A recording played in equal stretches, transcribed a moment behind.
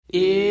If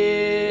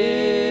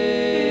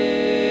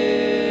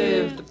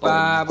the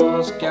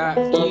Bible's got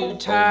you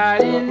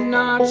tied in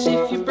knots,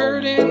 if you're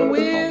burdened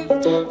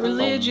with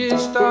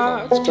religious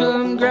thoughts,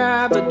 come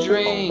grab a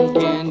drink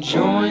and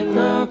join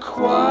the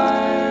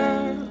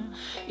choir.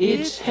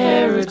 It's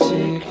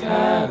Heretic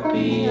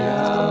Happy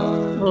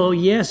Hour. Oh,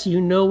 yes,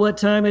 you know what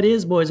time it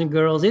is, boys and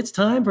girls. It's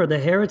time for the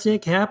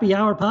Heretic Happy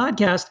Hour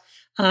podcast.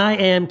 I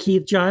am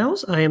Keith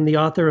Giles. I am the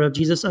author of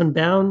Jesus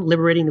Unbound,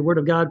 Liberating the Word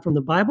of God from the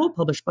Bible,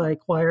 published by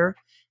Choir.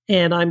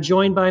 And I'm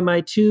joined by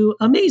my two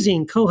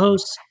amazing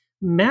co-hosts,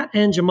 Matt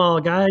and Jamal.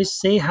 Guys,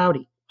 say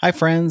howdy. Hi,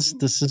 friends.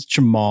 This is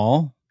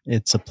Jamal.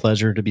 It's a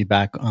pleasure to be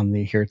back on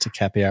the Heretic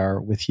Happy Hour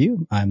with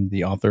you. I'm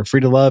the author of Free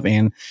to Love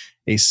and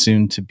a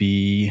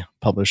soon-to-be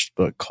published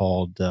book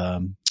called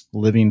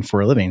Living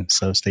for a Living.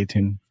 So stay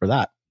tuned for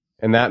that.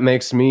 And that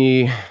makes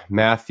me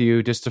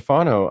Matthew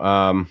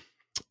DiStefano,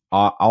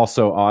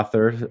 also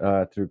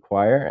author through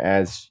Choir,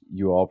 as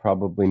you all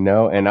probably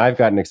know. And I've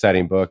got an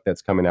exciting book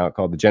that's coming out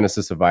called The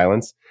Genesis of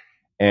Violence.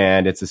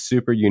 And it's a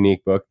super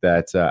unique book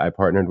that I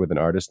partnered with an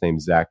artist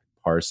named Zach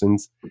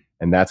Parsons.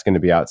 And that's going to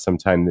be out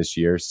sometime this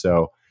year.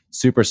 So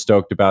super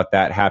stoked about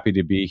that. Happy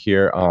to be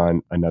here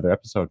on another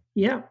episode.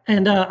 Yeah.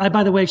 And I,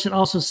 by the way, should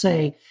also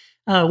say,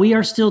 we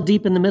are still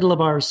deep in the middle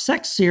of our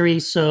sex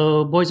series.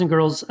 So boys and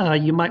girls,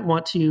 you might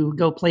want to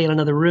go play in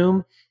another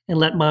room and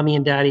let mommy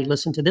and daddy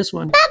listen to this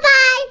one.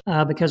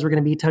 Bye-bye. Because we're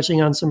going to be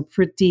touching on some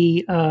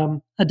pretty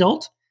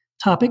adult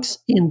topics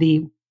in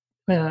the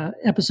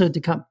episode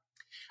to come.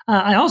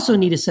 I also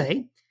need to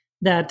say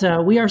that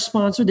we are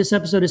sponsored. This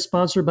episode is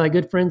sponsored by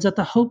good friends at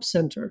the Hope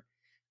Center,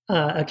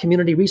 a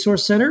community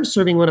resource center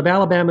serving one of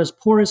Alabama's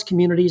poorest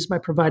communities by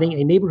providing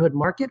a neighborhood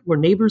market where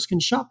neighbors can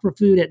shop for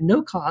food at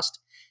no cost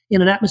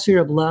in an atmosphere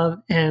of love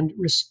and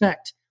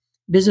respect.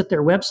 Visit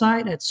their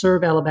website at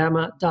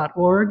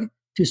servealabama.org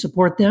to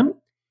support them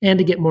and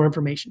to get more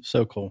information.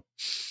 So cool.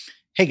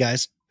 Hey,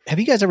 guys, have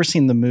you guys ever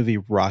seen the movie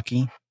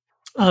Rocky?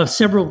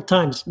 Several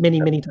times,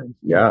 many times.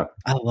 Yeah.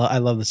 I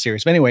love the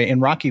series. But anyway,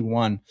 in Rocky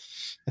 1,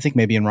 I think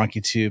maybe in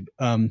Rocky 2,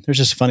 there's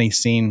this funny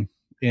scene,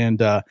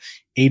 and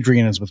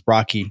Adrian is with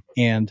Rocky,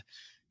 and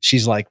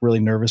she's like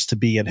really nervous to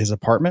be at his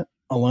apartment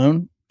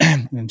alone.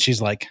 And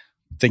she's like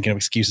thinking of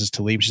excuses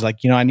to leave. She's like,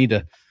 I need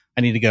to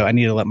go. I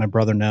need to let my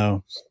brother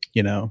know,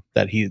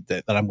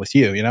 that I'm with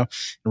you, And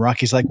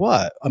Rocky's like,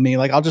 what? I mean,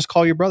 like, I'll just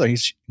call your brother.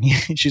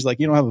 She's like,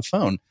 you don't have a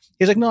phone.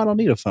 He's like, no, I don't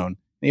need a phone. And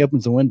he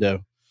opens the window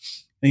and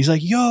he's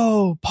like,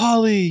 yo,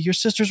 Polly, your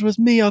sister's with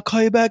me. I'll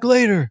call you back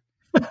later.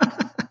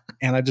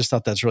 And I just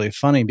thought that's really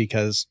funny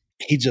because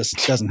he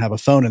just doesn't have a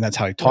phone and that's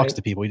how he talks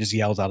to people. He just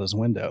yells out his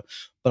window.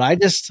 But I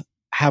just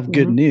have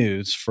good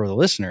news for the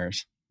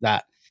listeners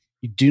that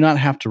you do not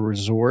have to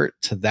resort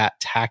to that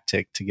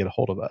tactic to get a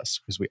hold of us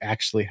because we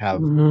actually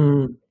have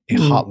a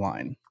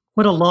hotline.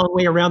 What a long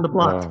way around the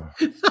block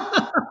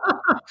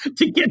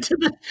to get to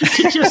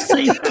just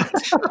say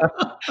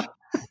that.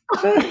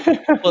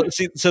 Well,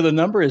 see, so the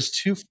number is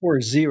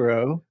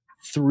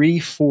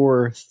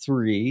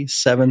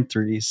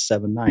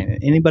 240-343-7379.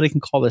 Anybody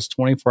can call this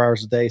 24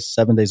 hours a day,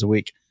 7 days a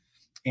week.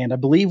 And I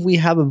believe we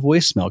have a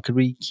voicemail. Could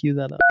we cue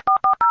that up?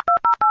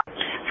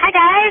 Hi,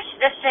 guys.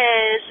 This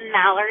is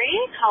Mallory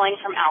calling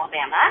from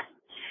Alabama.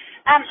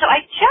 So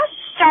I just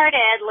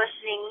started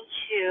listening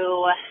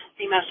to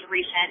the most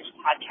recent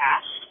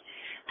podcast.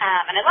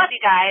 And I love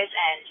you guys,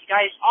 and you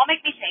guys all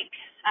make me think.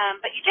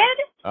 But you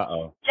did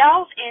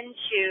delve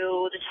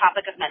into the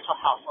topic of mental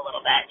health a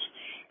little bit.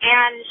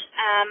 And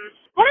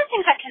one of the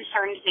things that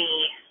concerned me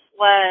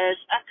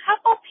was a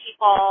couple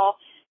people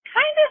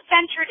kind of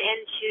ventured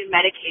into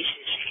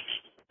medication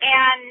shaming.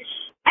 And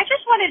I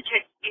just wanted to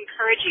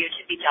encourage you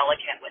to be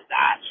delicate with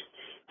that.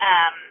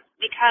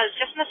 Because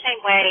just in the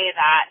same way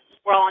that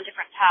we're all on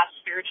different paths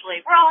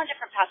spiritually, we're all on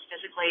different paths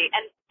physically,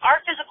 and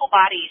our physical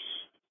bodies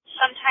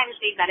sometimes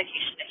need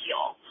medication to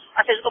heal.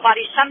 Our physical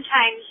bodies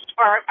sometimes,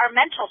 or our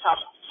mental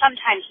selves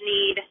sometimes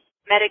need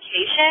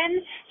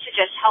medication to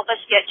just help us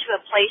get to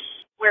a place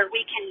where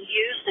we can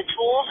use the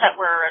tools that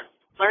we're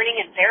learning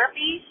in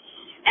therapy.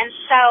 And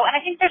I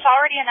think there's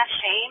already enough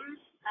shame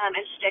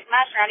and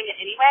stigma surrounding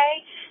it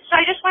anyway. So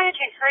I just wanted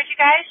to encourage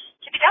you guys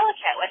to be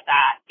delicate with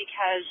that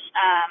because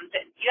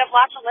you have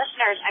lots of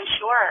listeners, I'm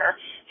sure,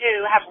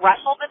 who have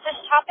wrestled with this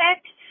topic,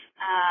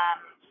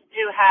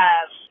 who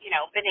have,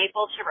 been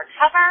able to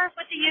recover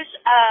with the use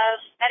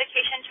of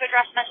medication to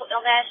address mental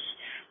illness,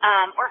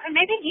 or who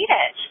maybe need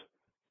it.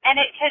 And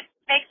it could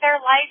make their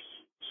life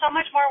so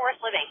much more worth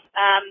living.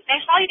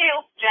 Thanks for all you do.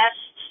 Just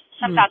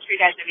some thoughts for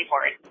you guys moving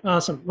forward.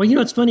 Awesome. Well,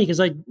 it's funny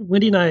because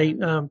Wendy and I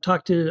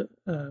talked to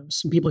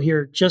some people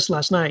here just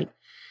last night,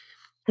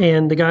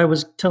 and the guy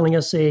was telling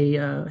us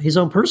his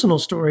own personal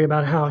story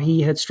about how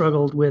he had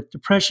struggled with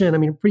depression. I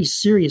mean, pretty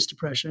serious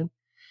depression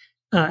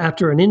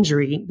after an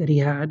injury that he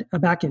had, a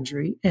back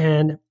injury.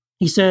 And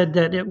he said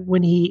that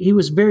when he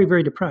was very,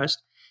 very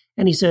depressed,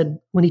 and he said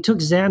when he took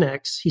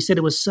Xanax, he said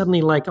it was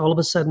suddenly like all of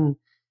a sudden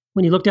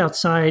when he looked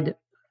outside.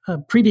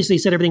 Previously, he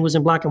said everything was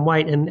in black and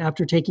white, and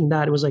after taking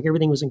that, it was like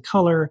everything was in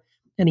color,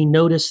 and he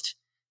noticed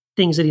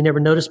things that he never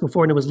noticed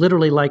before. And it was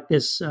literally like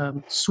this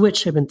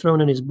switch had been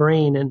thrown in his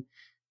brain, and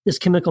this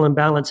chemical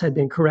imbalance had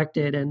been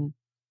corrected. And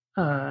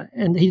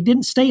he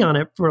didn't stay on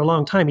it for a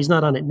long time. He's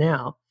not on it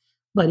now.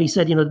 But he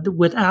said,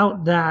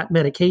 without that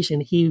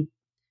medication, he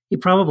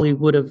probably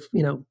would have,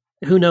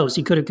 who knows,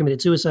 he could have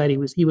committed suicide.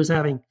 He was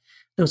having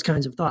those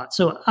kinds of thoughts.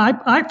 So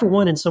I for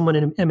one,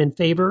 am in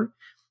favor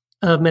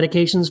of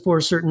medications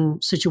for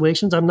certain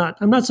situations. I'm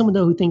not someone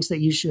though who thinks that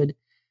you should,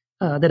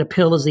 that a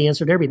pill is the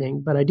answer to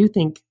everything. But I do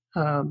think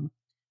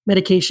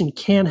medication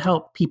can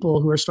help people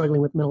who are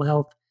struggling with mental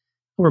health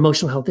or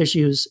emotional health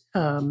issues.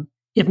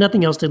 If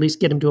nothing else, to at least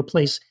get them to a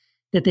place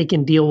that they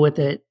can deal with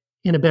it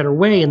in a better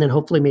way, and then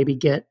hopefully maybe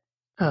get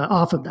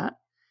off of that.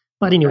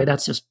 But anyway,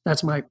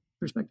 that's my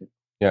perspective.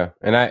 Yeah.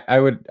 And I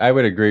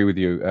would agree with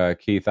you,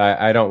 Keith.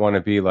 I don't want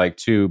to be like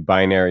too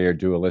binary or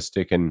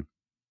dualistic and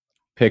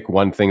pick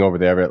one thing over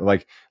the other,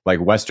 like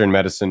Western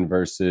medicine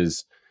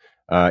versus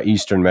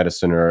Eastern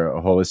medicine or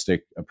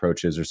holistic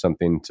approaches or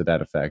something to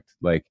that effect.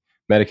 Like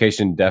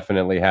medication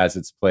definitely has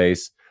its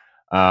place.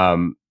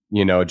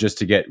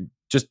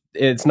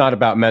 It's not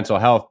about mental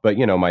health, but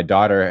my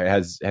daughter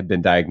had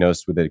been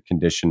diagnosed with a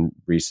condition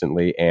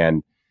recently,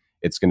 and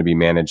it's going to be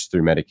managed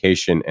through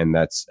medication, and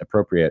that's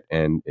appropriate,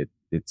 and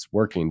it's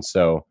working.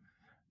 So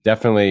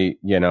definitely,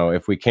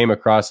 if we came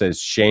across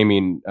as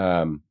shaming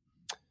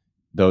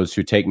those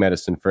who take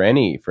medicine for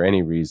any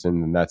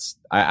reason, and that's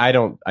I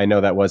know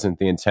that wasn't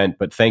the intent,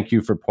 but thank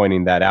you for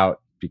pointing that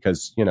out,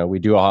 because we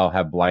do all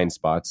have blind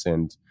spots.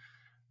 And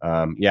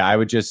I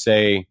would just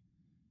say,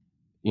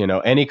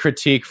 any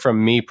critique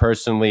from me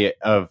personally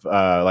of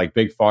like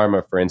Big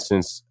Pharma, for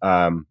instance,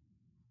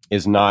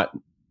 is not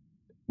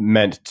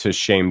meant to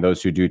shame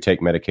those who do take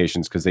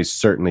medications, because they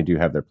certainly do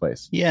have their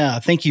place. Yeah.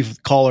 Thank you,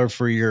 caller,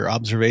 for your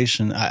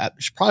observation. I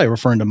should probably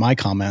referring to my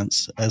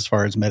comments as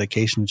far as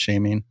medication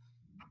shaming.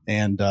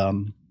 And,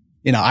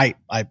 I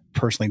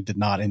personally did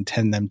not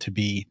intend them to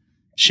be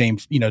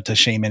to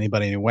shame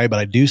anybody in any way, but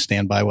I do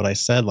stand by what I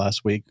said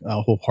last week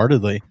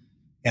wholeheartedly.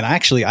 And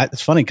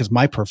it's funny because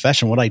my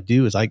profession, what I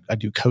do is I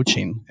do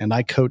coaching, and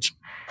I coach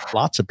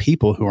lots of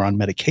people who are on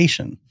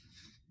medication.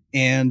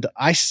 And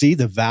I see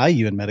the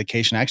value in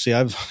medication. Actually,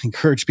 I've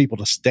encouraged people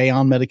to stay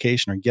on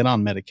medication or get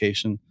on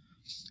medication.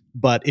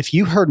 But if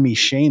you heard me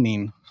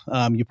shaming,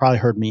 you probably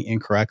heard me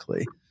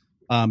incorrectly,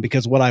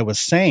 because what I was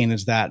saying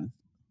is that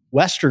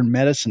Western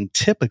medicine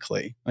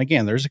typically,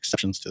 again, there's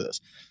exceptions to this,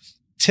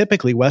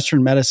 typically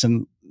Western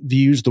medicine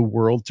views the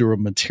world through a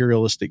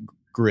materialistic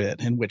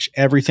grid in which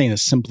everything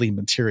is simply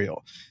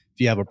material.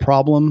 If you have a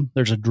problem,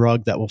 there's a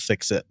drug that will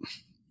fix it.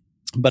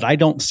 But I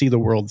don't see the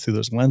world through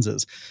those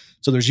lenses.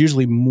 So there's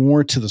usually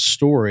more to the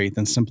story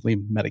than simply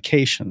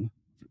medication.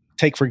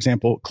 Take, for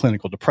example,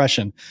 clinical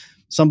depression.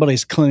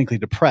 Somebody's clinically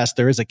depressed.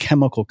 There is a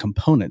chemical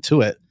component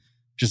to it,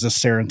 which is a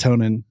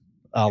serotonin,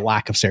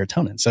 lack of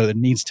serotonin. So there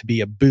needs to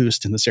be a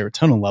boost in the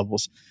serotonin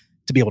levels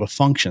to be able to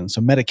function.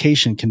 So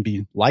medication can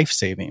be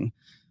life-saving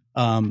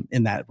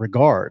in that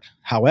regard.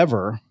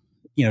 However,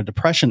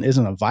 depression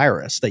isn't a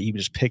virus that you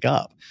just pick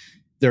up.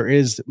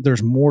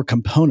 There's more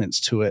components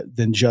to it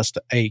than just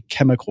a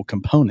chemical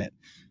component.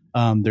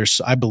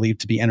 There's, I believe,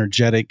 to be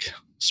energetic,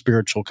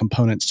 spiritual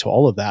components to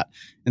all of that.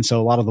 And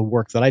so a lot of the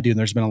work that I do, and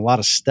there's been a lot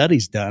of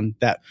studies done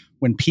that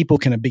when people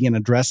can begin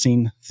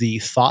addressing the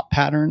thought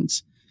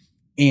patterns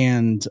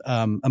and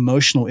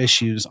emotional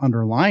issues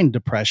underlying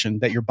depression,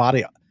 that your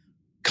body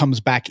comes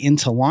back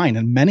into line.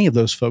 And many of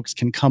those folks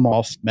can come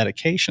off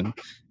medication.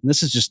 And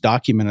this is just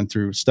documented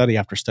through study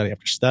after study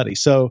after study.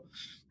 So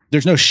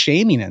there's no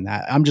shaming in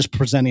that. I'm just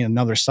presenting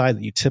another side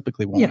that you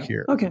typically won't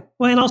hear. Okay.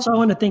 Well, and also I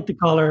want to thank the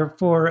caller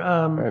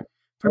for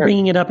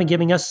bringing it up and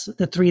giving us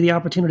the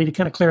opportunity to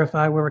kind of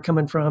clarify where we're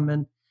coming from.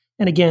 And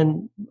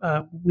again,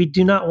 we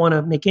do not want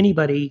to make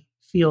anybody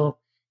feel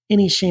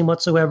any shame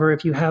whatsoever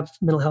if you have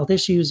mental health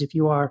issues, if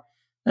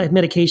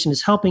medication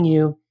is helping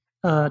you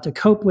to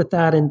cope with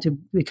that and to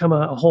become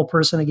a whole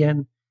person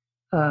again.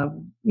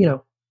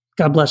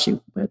 God bless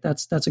you.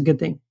 That's a good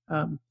thing.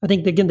 I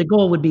think again, the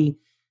goal would be,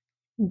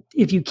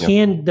 if you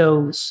can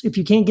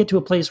get to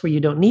a place where you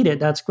don't need it,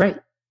 that's great.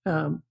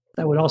 That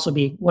would also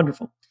be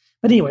wonderful.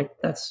 But anyway,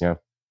 that's So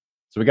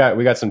we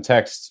got some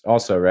texts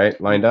also, right?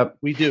 Lined up.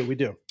 We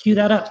do. Cue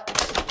that up.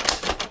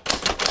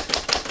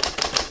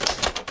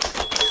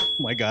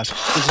 Oh my gosh,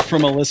 this is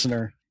from a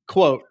listener.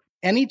 Quote: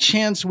 "Any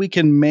chance we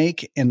can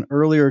make an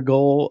earlier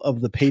goal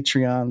of the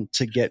Patreon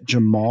to get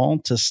Jamal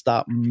to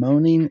stop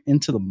moaning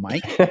into the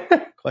mic?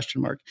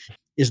 Question mark.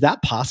 Is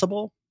that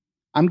possible?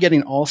 I'm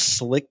getting all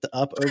slicked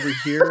up over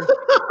here,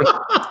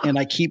 and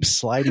I keep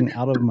sliding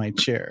out of my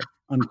chair."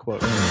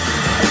 Unquote.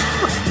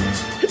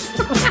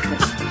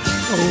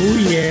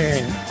 Oh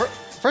yeah.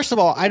 First of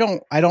all, I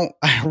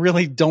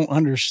really don't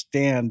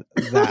understand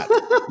that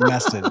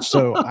message.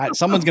 So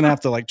someone's gonna have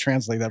to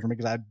translate that for me,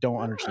 because I don't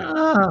understand.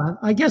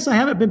 I guess I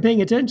haven't been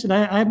paying attention.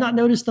 I have not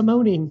noticed the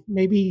moaning.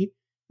 Maybe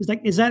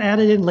Is that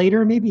added in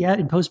later, maybe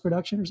in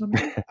post-production or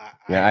something?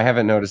 Yeah, I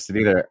haven't noticed it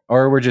either.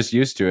 Or we're just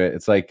used to it.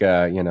 It's like,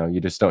 you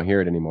just don't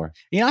hear it anymore.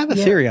 I have a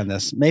theory on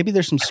this. Maybe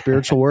there's some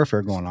spiritual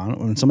warfare going on.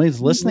 When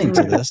somebody's listening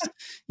to this,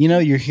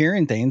 you're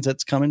hearing things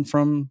that's coming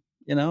from,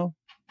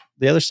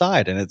 the other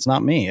side, and it's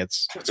not me.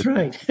 That's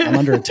right. I'm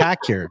under attack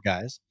here,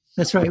 guys.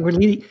 That's right. We're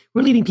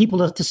leading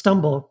people to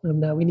stumble,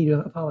 and we need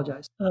to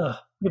apologize. We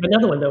have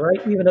another one, though,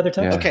 right? We have another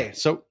text. Yeah. Okay,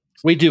 so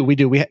we do.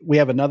 We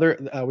have another.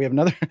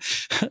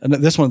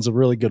 This one's a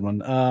really good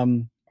one.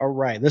 All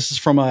right, this is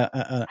from a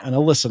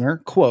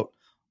listener. Quote: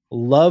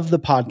 "Love the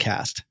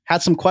podcast.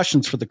 Had some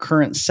questions for the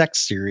current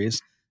sex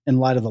series in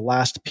light of the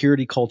last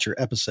purity culture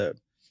episode.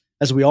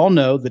 As we all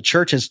know, the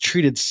church has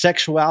treated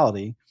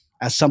sexuality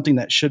as something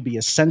that should be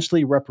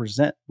essentially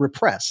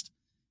repressed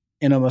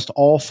in almost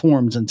all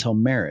forms until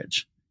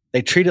marriage.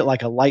 They treat it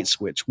like a light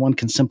switch one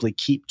can simply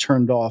keep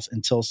turned off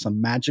until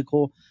some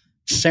magical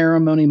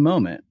ceremony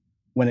moment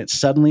when it's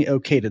suddenly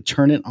okay to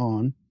turn it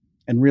on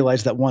and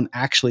realize that one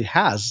actually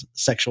has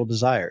sexual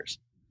desires.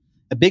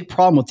 A big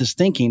problem with this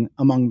thinking,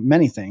 among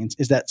many things,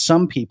 is that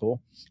some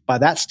people, by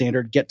that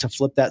standard, get to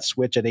flip that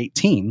switch at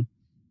 18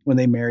 when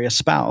they marry a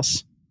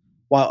spouse,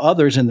 while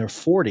others in their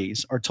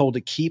 40s are told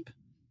to keep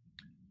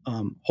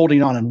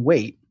holding on and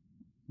wait,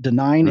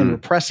 denying and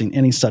repressing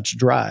any such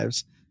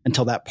drives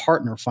until that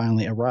partner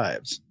finally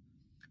arrives.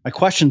 My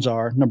questions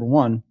are, number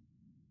one,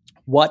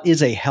 what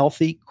is a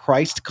healthy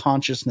Christ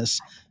consciousness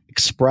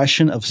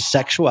expression of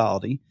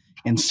sexuality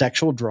and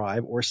sexual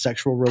drive or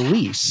sexual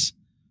release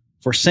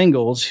for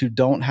singles who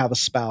don't have a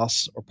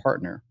spouse or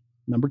partner?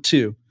 Number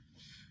two,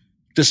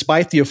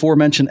 despite the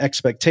aforementioned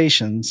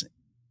expectations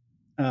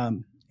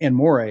and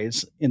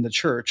mores in the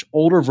church,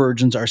 older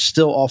virgins are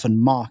still often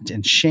mocked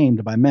and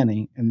shamed by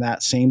many in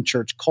that same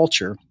church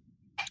culture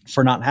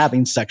for not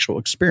having sexual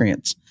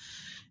experience.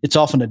 It's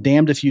often a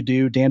damned if you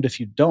do, damned if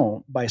you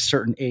don't by a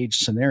certain age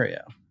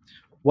scenario.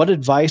 What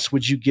advice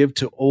would you give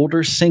to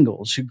older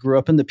singles who grew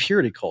up in the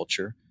purity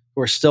culture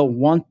who are still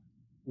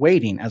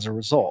waiting as a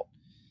result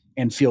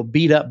and feel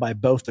beat up by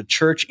both the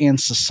church and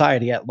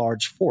society at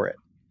large for it?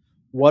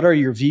 What are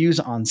your views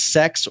on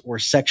sex or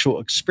sexual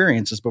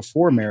experiences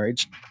before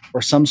marriage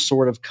or some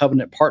sort of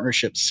covenant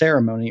partnership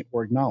ceremony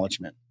or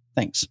acknowledgement?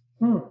 Thanks.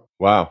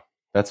 Wow.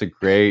 That's a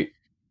great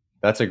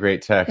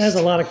text. That's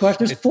a lot of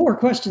questions. There's 4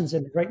 questions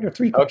in it, right? Or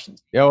 3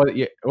 questions. Well,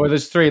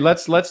 there's 3.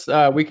 Let's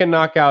we can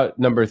knock out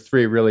number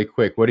 3 really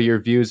quick. What are your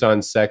views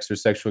on sex or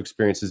sexual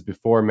experiences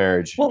before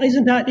marriage? Well,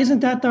 isn't that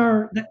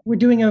we're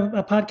doing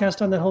a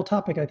podcast on that whole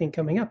topic, I think,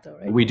 coming up though,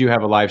 right? We do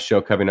have a live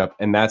show coming up,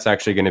 and that's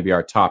actually going to be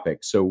our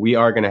topic. So we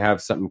are going to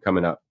have something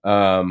coming up.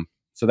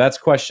 So that's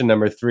question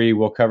number 3.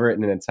 We'll cover it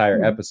in an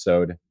entire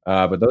episode.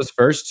 But those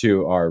first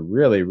 2 are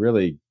really,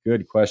 really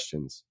good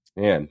questions,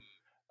 man.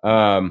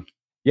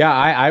 Yeah,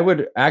 I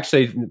would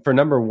actually, for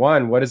number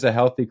 1, what is a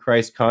healthy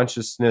Christ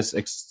consciousness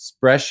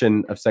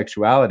expression of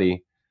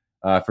sexuality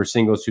for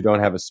singles who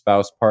don't have a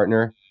spouse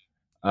partner?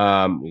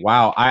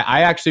 Wow.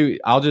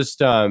 I'll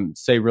just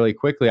say really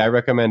quickly, I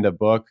recommend a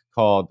book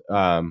called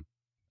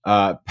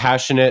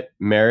Passionate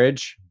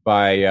Marriage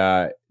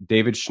by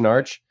David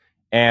Schnarch.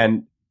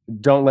 And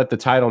don't let the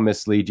title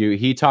mislead you.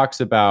 He talks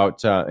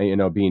about,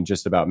 being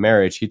just about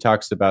marriage. He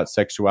talks about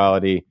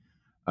sexuality.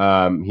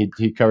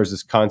 He covers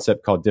this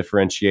concept called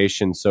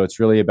differentiation. So it's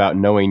really about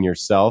knowing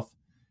yourself,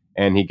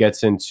 and he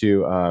gets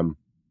into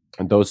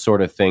those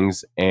sort of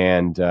things.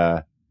 And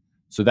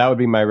so that would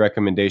be my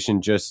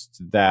recommendation.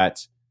 Just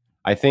that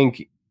I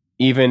think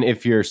even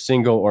if you're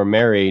single or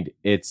married,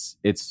 it's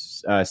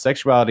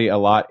sexuality a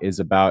lot is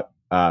about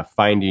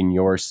finding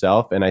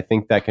yourself, and I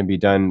think that can be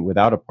done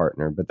without a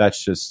partner. But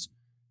that's just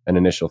an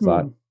initial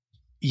thought.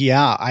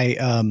 Yeah,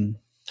 I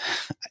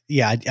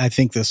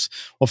think this.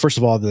 Well, first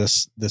of all,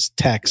 this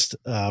text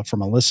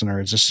from a listener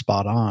is just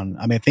spot on.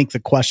 I mean, I think the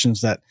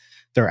questions that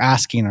they're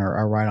asking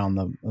are right on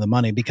the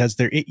money, because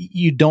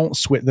you don't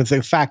switch.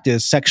 The fact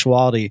is,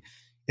 sexuality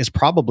is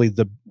probably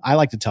I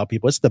like to tell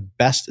people it's the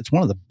best. It's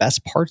one of the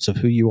best parts of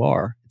who you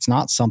are. It's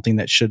not something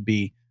that should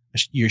be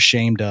you're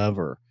ashamed of,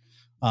 or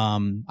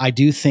I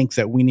do think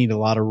that we need a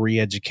lot of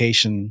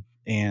re-education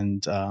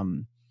and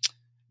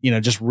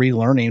just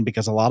relearning,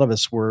 because a lot of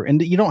us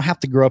and you don't have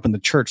to grow up in the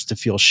church to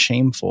feel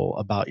shameful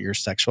about your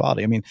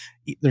sexuality. I mean,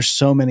 there's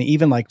so many,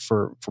 even like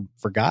for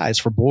guys,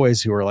 for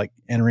boys who are like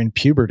entering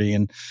puberty,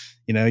 and,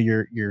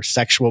 your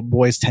sexual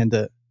boys tend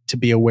to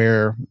be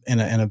aware in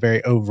a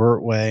very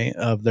overt way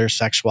of their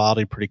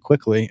sexuality pretty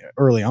quickly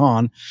early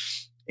on.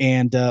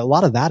 And a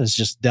lot of that is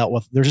just dealt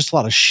with. There's just a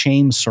lot of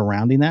shame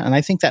surrounding that. And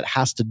I think that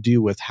has to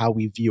do with how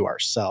we view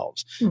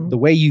ourselves. Mm-hmm. The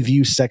way you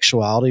view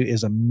sexuality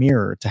is a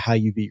mirror to how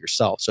you view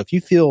yourself. So if you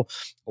feel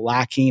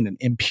lacking and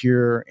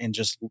impure and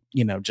just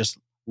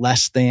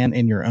less than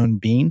in your own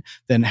being,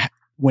 then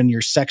when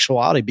your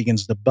sexuality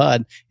begins to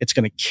bud, it's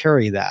going to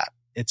carry that.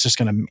 It's just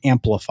going to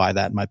amplify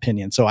that, in my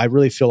opinion. So I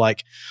really feel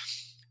like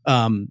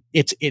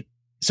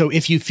so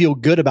if you feel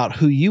good about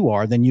who you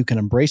are, then you can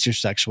embrace your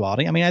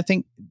sexuality. I mean, I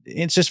think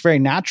it's just very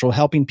natural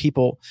helping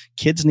people.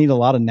 Kids need a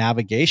lot of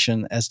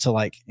navigation as to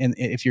like, and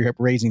if you're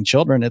raising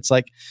children, it's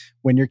like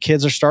when your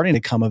kids are starting to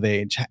come of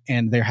age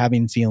and they're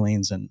having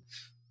feelings and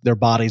their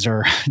bodies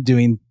are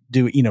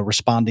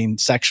responding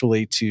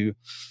sexually to,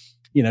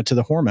 to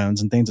the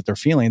hormones and things that they're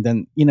feeling,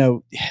 then,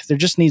 there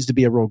just needs to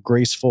be a real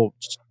graceful,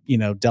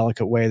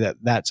 delicate way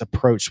that's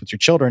approached with your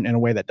children in a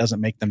way that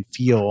doesn't make them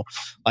feel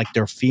like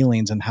their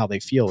feelings and how they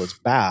feel is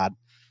bad,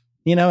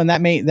 and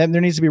that there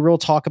needs to be real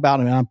talk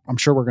about, I mean, I'm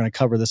sure we're going to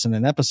cover this in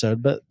an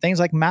episode, but things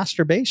like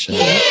masturbation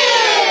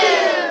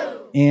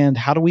and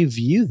how do we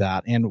view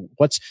that? And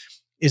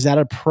is that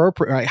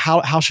appropriate? Right?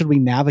 How should we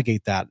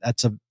navigate that?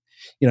 That's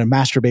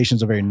masturbation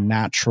is a very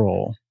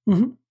natural,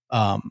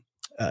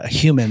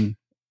 human.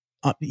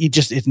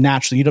 It's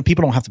natural.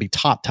 People don't have to be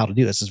taught how to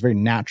do this. It's very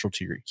natural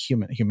to your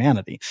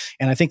humanity.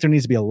 And I think there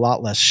needs to be a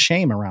lot less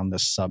shame around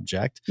this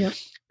subject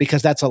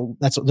because there's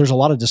a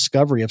lot of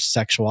discovery of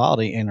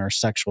sexuality in our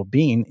sexual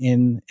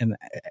being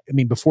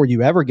before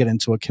you ever get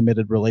into a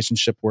committed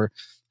relationship where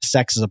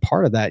sex is a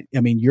part of that.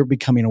 I mean, you're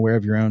becoming aware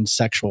of your own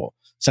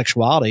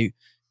sexuality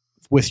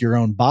with your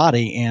own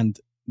body. And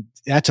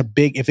that's a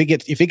big, if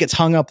it gets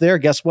hung up there,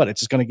 guess what?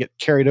 It's just going to get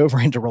carried over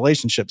into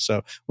relationships.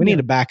 So we need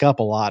to back up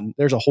a lot. And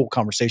there's a whole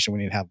conversation we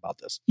need to have about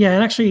this. Yeah.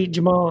 And actually,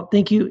 Jamal,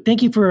 thank you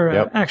for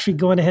actually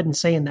going ahead and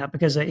saying that,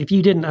 because if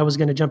you didn't, I was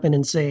going to jump in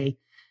and say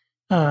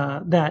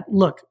that,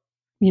 look,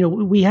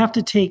 we have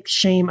to take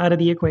shame out of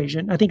the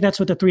equation. I think that's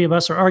what the three of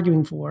us are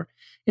arguing for,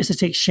 is to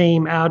take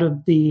shame out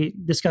of the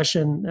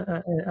discussion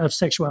of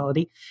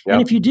sexuality. Yep.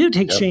 And if you do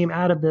take shame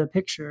out of the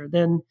picture,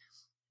 then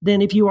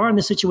if you are in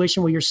the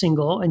situation where you're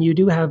single and you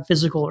do have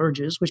physical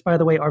urges, which by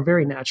the way are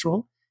very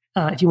natural,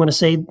 if you want to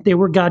say they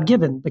were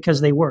God-given,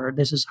 because they were,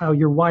 this is how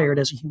you're wired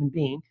as a human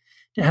being,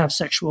 to have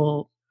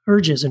sexual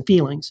urges and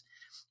feelings.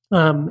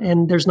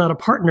 And there's not a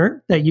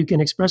partner that you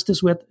can express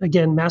this with.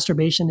 Again,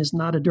 masturbation is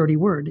not a dirty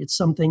word. It's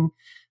something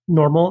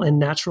normal and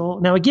natural.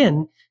 Now,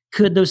 again,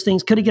 could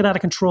it get out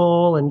of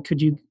control? And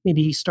could you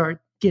maybe start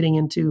getting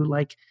into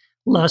like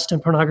lust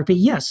and pornography?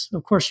 Yes,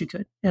 of course you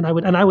could. And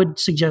I would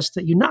suggest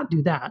that you not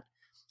do that.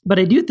 But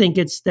I do think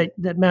it's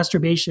that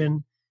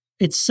masturbation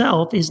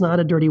itself is not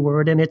a dirty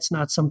word, and it's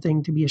not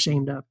something to be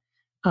ashamed of.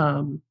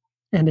 And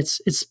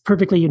it's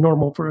perfectly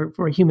normal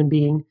for a human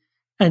being.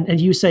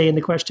 And you say in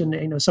the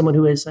question, someone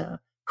who is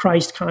a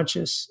Christ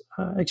conscious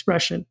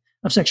expression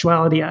of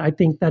sexuality, I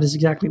think that is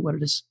exactly what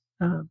it is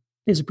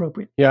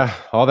appropriate. Yeah,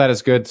 all that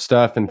is good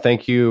stuff. And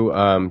thank you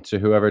to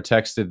whoever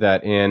texted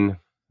that in.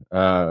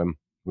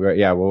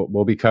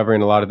 We'll be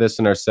covering a lot of this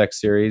in our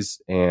sex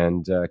series,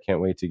 and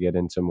can't wait to get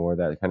into more of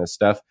that kind of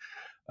stuff.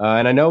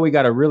 And I know we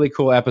got a really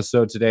cool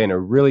episode today and a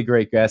really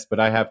great guest, but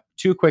I have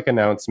two quick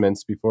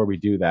announcements before we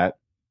do that.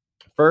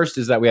 First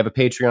is that we have a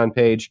Patreon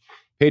page,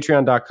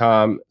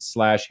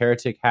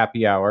 patreon.com/Heretic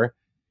Happy Hour.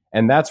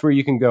 And that's where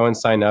you can go and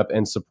sign up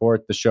and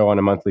support the show on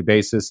a monthly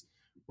basis.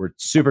 We're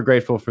super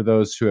grateful for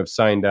those who have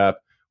signed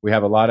up. We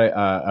have a lot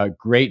of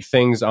great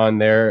things on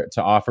there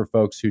to offer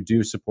folks who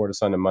do support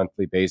us on a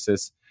monthly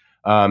basis.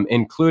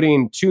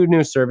 Including two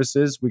new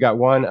services. We got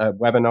a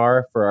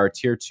webinar for our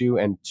tier 2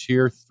 and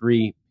tier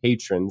 3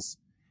 patrons.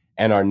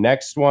 And our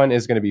next one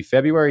is going to be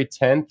February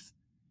 10th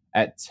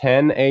at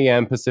 10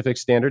 a.m. Pacific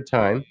Standard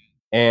Time.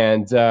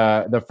 And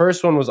the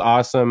first one was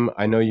awesome.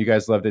 I know you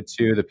guys loved it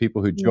too. The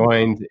people who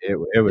joined, it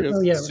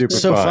was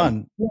super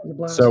fun.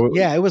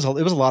 It was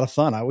a lot of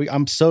fun.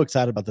 I'm so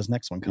excited about this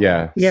next one coming.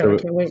 I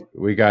can't wait.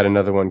 We got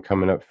another one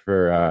coming up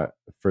for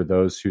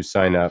those who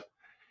sign up.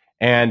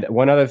 And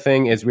one other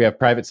thing is we have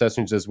private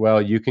sessions as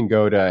well. You can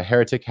go to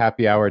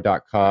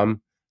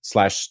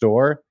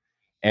heretichappyhour.com/store.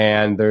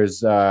 And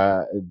there's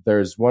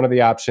one of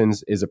the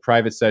options is a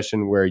private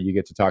session where you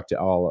get to talk to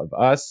all of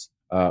us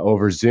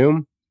over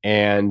Zoom.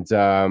 And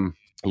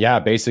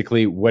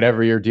basically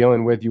whatever you're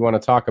dealing with, you want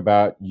to talk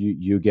about,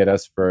 you get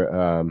us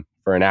for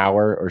an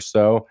hour or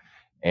so,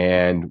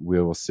 and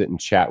we will sit and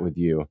chat with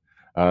you.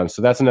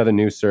 So that's another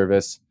new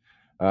service.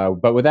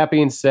 But with that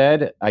being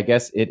said, I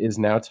guess it is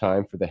now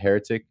time for the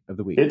Heretic of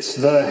the Week. It's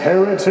the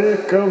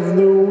Heretic of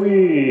the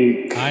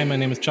Week. Hi, my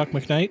name is Chuck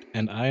McKnight,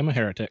 and I am a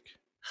heretic.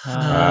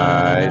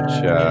 Hi,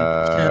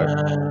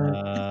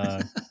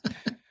 Chuck.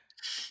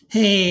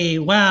 Hey,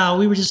 wow.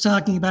 We were just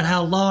talking about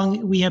how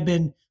long we have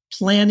been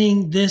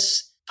planning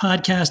this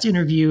podcast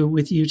interview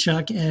with you,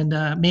 Chuck. And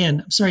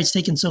man, I'm sorry it's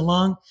taken so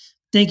long.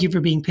 Thank you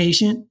for being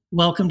patient.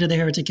 Welcome to the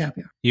Heretic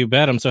Happy Hour. You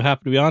bet. I'm so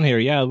happy to be on here.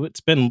 Yeah,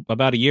 it's been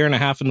about a year and a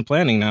half in the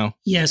planning now.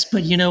 Yes,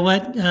 but you know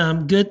what?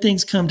 Good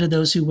things come to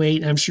those who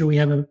wait. I'm sure we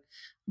have a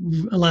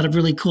lot of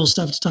really cool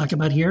stuff to talk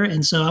about here.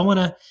 And so I want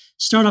to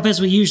start off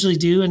as we usually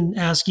do and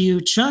ask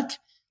you, Chuck,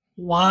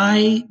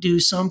 why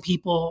do some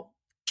people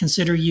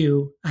consider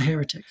you a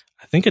heretic?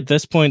 I think at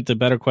this point, the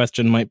better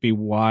question might be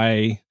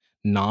why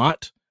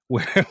not?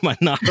 Where am I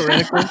not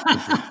heretical?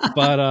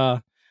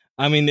 But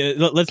I mean,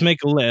 let's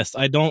make a list.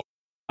 I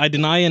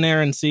deny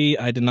inerrancy.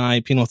 I deny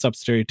penal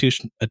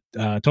substitution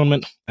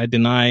atonement. I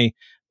deny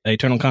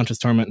eternal conscious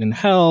torment in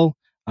hell.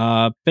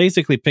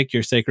 basically pick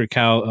your sacred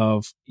cow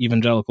of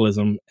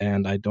evangelicalism,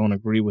 and I don't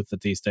agree with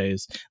it these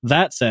days.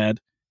 That said,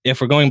 if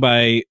we're going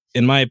by,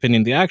 in my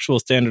opinion, the actual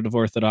standard of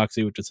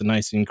orthodoxy, which is a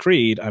Nicene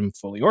Creed, I'm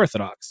fully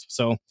orthodox.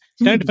 So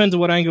kind of depends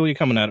on what angle you're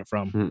coming at it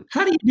from.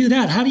 How do you do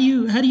that? How do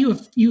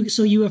you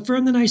so you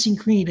affirm the Nicene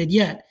Creed, and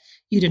yet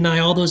you deny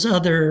all those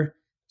other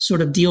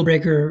sort of deal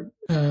breaker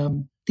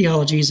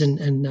theologies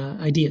and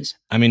ideas?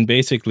 I mean,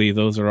 basically,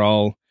 those are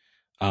all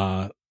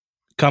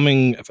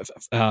coming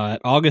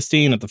at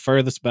Augustine at the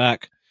furthest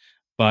back,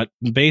 but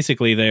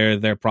basically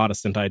they're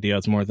Protestant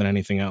ideas more than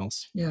anything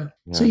else. Yeah.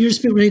 So you're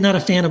just really not a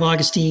fan of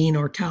Augustine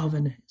or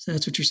Calvin. So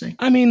that's what you're saying.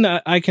 I mean,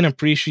 I can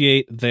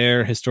appreciate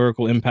their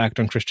historical impact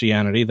on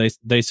Christianity.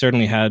 They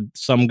certainly had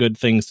some good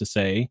things to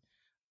say,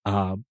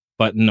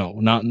 but no,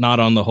 not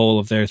on the whole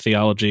of their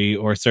theology,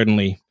 or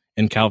certainly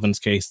in Calvin's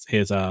case,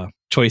 his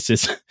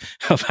choices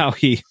of how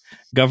he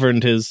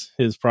governed his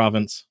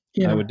province.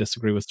 I would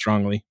disagree with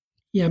strongly.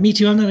 Yeah, me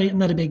too. I'm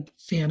not a big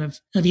fan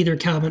of either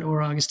Calvin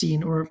or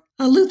Augustine, or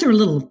Luther a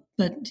little,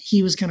 but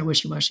he was kind of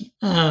wishy-washy.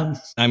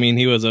 I mean,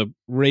 he was a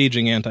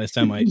raging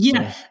anti-Semite.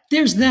 Yeah, so.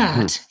 There's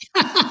that.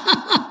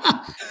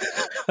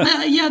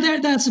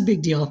 That's a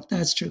big deal.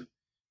 That's true.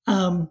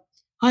 I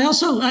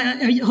also,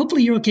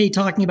 hopefully you're okay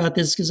talking about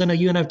this, because I know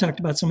you and I've talked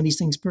about some of these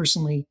things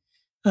personally.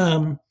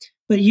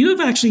 But you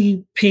have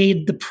actually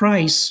paid the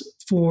price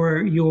for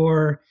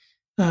your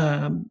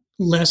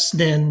less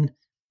than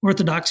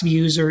orthodox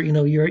views, or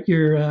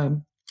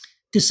your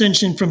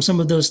dissension from some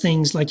of those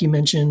things, like you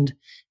mentioned,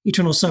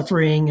 eternal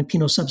suffering and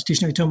penal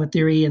substitutionary atonement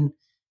theory, and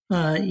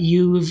I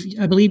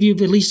believe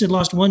you've at least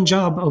lost one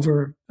job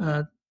over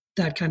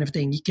that kind of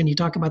thing. Can you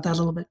talk about that a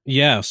little bit?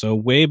 Yeah, so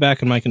way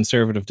back in my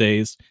conservative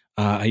days,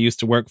 I used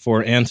to work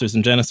for Answers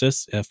in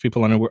Genesis. If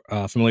people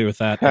are familiar with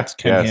that, it's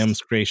Ken Ham's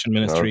creation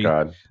ministry.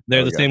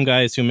 They're the same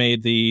guys who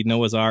made the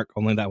Noah's Ark,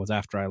 only that was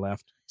after I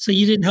left. So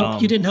you didn't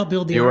help. You didn't help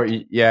build the ark.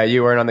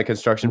 You weren't on the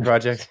construction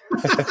project.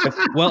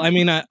 Well, I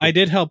mean, I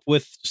did help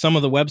with some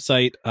of the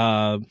website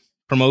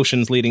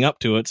promotions leading up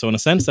to it. So in a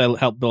sense, I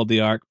helped build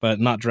the ark,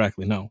 but not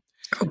directly. No.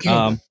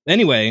 Okay.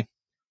 Anyway,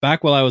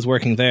 back while I was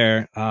working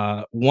there,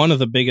 one of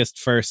the biggest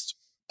first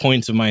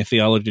points of my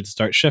theology to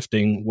start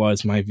shifting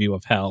was my view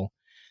of hell.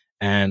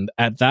 And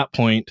at that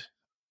point,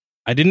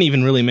 I didn't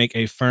even really make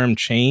a firm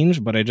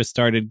change, but I just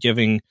started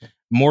giving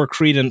more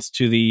credence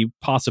to the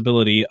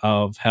possibility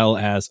of hell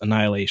as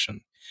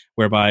annihilation,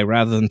 whereby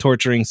rather than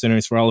torturing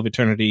sinners for all of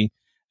eternity,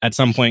 at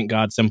some point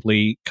God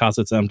simply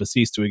causes them to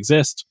cease to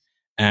exist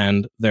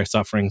and their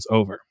suffering's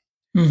over.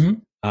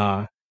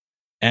 Mm-hmm.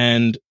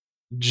 And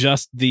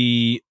just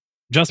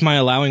my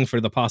allowing for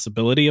the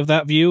possibility of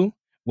that view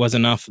was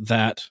enough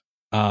that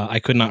I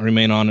could not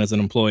remain on as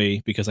an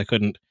employee, because I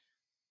couldn't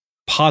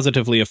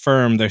positively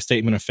affirm their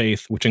statement of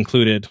faith, which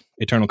included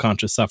eternal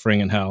conscious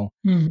suffering and hell.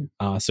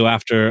 Mm-hmm. So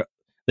after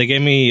they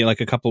gave me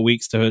like a couple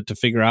weeks to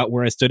figure out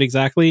where I stood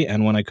exactly,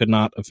 and when I could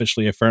not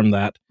officially affirm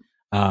that,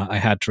 I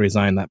had to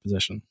resign that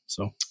position.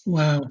 So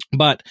wow.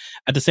 But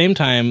at the same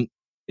time,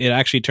 it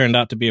actually turned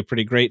out to be a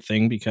pretty great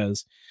thing,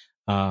 because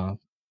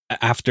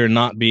after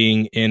not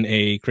being in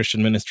a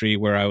Christian ministry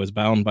where I was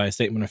bound by a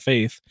statement of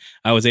faith,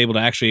 I was able to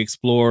actually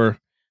explore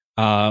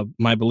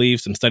my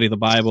beliefs and study the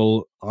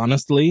Bible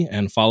honestly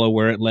and follow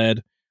where it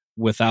led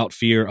without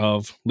fear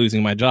of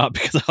losing my job,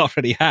 because I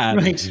already had.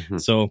 Right. Mm-hmm.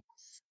 So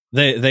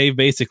they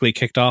basically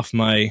kicked off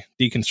my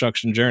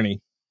deconstruction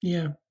journey.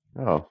 Yeah.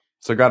 Oh,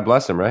 so God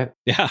bless him, right?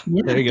 Yeah.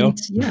 There you go.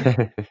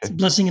 It's a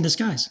blessing in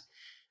disguise.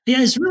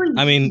 Yeah, it's really.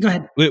 I mean, go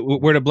ahead.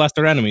 We're to bless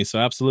our enemies, so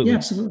absolutely. Yeah,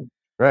 absolutely.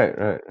 Right.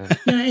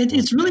 Yeah,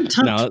 it's really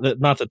tough. No,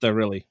 not that they're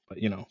really,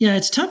 but Yeah,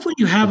 it's tough when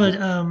you have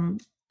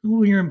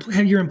when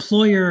your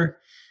employer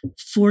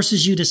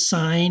forces you to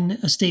sign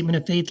a statement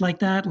of faith like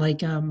that.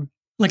 Like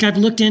I've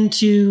looked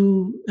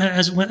into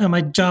on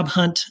my job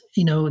hunt,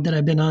 that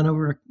I've been on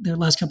over the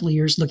last couple of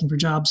years looking for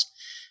jobs.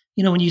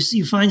 When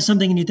you find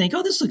something and you think,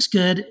 oh, this looks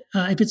good.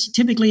 If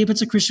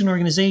it's a Christian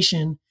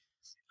organization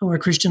or a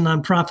Christian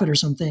nonprofit or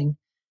something,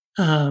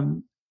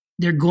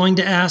 they're going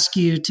to ask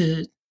you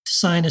to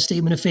sign a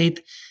statement of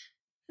faith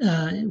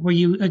where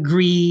you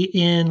agree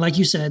in, like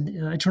you said,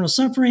 eternal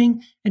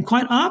suffering. And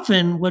quite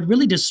often, what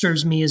really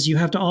disturbs me is you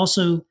have to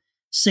also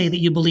say that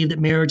you believe that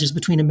marriage is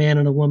between a man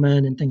and a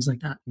woman and things like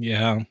that.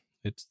 Yeah,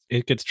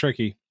 it gets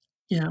tricky.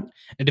 Yeah.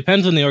 It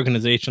depends on the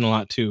organization a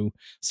lot too.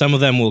 Some of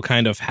them will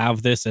kind of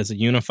have this as a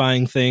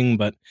unifying thing,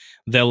 but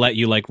they'll let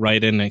you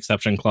write in an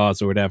exception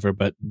clause or whatever,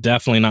 but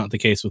definitely not the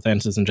case with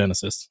Answers in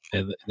Genesis.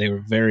 They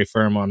were very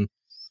firm on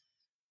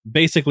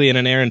basically an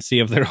inerrancy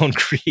of their own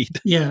creed.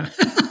 Yeah.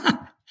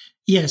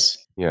 Yes.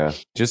 Yeah.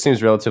 Just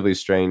seems relatively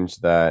strange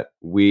that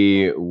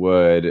we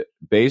would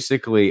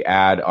basically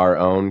add our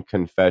own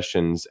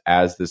confessions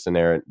as this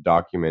inerrant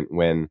document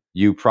when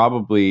you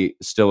probably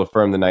still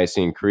affirm the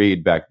Nicene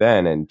Creed back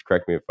then, and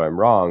correct me if I'm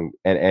wrong,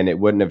 and it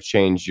wouldn't have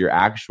changed your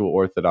actual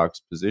Orthodox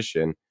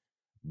position,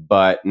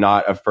 but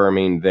not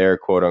affirming their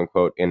quote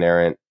unquote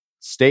inerrant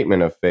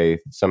statement of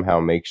faith somehow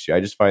makes you.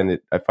 I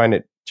find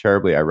it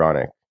terribly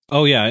ironic.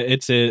 Oh yeah,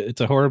 it's a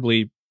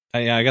horribly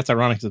I guess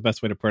ironic is the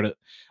best way to put it.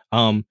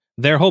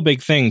 Their whole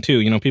big thing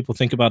too, people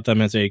think about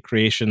them as a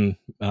creation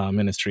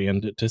ministry,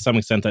 and to some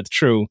extent that's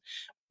true,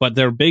 but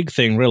their big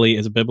thing really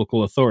is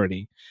biblical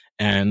authority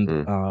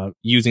and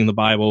using the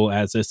Bible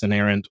as this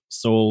inerrant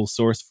sole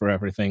source for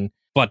everything.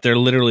 But they're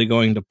literally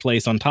going to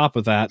place on top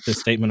of that this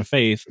statement of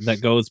faith that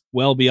goes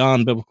well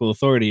beyond biblical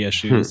authority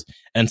issues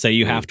and say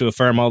you have to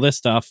affirm all this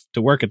stuff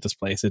to work at this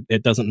place.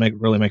 It doesn't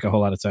really make a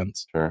whole lot of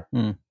sense. Sure.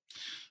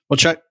 Well,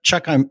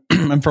 Chuck, I'm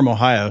from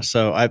Ohio,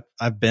 so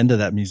I've been to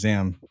that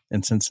museum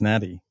in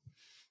Cincinnati.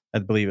 I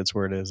believe it's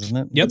where it is, isn't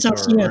it? Yep. No,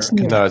 it's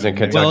in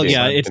Kentucky. Well,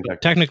 yeah, it's Kentucky.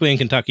 Technically in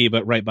Kentucky,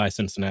 but right by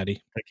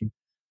Cincinnati.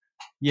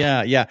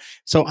 Yeah.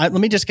 So let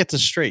me just get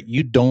this straight.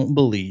 You don't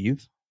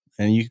believe,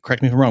 and you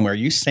correct me if I'm wrong, are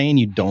you saying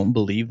you don't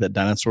believe that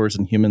dinosaurs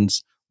and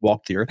humans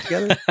walked the earth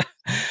together?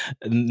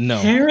 No.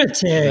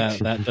 Heretic.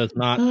 That does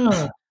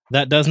not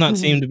that does not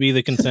seem to be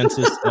the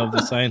consensus of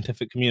the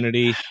scientific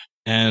community,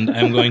 and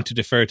I'm going to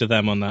defer to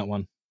them on that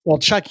one. Well,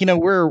 Chuck,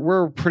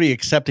 we're pretty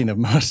accepting of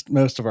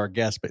most of our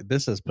guests, but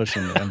this is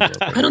pushing the envelope.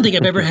 I don't think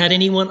I've ever had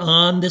anyone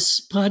on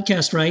this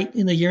podcast, right,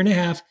 in the year and a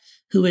half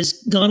who has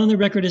gone on the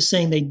record as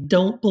saying they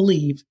don't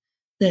believe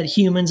that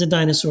humans and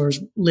dinosaurs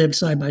lived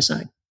side by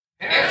side.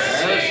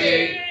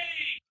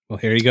 Well,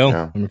 here you go.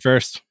 Yeah. I'm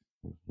first.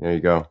 There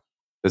you go.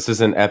 This is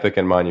an epic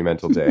and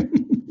monumental day.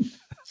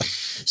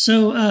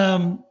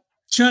 So,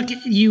 Chuck,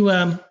 you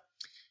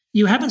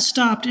haven't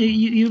stopped.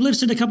 You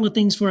listed a couple of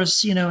things for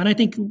us, and I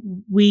think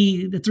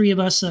the three of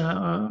us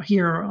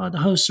here, the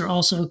hosts, are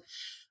also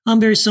on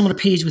very similar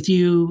page with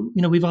you.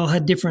 We've all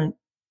had different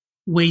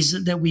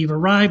ways that we've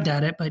arrived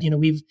at it, but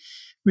we've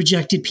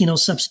rejected penal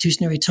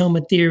substitutionary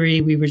atonement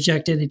theory. We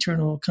rejected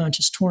eternal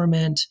conscious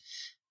torment,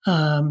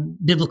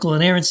 biblical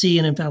inerrancy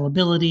and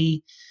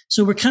infallibility.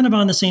 So we're kind of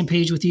on the same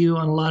page with you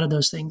on a lot of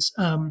those things.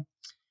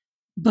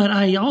 But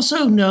I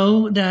also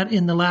know that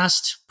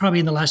probably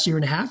in the last year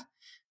and a half,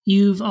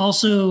 you've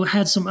also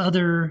had some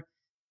other,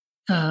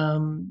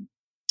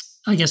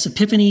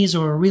 epiphanies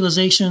or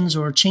realizations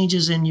or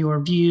changes in your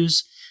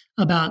views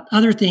about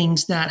other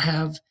things that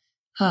have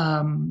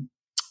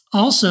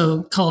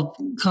also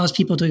caused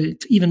people to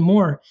even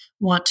more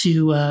want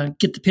to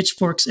get the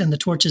pitchforks and the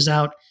torches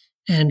out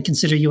and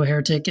consider you a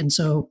heretic. And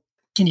so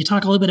can you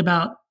talk a little bit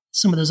about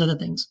some of those other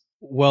things?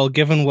 Well,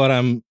 given what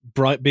I'm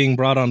being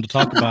brought on to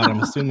talk about,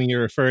 I'm assuming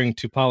you're referring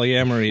to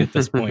polyamory at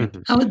this point.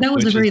 That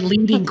was a very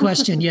leading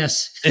question,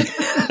 yes.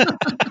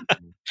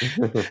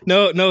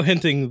 No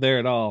hinting there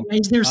at all.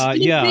 Is there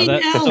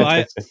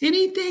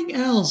anything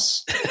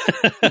else?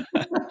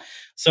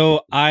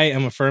 So I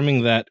am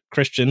affirming that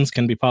Christians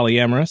can be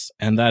polyamorous,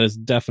 and that is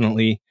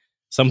definitely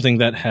something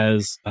that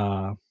has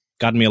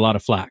gotten me a lot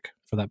of flack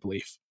for that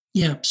belief.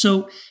 Yeah.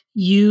 So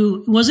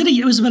it was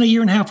about a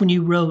year and a half when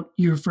you wrote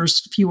your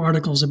first few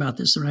articles about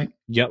this, right?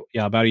 Yep.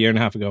 Yeah. About a year and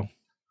a half ago.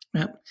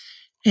 Yep.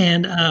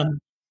 And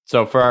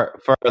so for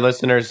our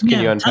listeners,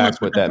 can you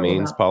unpack what that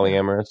means,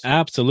 polyamorous?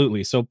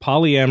 Absolutely. So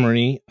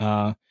polyamory,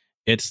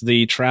 it's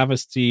the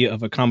travesty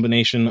of a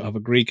combination of a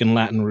Greek and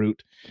Latin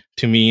root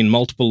to mean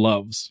multiple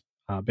loves.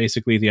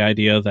 Basically the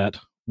idea that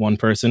one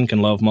person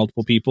can love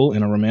multiple people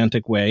in a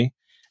romantic way,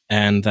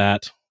 and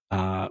that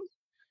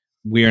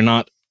we are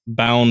not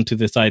bound to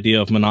this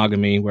idea of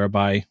monogamy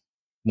whereby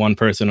one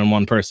person and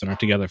one person are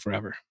together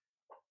forever.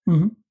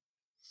 Mm-hmm.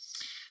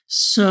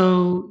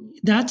 So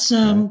that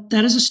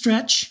is a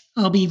stretch.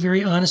 I'll be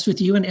very honest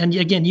with you. And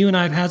again, you and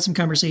I have had some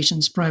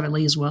conversations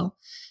privately as well.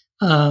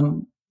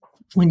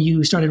 When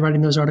you started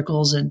writing those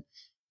articles, and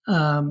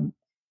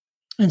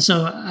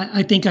so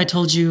I think I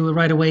told you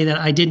right away that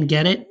I didn't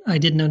get it. I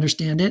didn't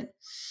understand it.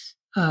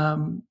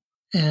 And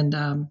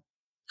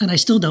I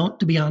still don't,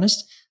 to be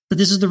honest. But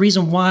this is the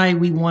reason why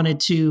we wanted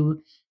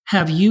to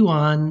have you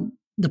on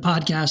the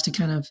podcast to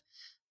kind of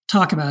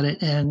talk about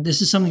it. And this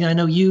is something I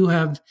know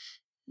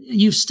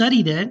you've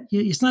studied it.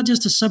 It's not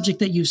just a subject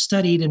that you've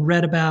studied and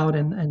read about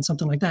and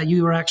something like that.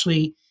 You are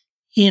actually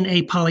in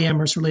a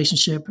polyamorous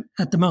relationship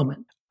at the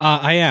moment.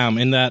 I am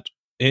in that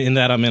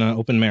I'm in an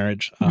open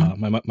marriage.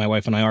 My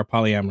wife and I are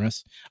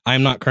polyamorous.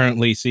 I'm not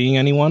currently seeing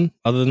anyone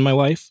other than my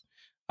wife.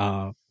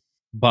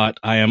 But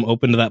I am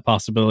open to that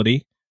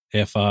possibility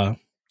if,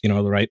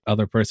 the right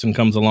other person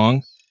comes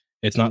along.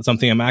 It's not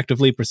something I'm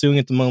actively pursuing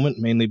at the moment,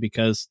 mainly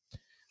because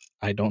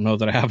I don't know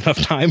that I have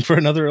enough time for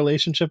another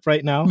relationship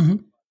right now. Mm-hmm.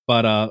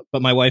 But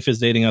my wife is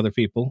dating other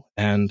people,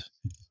 and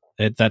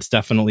that's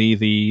definitely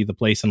the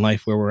place in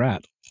life where we're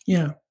at.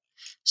 Yeah.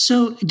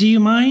 So do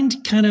you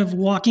mind kind of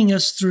walking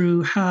us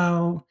through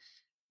how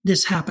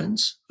this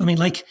happens? I mean,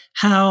 like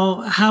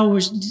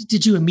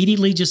did you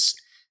immediately just,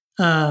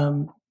 you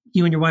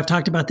and your wife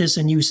talked about this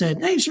and you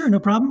said, hey, sure, no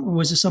problem? Or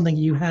was this something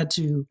you had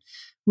to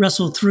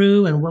wrestle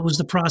through? And what was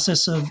the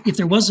process of, if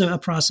there was a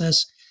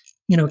process,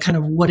 kind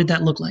of what did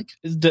that look like?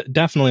 It's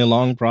definitely a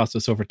long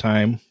process over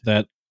time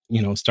that,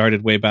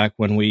 started way back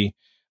when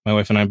my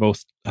wife and I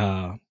both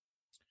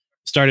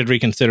started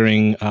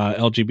reconsidering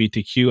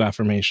LGBTQ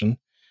affirmation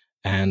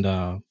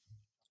and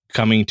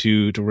coming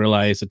to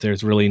realize that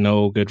there's really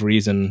no good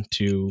reason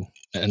to,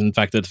 and in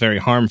fact, it's very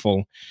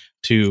harmful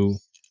to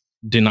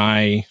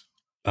deny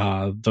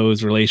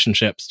those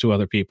relationships to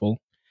other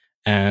people.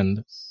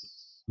 And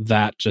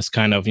that just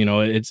kind of,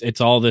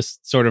 it's all this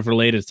sort of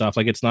related stuff.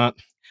 Like, it's not,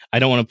 I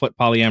don't want to put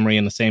polyamory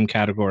in the same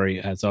category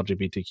as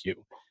LGBTQ,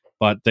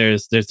 but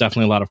there's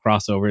definitely a lot of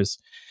crossovers.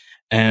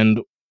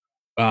 And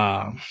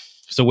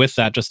so with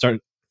that, just start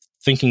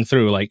thinking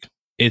through, like,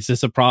 is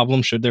this a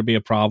problem? Should there be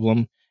a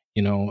problem?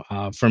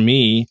 For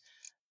me,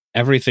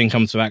 everything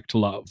comes back to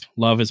love.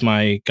 Love is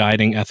my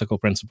guiding ethical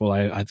principle.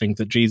 I think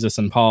that Jesus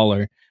and Paul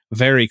are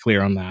very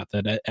clear on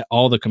that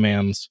all the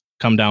commands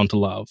come down to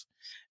love.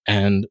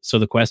 And so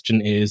the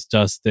question is,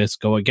 does this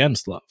go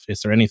against love?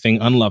 Is there anything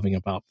unloving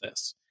about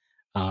this?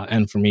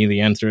 And for me,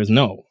 the answer is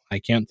no. I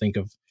can't think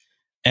of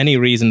any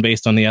reason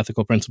based on the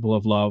ethical principle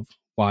of love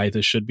why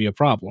this should be a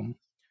problem.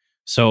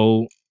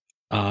 So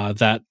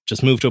that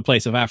just moved to a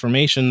place of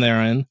affirmation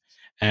therein.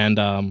 And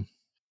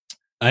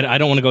I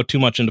don't want to go too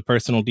much into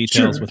personal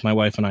details with my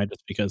wife and I,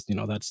 just because,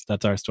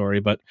 that's our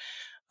story. But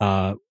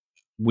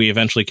we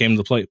eventually came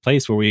to the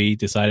place where we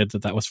decided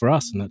that was for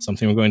us, and that's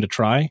something we're going to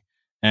try.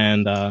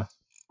 And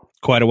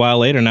quite a while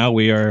later now,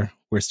 we're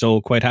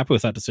still quite happy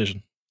with that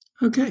decision.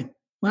 Okay.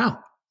 Wow.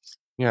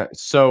 Yeah.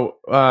 So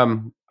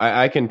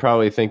I can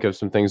probably think of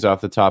some things off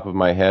the top of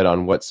my head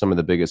on what some of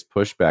the biggest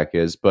pushback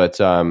is. But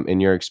in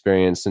your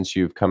experience, since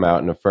you've come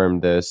out and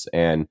affirmed this,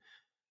 and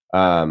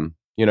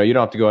you don't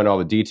have to go into all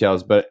the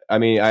details, but I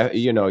mean,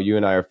 you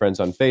and I are friends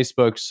on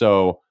Facebook,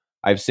 so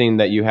I've seen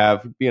that you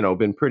have,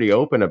 been pretty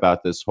open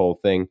about this whole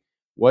thing.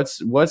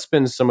 What's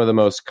been some of the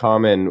most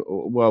common,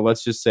 well,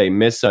 let's just say,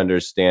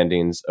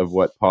 misunderstandings of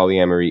what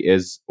polyamory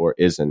is or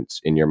isn't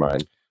in your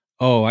mind?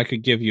 Oh, I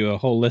could give you a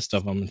whole list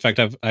of them. In fact,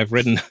 I've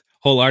written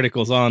whole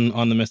articles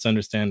on the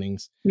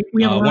misunderstandings.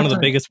 We have one of the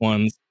biggest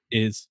ones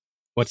is,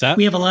 what's that?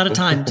 We have a lot of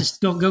time.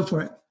 Just go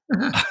for it.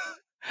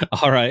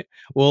 All right.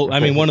 Well, I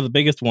mean, one of the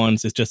biggest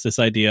ones is just this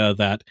idea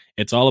that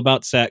it's all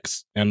about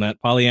sex, and that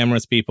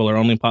polyamorous people are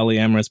only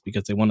polyamorous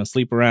because they want to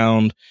sleep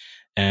around,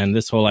 and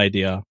this whole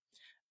idea.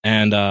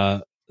 And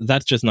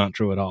that's just not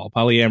true at all.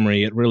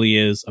 Polyamory, it really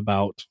is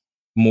about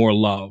more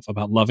love,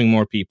 about loving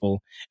more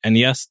people. And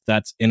yes,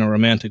 that's in a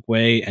romantic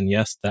way. And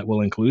yes, that will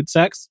include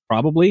sex.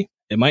 Probably.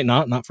 It might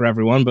not for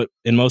everyone, but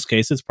in most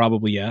cases,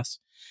 probably yes.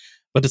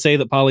 But to say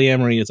that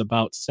polyamory is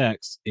about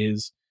sex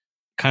is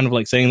kind of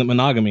like saying that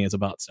monogamy is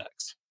about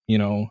sex.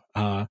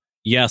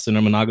 Yes, in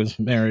a monogamous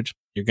marriage,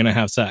 you're going to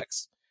have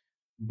sex.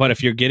 But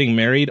if you're getting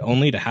married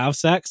only to have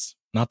sex,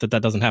 not that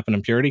doesn't happen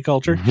in purity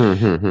culture,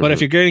 but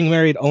if you're getting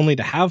married only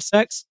to have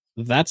sex,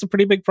 that's a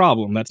pretty big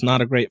problem. That's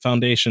not a great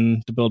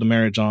foundation to build a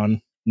marriage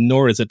on,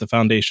 nor is it the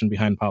foundation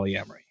behind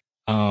polyamory.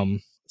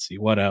 Let's see,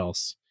 what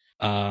else?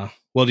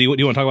 Well, do you want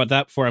to talk about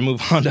that before I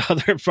move on to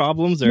other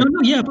problems? Or? No,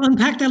 yeah,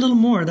 unpack that a little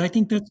more. I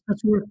think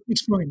that's worth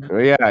exploring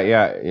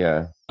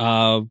that.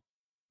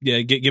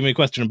 Yeah. Give me a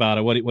question about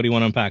it. What do you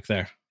want to unpack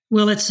there?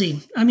 Well, let's see.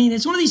 I mean,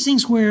 it's one of these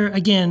things where,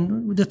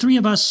 again, the three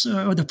of us,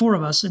 or the four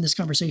of us in this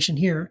conversation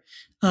here,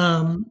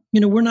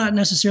 we're not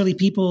necessarily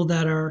people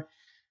that are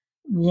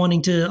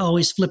wanting to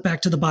always flip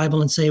back to the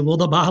Bible and say, well,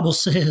 the Bible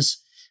says,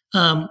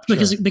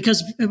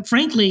 because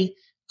frankly,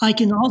 I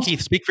can also...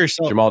 Keith, speak for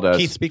yourself. Jamal does.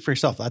 Keith, speak for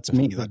yourself. That's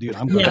me, dude.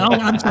 I'm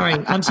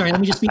sorry. Let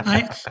me just speak.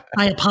 I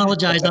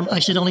apologize. I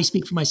should only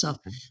speak for myself.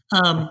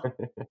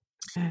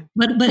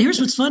 But here's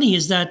what's funny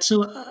is that,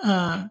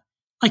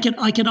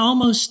 I could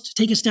almost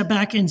take a step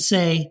back and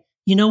say,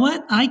 you know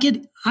what? I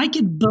could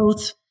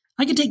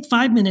take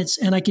 5 minutes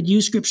and I could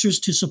use scriptures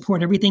to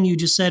support everything you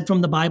just said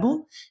from the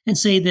Bible, and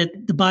say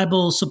that the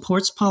Bible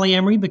supports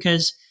polyamory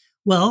because,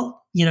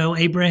 well,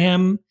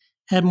 Abraham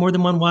had more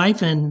than one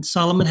wife, and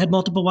Solomon had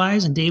multiple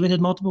wives, and David had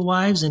multiple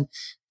wives, and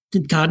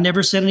God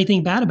never said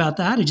anything bad about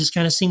that. It just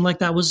kind of seemed like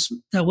that was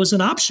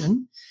an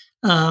option.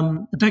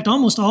 In fact,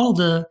 almost all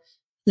the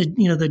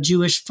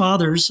Jewish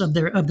fathers of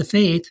the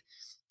faith,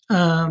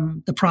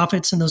 the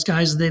prophets and those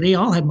guys, they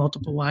all had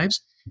multiple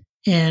wives.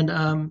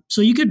 And so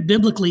you could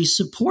biblically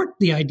support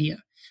the idea.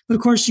 But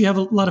of course, you have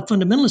a lot of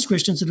fundamentalist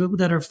Christians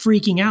that are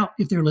freaking out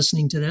if they're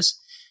listening to this,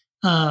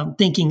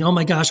 thinking, oh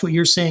my gosh, what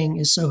you're saying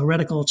is so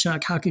heretical,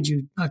 Chuck. How could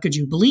you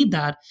believe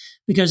that?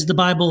 Because the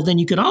Bible, then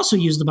you could also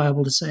use the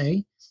Bible to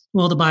say,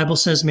 well, the Bible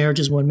says marriage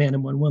is one man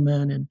and one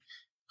woman,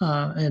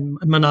 and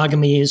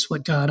monogamy is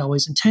what God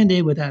always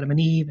intended with Adam and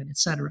Eve, and et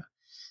cetera.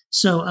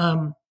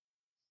 So,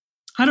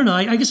 I don't know.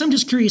 I guess I'm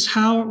just curious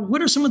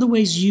what are some of the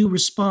ways you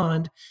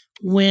respond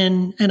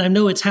when, and I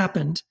know it's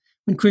happened,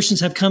 when Christians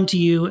have come to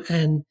you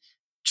and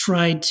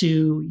tried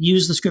to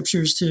use the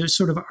scriptures to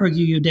sort of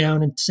argue you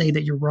down and say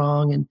that you're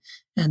wrong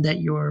and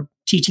that you're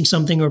teaching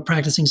something or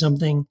practicing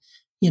something,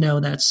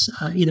 that's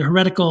either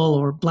heretical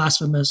or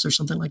blasphemous or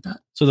something like that.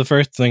 So the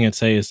first thing I'd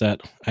say is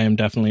that I am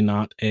definitely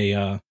not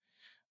a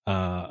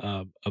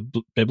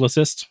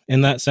biblicist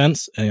in that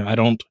sense. I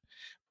don't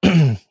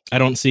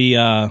see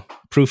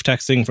proof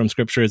texting from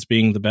scripture as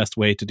being the best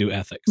way to do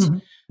ethics.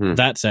 Mm-hmm.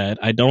 That said,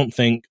 I don't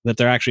think that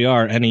there actually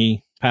are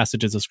any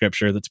passages of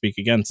scripture that speak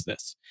against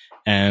this.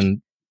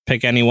 And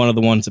pick any one of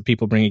the ones that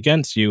people bring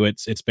against you,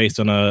 it's based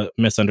on a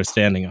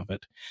misunderstanding of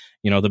it.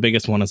 The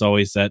biggest one is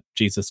always that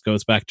Jesus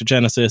goes back to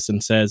Genesis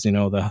and says,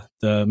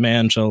 the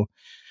man shall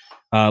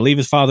leave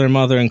his father and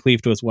mother and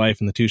cleave to his wife,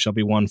 and the two shall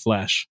be one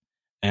flesh.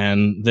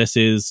 And this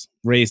is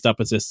raised up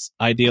as this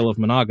ideal of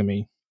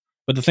monogamy.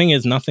 But the thing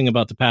is, nothing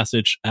about the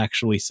passage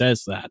actually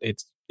says that.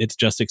 It's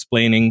just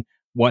explaining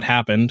what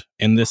happened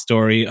in this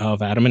story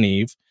of Adam and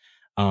Eve.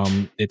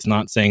 It's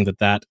not saying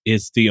that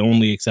is the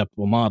only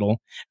acceptable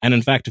model. And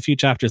in fact, a few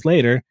chapters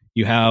later,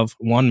 you have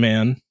one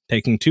man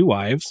taking two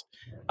wives,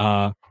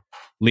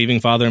 leaving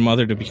father and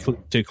mother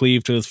to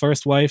cleave to his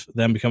first wife,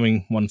 then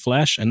becoming one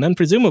flesh, and then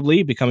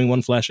presumably becoming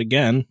one flesh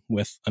again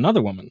with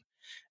another woman.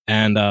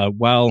 And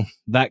while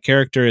that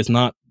character is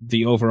not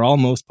the overall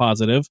most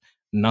positive,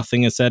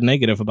 nothing is said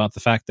negative about the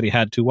fact that he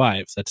had two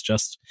wives. That's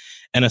just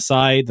an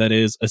aside that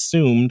is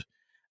assumed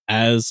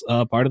as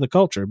a part of the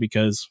culture,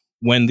 because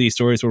when these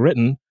stories were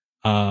written,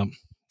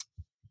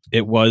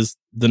 it was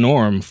the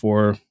norm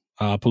for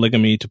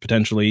polygamy to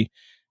potentially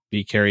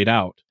be carried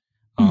out.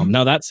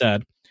 Now, that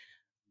said,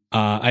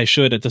 I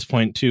should at this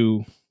point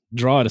too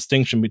draw a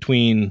distinction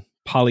between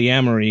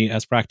polyamory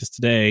as practiced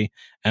today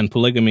and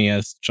polygamy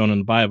as shown in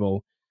the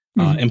Bible.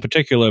 In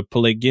particular,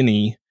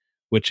 polygyny,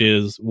 which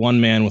is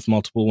one man with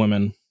multiple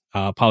women.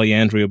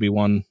 Polyandry will be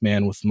one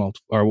man with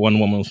one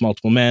woman with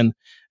multiple men,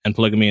 and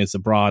polygamy is a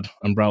broad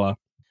umbrella.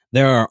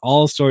 There are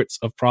all sorts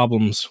of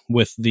problems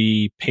with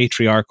the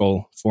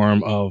patriarchal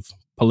form of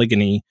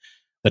polygyny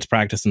that's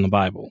practiced in the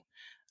Bible.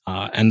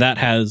 And that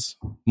has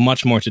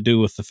much more to do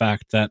with the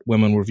fact that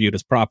women were viewed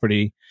as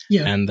property,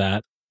 and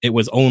that it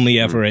was only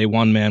ever a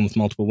one man with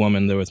multiple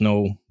women. There was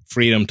no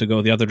freedom to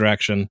go the other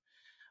direction.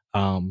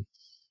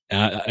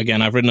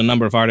 Again, I've written a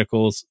number of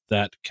articles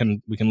that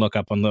we can look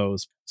up on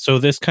those. So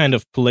this kind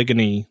of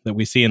polygyny that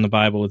we see in the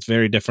Bible is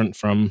very different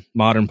from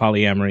modern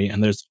polyamory,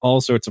 and there's all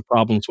sorts of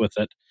problems with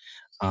it.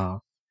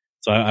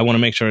 So I want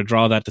to make sure to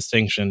draw that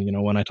distinction.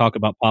 When I talk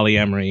about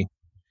polyamory,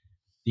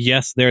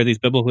 yes, there are these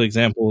biblical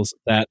examples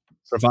that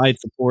provide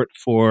support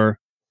for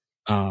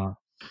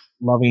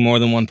loving more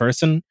than one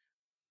person,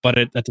 but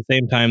at the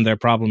same time, they're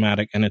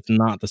problematic, and it's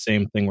not the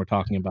same thing we're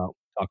talking about.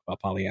 Talk about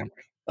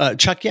polyamory.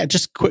 Chuck,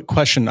 just quick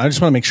question. I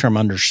just want to make sure I'm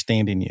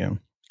understanding you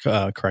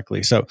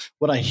correctly. So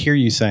what I hear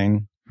you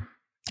saying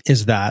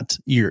is that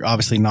you're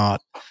obviously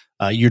not,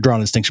 you're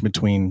drawing a distinction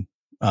between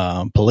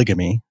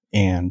polygamy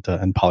and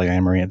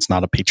polyamory. It's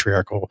not a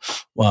patriarchal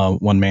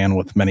one man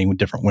with many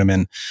different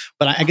women.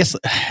 But I guess,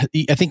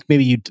 I think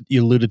maybe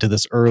you alluded to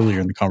this earlier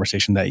in the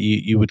conversation, that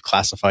you would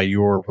classify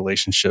your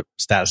relationship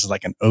status as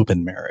like an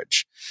open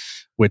marriage,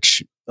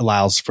 which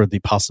allows for the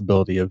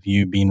possibility of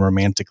you being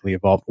romantically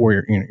involved, or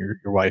your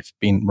wife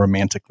being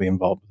romantically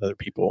involved with other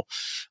people.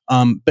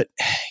 But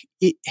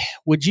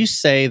would you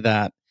say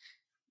that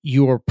I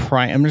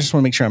just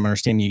want to make sure I'm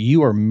understanding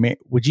you.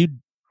 Would you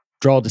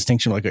draw a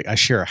distinction, like I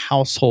share a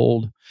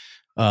household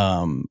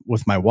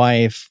with my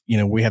wife?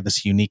 We have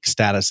this unique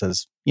status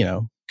as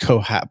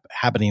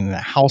cohabiting in a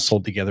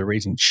household together,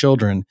 raising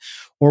children.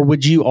 Or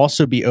would you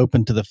also be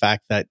open to the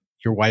fact that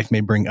your wife may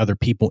bring other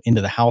people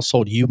into the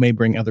household, you may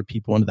bring other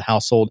people into the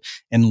household,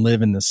 and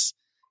live in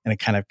a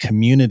kind of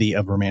community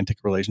of romantic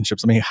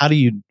relationships? I mean, how do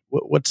you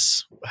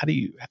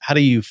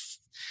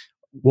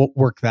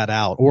work that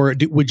out? Or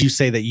would you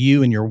say that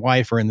you and your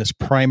wife are in this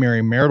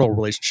primary marital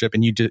relationship,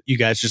 and you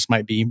guys just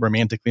might be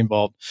romantically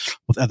involved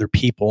with other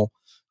people,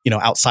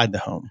 outside the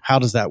home? How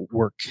does that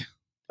work?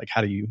 Like, how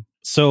do you?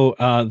 So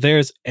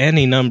there's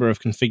any number of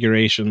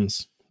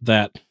configurations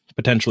that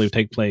potentially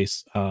take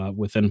place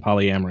within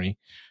polyamory.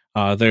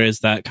 There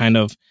is that kind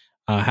of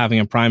having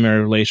a primary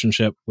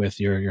relationship with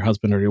your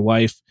husband or your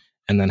wife,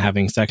 and then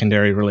having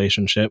secondary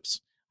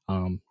relationships.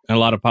 And a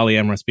lot of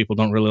polyamorous people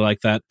don't really like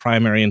that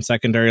primary and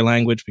secondary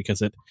language,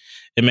 because it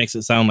makes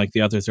it sound like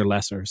the others are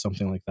lesser or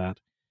something like that.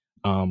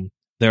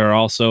 There are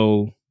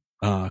also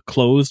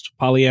closed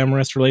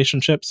polyamorous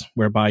relationships,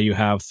 whereby you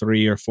have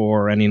 3 or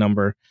 4 or any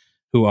number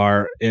who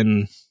are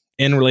in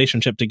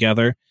relationship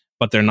together,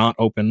 but they're not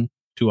open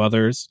to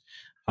others.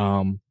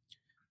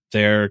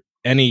 There are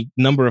any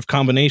number of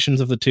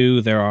combinations of the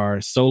two. There are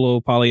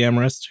solo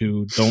polyamorists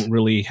who don't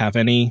really have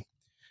any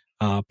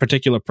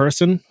particular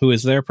person who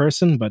is their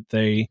person, but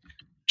they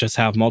just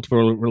have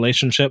multiple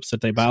relationships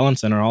that they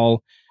balance and are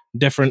all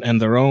different and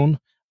their own.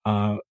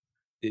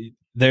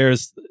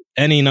 There's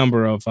any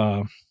number of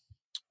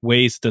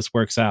ways this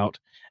works out,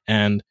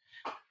 and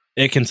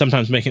it can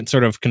sometimes make it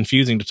sort of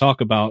confusing to talk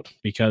about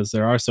because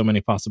there are so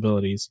many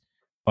possibilities.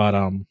 But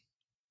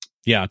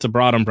it's a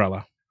broad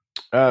umbrella.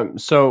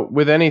 So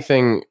with any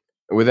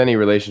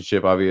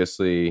relationship,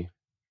 obviously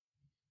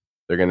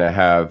they're going to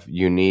have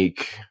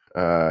unique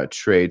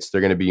traits.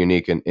 They're going to be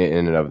unique in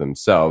and of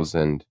themselves,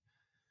 and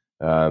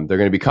they're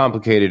going to be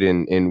complicated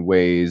in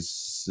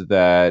ways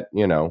that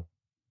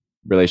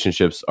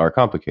relationships are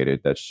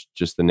complicated. That's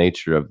just the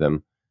nature of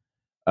them.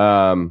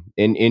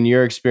 In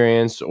your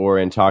experience, or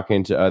in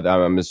talking to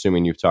I'm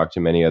assuming you've talked to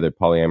many other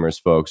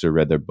polyamorous folks or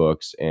read their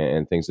books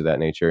and things of that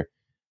nature.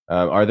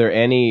 Are there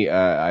any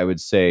I would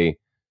say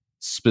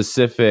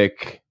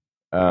specific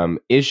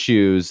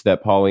issues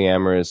that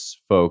polyamorous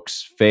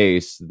folks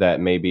face that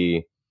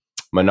maybe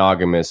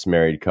monogamous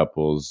married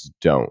couples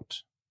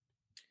don't.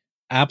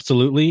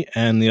 Absolutely,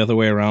 and the other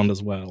way around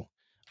as well.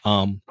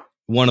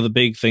 One of the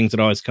big things that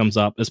always comes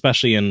up,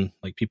 especially in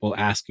like people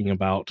asking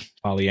about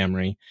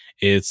polyamory,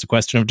 is the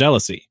question of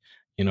jealousy.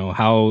 You know,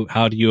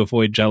 how do you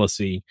avoid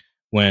jealousy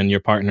when your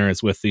partner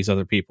is with these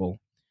other people?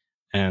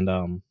 And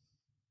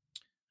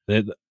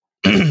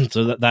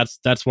so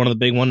that's one of the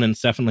big ones, and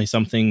it's definitely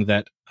something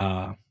that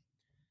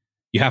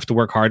you have to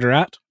work harder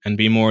at and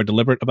be more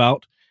deliberate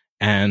about,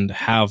 and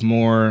have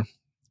more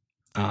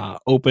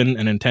open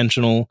and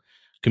intentional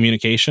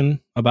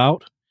communication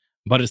about.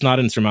 But it's not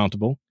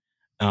insurmountable.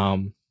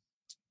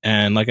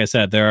 And like I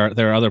said, there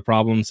are other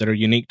problems that are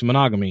unique to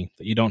monogamy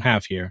that you don't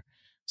have here.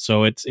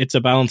 So it's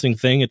a balancing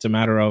thing. It's a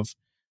matter of,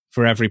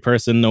 for every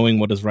person, knowing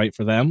what is right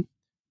for them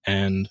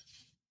and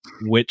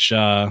which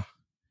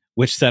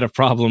set of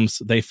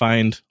problems they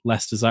find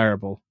less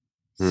desirable.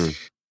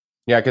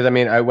 Yeah, because I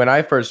mean, when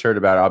I first heard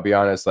about it, I'll be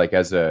honest, like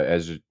as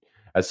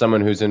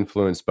someone who's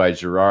influenced by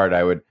Gerard,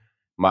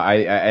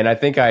 I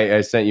think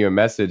I sent you a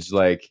message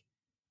like,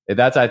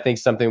 that's, I think,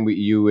 something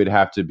you would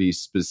have to be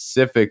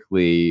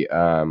specifically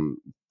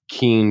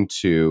keen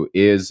to,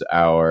 is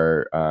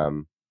our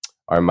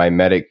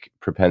mimetic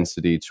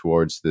propensity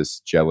towards this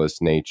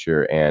jealous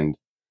nature. And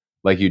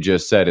like you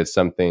just said, it's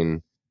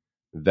something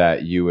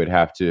that you would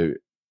have to,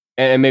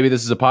 and maybe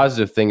this is a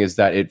positive thing, is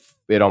that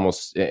it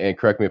almost, and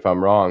correct me if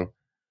I'm wrong,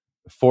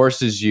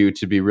 forces you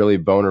to be really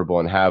vulnerable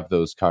and have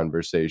those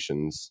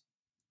conversations.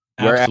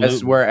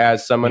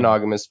 Whereas some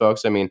monogamous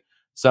folks, I mean,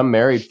 some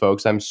married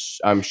folks,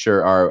 I'm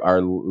sure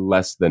are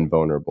less than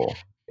vulnerable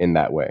in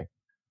that way.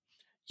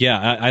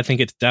 Yeah, I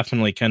think it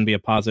definitely can be a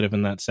positive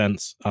in that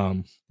sense.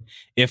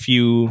 If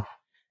you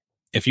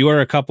are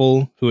a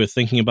couple who is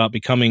thinking about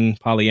becoming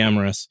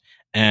polyamorous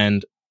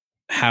and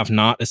have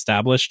not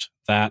established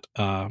that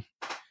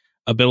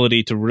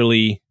ability to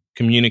really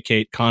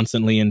communicate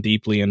constantly and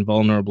deeply and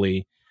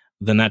vulnerably,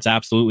 then that's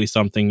absolutely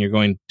something you're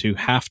going to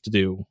have to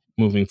do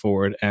moving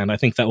forward. And I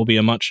think that will be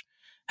a much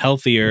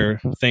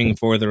healthier thing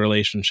for the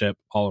relationship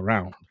all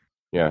around.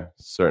 Yeah,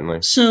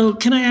 certainly. So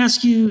can I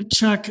ask you,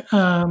 Chuck,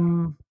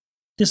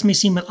 this may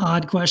seem an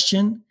odd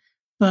question,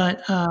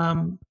 but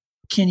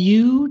can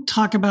you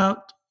talk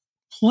about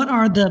what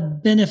are the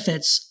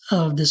benefits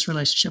of this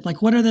relationship?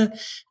 Like,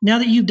 now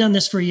that you've done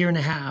this for a year and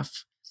a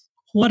half,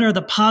 what are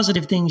the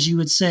positive things you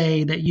would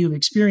say that you've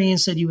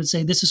experienced, that you would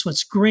say, this is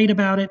what's great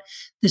about it.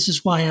 This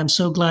is why I'm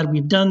so glad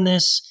we've done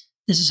this.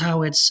 This is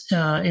how it's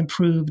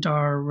improved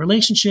our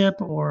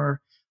relationship or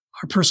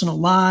our personal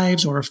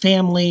lives or our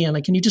family. And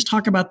like, can you just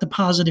talk about the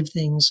positive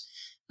things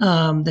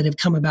that have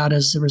come about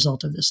as a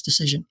result of this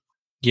decision?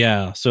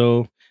 Yeah.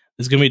 So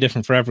it's going to be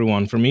different for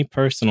everyone. For me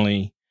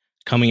personally,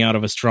 coming out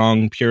of a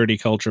strong purity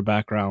culture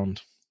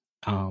background,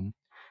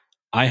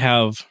 I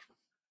have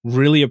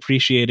really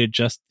appreciated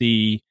just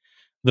the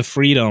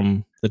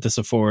freedom that this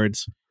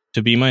affords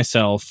to be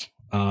myself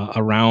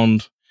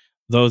around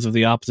those of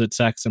the opposite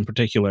sex in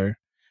particular,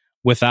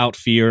 without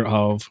fear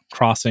of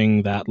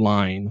crossing that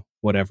line,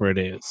 whatever it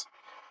is,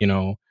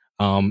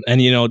 Jamal,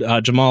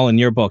 in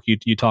your book,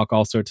 you talk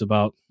all sorts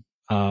about,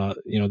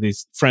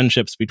 these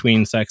friendships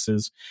between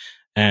sexes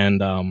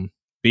and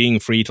being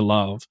free to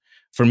love.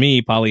 For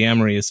me,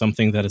 polyamory is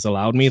something that has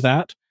allowed me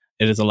that.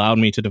 It has allowed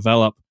me to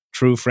develop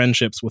true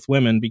friendships with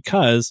women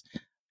because,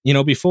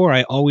 before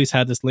I always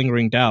had this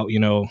lingering doubt,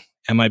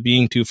 am I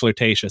being too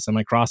flirtatious? Am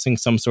I crossing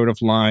some sort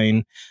of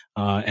line?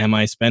 Am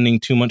I spending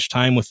too much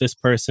time with this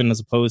person as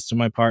opposed to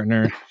my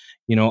partner?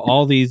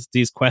 All these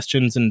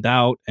questions and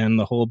doubt, and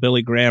the whole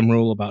Billy Graham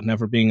rule about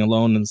never being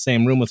alone in the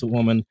same room with a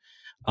woman.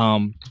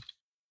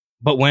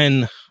 But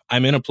when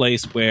I'm in a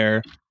place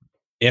where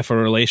if a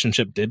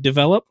relationship did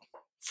develop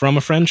from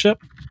a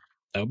friendship,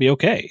 that would be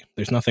okay.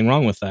 There's nothing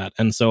wrong with that.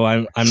 And so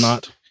I'm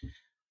not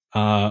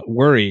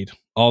worried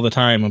all the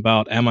time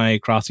about, am I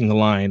crossing the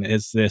line?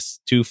 Is this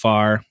too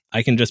far?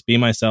 I can just be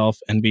myself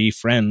and be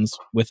friends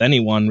with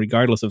anyone,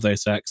 regardless of their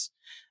sex.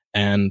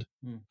 And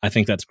I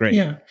think that's great.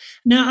 Yeah.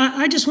 Now,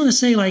 I just want to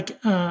say,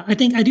 I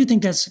do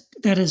think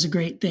that is a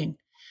great thing.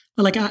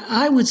 But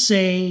I would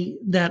say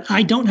that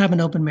I don't have an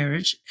open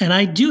marriage, and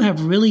I do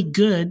have really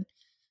good,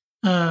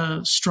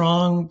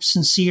 strong,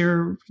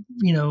 sincere,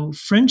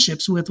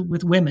 friendships with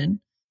women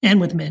and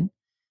with men.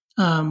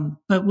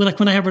 But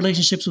when I have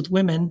relationships with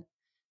women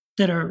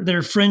that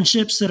are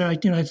friendships that are,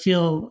 I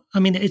feel,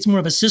 it's more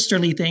of a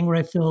sisterly thing where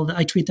I feel that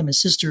I treat them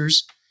as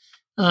sisters.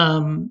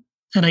 And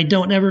I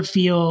don't ever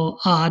feel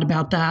odd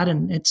about that.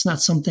 And it's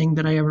not something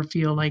that I ever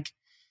feel like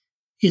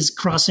is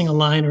crossing a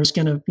line or is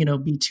going to,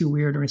 be too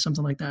weird or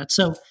something like that.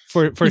 So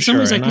for sure.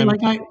 Ways, I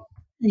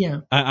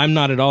feel I'm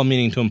not at all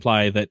meaning to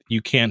imply that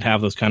you can't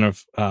have those kind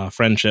of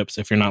friendships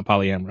if you're not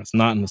polyamorous,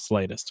 not in the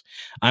slightest.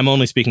 I'm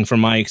only speaking from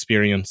my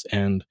experience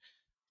and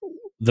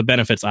the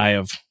benefits I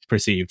have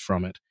perceived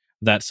from it.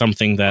 That's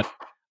something that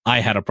I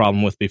had a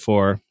problem with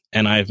before,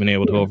 and I've been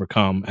able to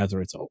overcome as a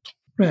result.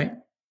 Right.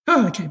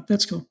 Oh, okay.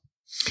 That's cool.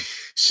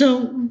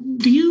 So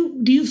do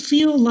you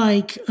feel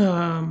like,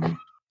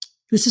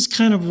 this is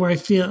kind of where I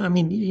feel, I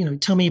mean,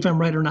 tell me if I'm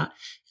right or not.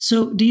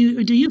 So do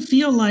you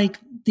feel like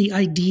the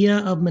idea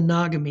of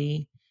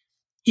monogamy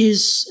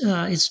is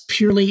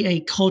purely a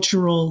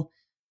cultural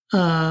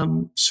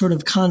sort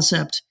of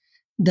concept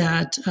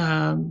that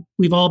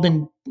we've all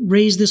been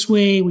raised this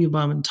way, we've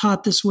all been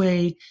taught this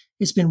way,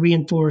 it's been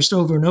reinforced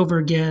over and over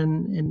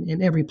again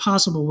in every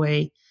possible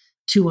way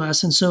to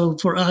us. And so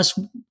for us,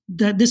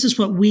 that this is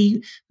what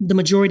the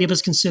majority of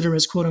us consider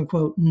as quote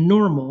unquote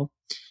normal.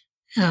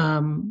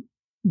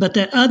 But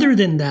that other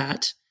than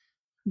that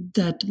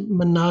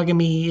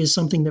monogamy is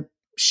something that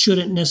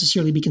shouldn't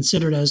necessarily be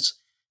considered as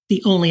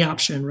the only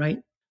option, right?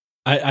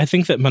 I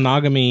think that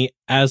monogamy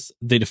as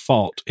the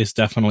default is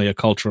definitely a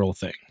cultural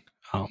thing.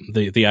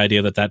 The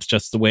idea that that's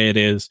just the way it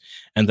is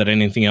and that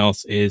anything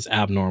else is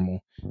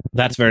abnormal,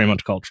 that's very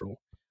much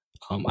cultural.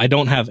 I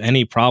don't have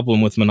any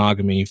problem with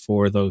monogamy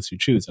for those who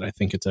choose it. I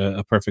think it's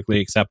a perfectly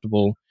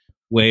acceptable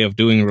way of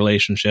doing a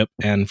relationship.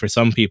 And for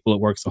some people, it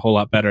works a whole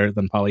lot better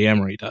than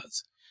polyamory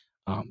does.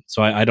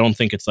 So I don't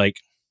think it's like,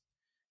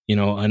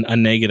 a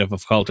negative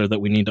of culture that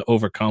we need to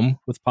overcome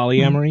with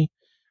polyamory.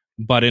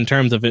 But in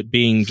terms of it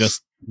being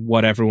just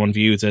what everyone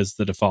views as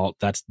the default,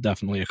 that's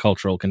definitely a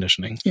cultural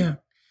conditioning. Yeah.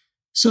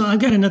 So I've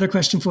got another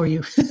question for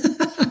you.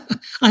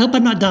 I hope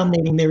I'm not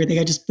dominating everything.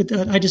 I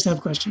just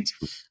have questions.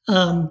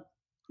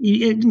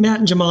 Matt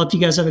and Jamal, if you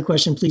guys have a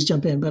question, please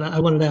jump in. But I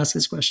wanted to ask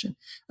this question.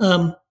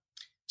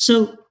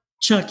 So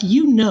Chuck,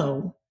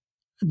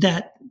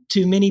 that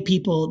to many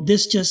people,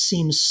 this just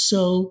seems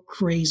so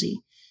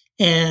crazy.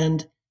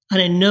 And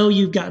I know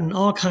you've gotten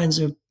all kinds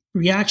of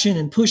reaction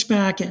and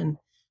pushback, and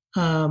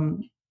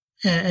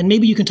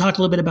maybe you can talk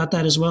a little bit about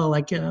that as well.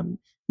 Like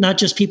not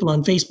just people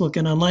on Facebook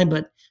and online,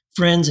 but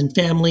friends and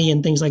family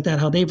and things like that,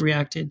 how they've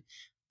reacted.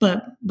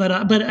 But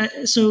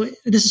so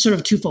this is sort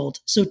of twofold.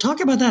 So talk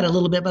about that a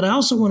little bit. But I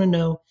also want to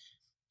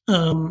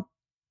know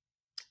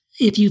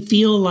if you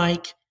feel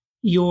like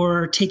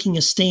you're taking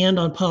a stand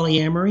on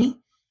polyamory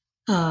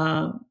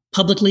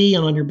publicly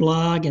and on your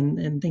blog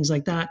and things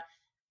like that.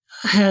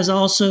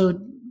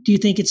 Do you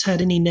think it's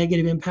had any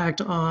negative impact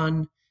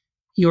on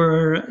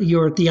your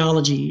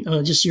theology,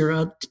 just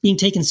your being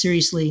taken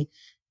seriously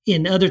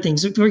in other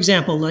things? For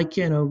example, like,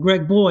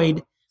 Greg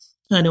Boyd,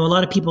 I know a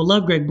lot of people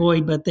love Greg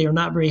Boyd, but they are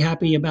not very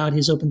happy about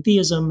his open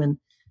theism. And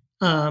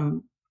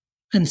some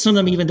of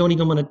them even don't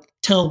even want to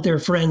tell their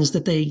friends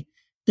that they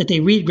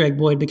read Greg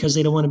Boyd because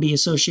they don't want to be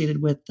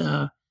associated with,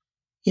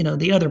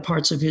 the other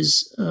parts of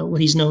his, what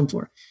he's known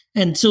for.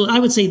 And so I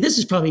would say this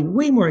is probably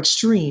way more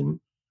extreme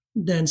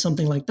than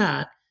something like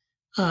that.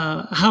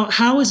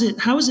 How has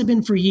it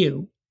been for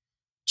you?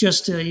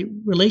 Just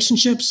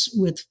relationships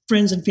with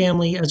friends and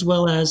family, as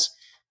well as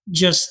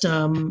just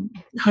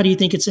how do you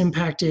think it's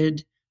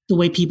impacted the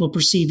way people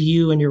perceive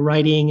you and your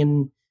writing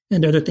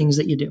and other things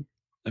that you do?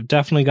 I've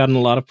definitely gotten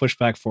a lot of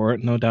pushback for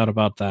it, no doubt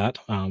about that.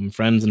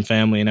 Friends and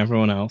family and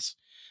everyone else.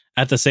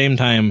 At the same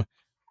time,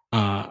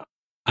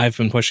 I've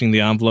been pushing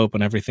the envelope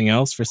and everything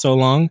else for so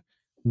long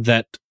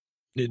that,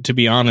 to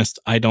be honest,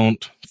 I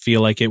don't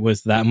feel like it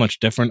was that much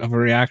different of a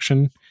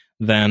reaction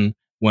than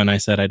when I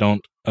said I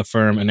don't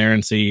affirm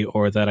inerrancy,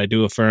 or that I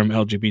do affirm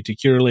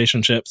LGBTQ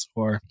relationships,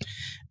 or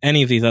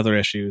any of these other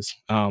issues.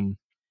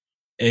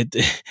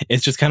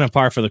 It's just kind of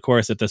par for the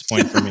course at this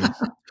point for me.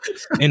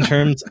 In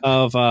terms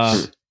of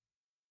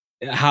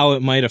how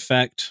it might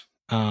affect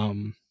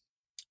the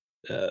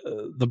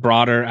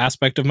broader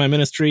aspect of my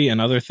ministry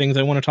and other things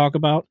I want to talk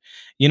about,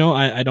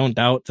 I don't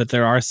doubt that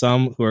there are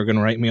some who are going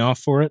to write me off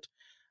for it,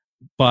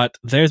 but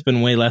there's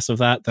been way less of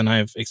that than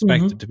I've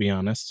expected, to be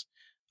honest.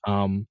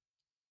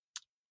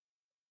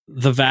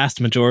 The vast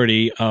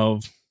majority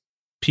of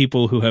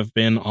people who have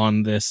been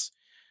on this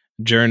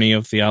journey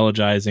of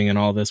theologizing and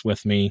all this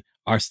with me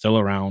are still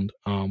around.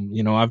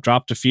 I've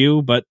dropped a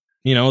few, but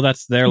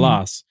that's their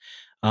loss.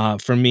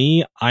 For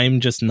me,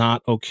 I'm just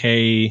not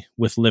okay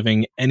with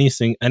living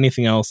anything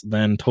else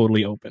than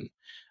totally open.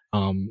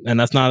 And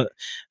that's not,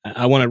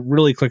 I want to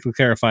really quickly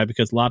clarify,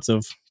 because lots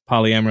of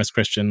polyamorous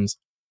Christians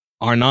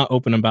are not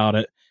open about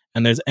it.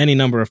 And there's any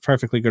number of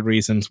perfectly good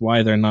reasons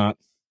why they're not.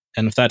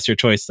 And if that's your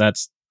choice,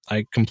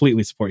 I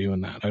completely support you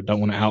in that. I don't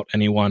want to out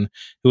anyone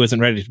who isn't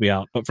ready to be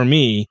out. But for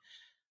me,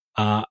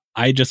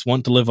 I just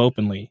want to live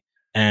openly.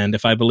 And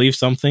if I believe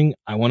something,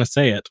 I want to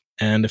say it.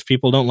 And if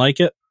people don't like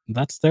it,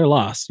 that's their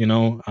loss.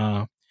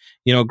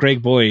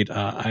 Greg Boyd,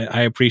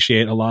 I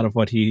appreciate a lot of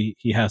what he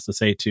has to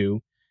say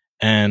too.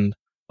 And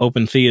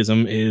open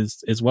theism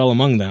is well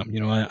among them.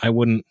 I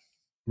wouldn't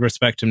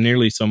respect him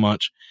nearly so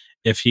much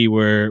if he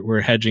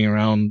were hedging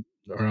around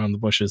the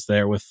bushes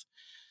there with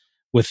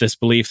this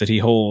belief that he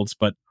holds,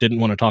 but didn't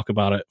want to talk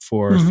about it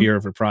for fear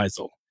of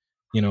reprisal.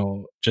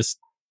 Just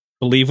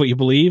believe what you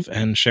believe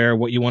and share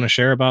what you want to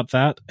share about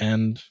that,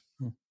 and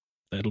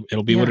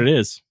it'll be what it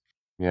is.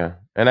 Yeah,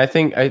 and I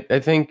think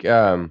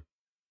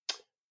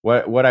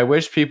what I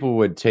wish people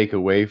would take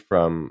away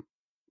from,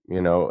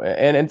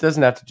 and it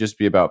doesn't have to just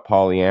be about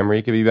polyamory.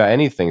 It could be about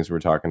any things we're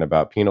talking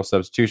about, penal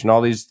substitution,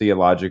 all these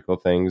theological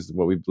things,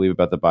 what we believe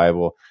about the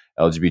Bible,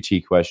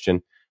 LGBT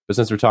question. But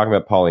since we're talking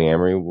about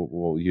polyamory,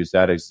 we'll use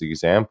that as the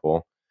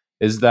example.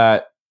 Is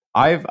that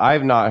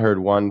I've not heard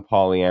one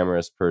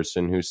polyamorous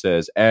person who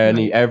says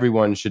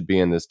everyone should be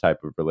in this type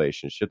of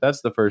relationship.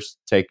 That's the first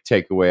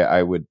takeaway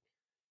I would,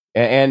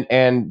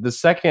 and the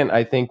second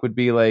I think would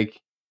be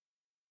like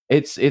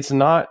it's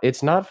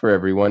not for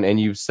everyone, and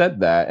you've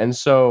said that, and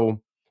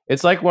so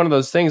it's like one of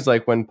those things,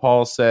 like when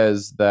Paul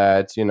says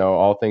that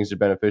all things are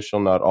beneficial,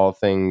 not all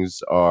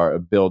things are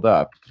build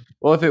up.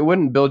 Well, if it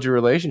wouldn't build your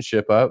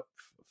relationship up,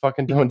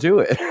 fucking don't do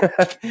it.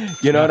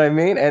 You know what I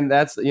mean? And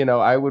that's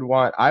I would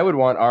want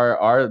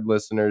our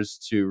listeners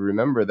to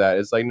remember that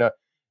it's like, no,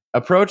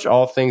 approach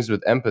all things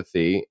with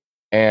empathy,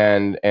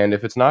 and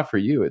if it's not for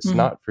you, it's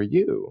not for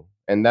you,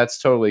 and that's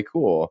totally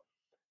cool.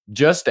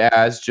 Just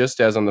as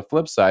on the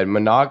flip side,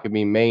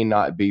 monogamy may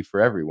not be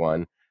for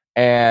everyone,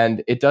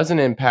 and it doesn't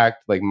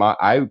impact like my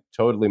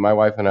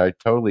wife and I are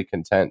totally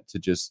content to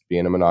just be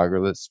in a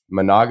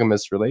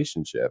monogamous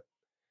relationship.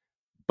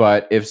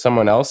 But if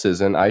someone else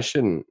isn't, I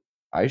shouldn't.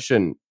 I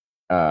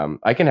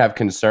can have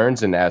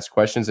concerns and ask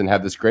questions and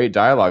have this great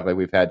dialogue like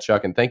we've had,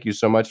 Chuck. And thank you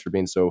so much for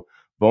being so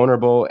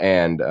vulnerable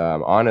and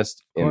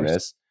honest in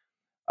this.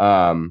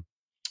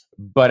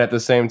 But at the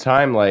same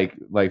time, like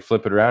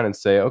flip it around and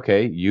say,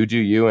 okay, you do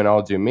you and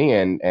I'll do me,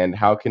 and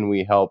how can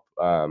we help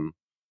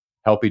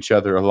each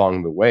other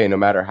along the way, no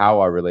matter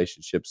how our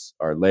relationships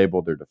are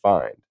labeled or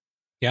defined.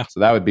 Yeah. So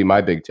that would be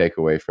my big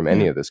takeaway from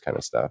any of this kind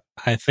of stuff.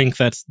 I think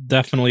that's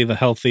definitely the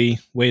healthy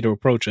way to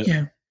approach it.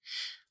 Yeah.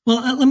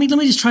 Well, let me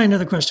just try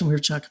another question here,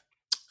 Chuck.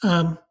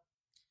 In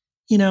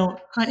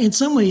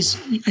some ways,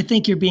 I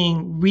think you're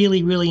being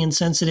really, really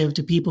insensitive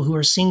to people who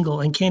are single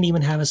and can't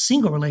even have a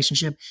single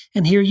relationship.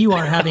 And here you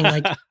are having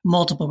like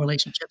multiple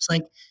relationships.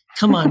 Like,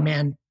 come on,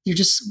 man.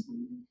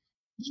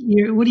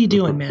 What are you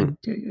doing, man?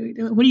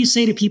 What do you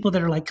say to people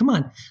that are like, come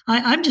on,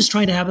 I'm just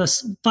trying to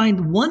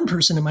find one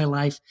person in my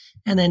life.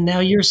 And then now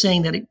you're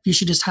saying that you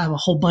should just have a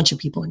whole bunch of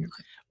people in your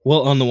life.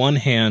 Well, on the one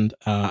hand,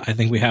 I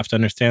think we have to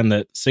understand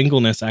that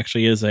singleness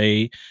actually is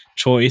a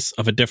choice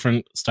of a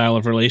different style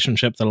of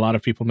relationship that a lot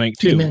of people make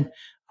too,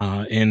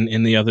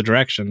 in the other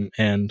direction.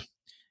 And,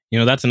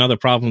 that's another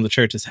problem the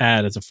church has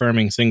had, is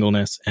affirming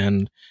singleness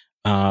and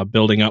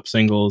building up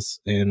singles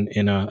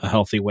in a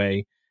healthy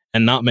way,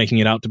 and not making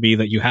it out to be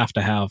that you have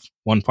to have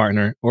one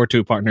partner or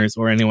two partners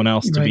or anyone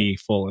else to be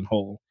full and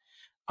whole.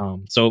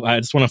 So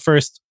I just want to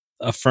first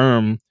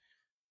affirm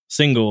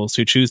singles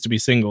who choose to be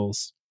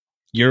singles.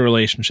 Your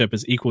relationship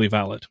is equally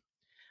valid.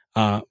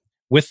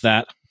 With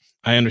that,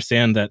 I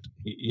understand that,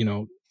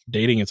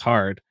 dating is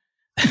hard.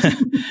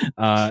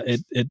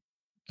 It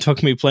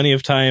took me plenty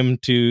of time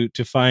to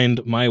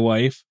find my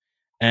wife.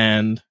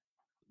 And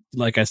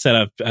like I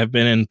said, I've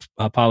been in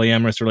a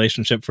polyamorous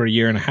relationship for 1.5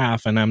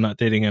 years, and I'm not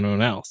dating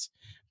anyone else.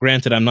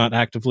 Granted, I'm not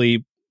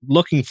actively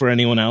looking for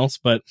anyone else,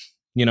 but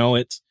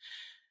it's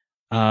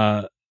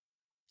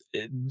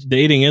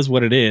dating is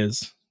what it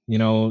is.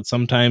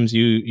 Sometimes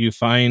you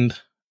find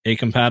a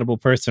compatible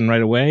person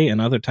right away, and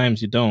other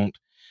times you don't.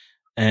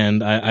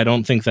 And I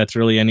don't think that's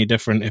really any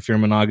different if you're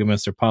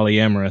monogamous or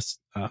polyamorous.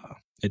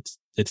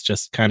 It's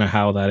just kind of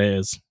how that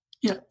is.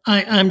 Yeah,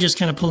 I'm just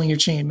kind of pulling your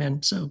chain,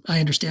 man. So I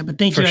understand, but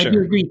thank you. I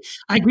do agree.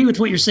 I agree with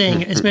what you're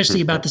saying,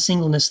 especially about the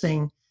singleness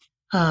thing.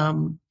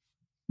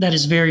 That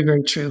is very,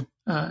 very true.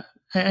 And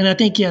I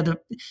think,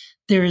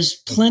 there is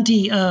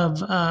plenty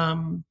of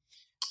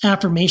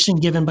affirmation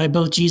given by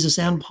both Jesus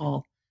and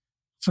Paul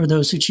for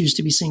those who choose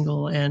to be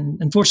single. And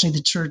unfortunately,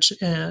 the church,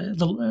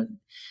 the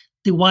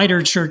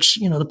wider church,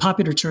 the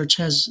popular church,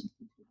 has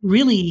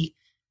really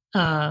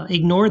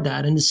ignored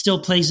that, and it still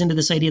plays into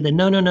this idea that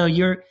no,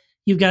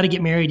 you've got to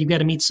get married, you've got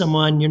to meet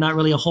someone, you're not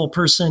really a whole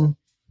person,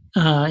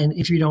 and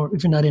if you're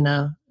not in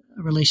a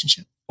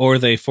relationship. Or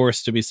they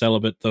force to be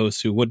celibate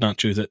those who would not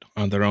choose it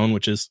on their own,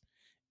 which is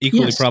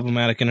equally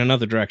problematic in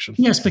another direction.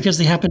 Yes, because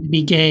they happen to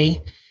be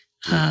gay,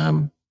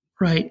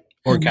 right?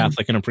 Or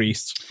Catholic and a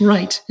priest.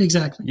 Right,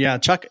 exactly. Yeah,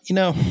 Chuck,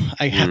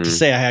 I have to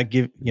say, I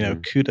give,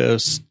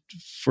 kudos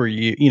for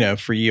you,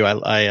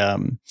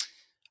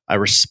 I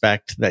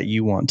respect that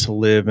you want to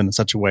live in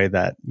such a way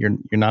that you're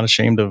not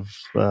ashamed of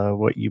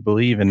what you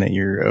believe, and that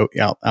you're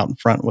out in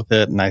front with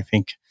it. And I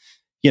think,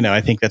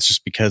 I think that's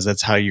just because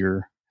that's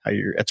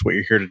that's what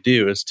you're here to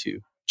do, is to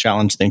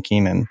challenge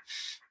thinking. And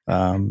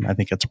I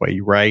think that's why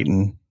you write,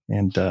 and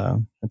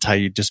that's how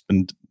you've just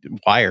been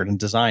wired and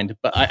designed.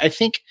 But I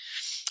think,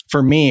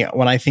 for me,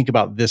 when I think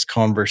about this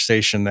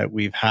conversation that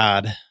we've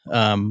had,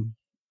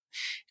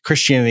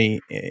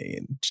 Christianity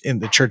in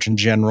the church in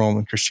general,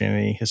 and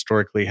Christianity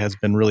historically, has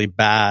been really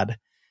bad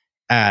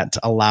at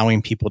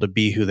allowing people to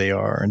be who they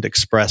are and to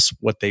express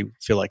what they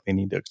feel like they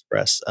need to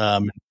express.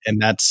 And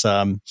that's,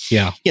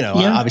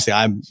 obviously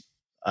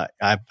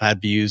I've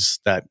had views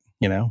that,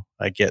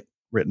 I get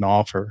written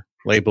off or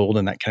labeled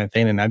and that kind of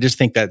thing. And I just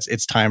think that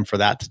it's time for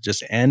that to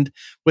just end.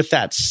 With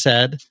that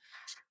said,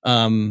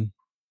 I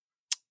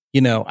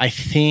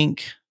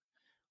think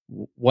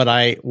what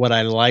I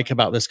like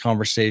about this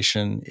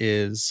conversation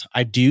is,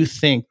 I do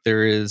think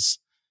there is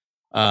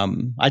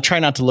I try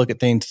not to look at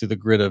things through the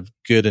grid of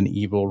good and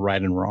evil,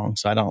 right and wrong.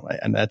 So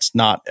and that's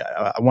not,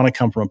 I want to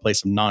come from a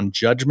place of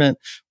non-judgment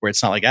where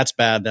it's not like that's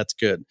bad, that's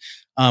good.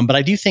 But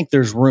I do think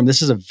there's room.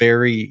 This is a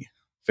very,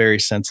 very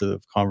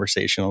sensitive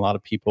conversation. A lot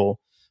of people,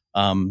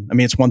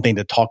 it's one thing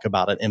to talk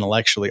about it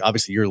intellectually.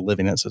 Obviously you're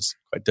living it, so it's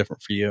quite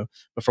different for you.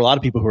 But for a lot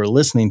of people who are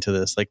listening to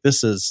this, like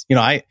this is,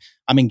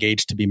 I'm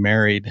engaged to be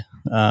married.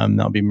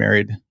 I'll be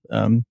married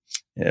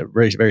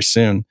very, very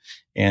soon.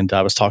 And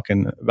I was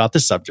talking about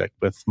this subject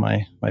with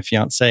my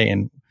fiance,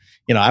 and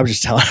I was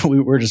just telling we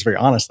were just very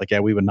honest. Like,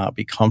 yeah, we would not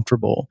be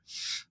comfortable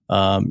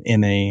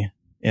in a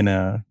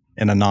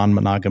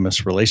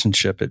non-monogamous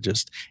relationship.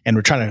 And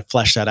we're trying to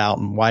flesh that out.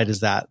 And why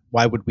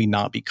would we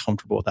not be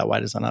comfortable with that? Why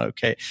is that not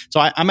okay? So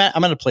I'm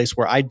at a place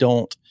where I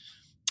don't.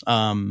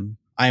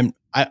 I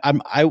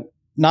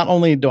not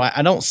only do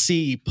I don't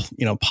see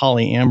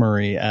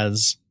polyamory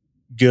as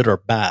good or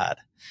bad.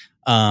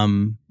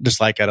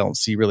 Just like I don't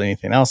see really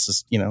anything else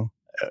as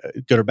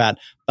good or bad,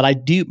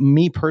 but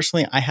me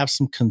personally, I have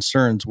some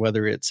concerns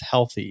whether it's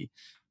healthy.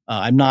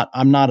 I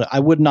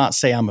would not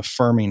say I'm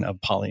affirming of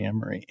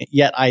polyamory,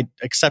 yet I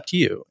accept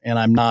you, and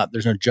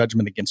there's no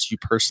judgment against you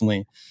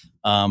personally.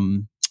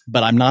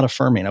 But I'm not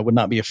affirming. I would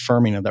not be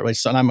affirming of that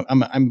relationship.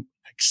 And I'm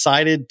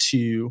excited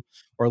to,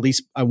 or at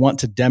least I want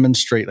to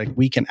demonstrate, like,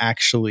 we can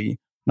actually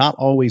not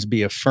always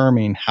be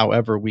affirming.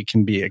 However, we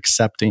can be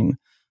accepting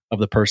of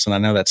the person. I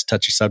know that's a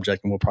touchy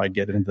subject, and we'll probably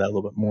get into that a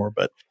little bit more,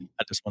 but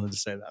I just wanted to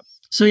say that.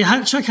 So,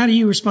 Chuck, how do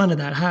you respond to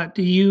that? How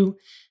do you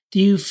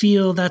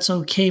feel that's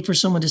okay for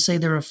someone to say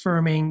they're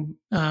affirming?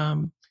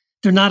 They're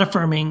not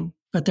affirming,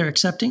 but they're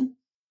accepting.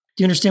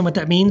 Do you understand what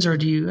that means, or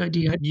do you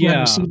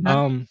receive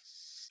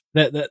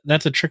that?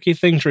 That's a tricky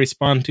thing to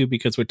respond to,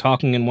 because we're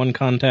talking in one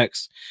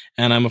context,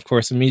 and I'm of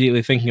course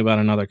immediately thinking about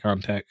another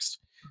context.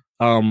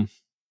 In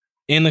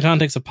the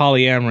context of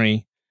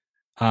polyamory,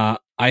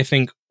 I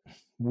think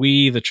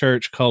we, the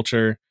church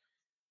culture,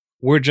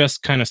 we're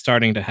just kind of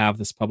starting to have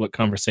this public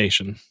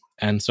conversation.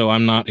 And so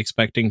I'm not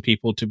expecting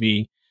people to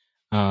be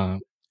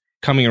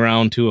coming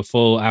around to a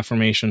full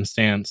affirmation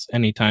stance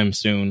anytime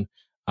soon.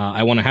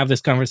 I want to have this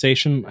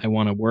conversation. I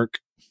want to work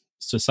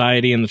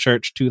society and the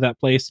church to that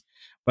place,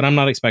 but I'm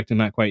not expecting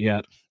that quite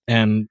yet.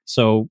 And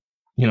so,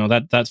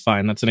 that's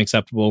fine. That's an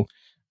acceptable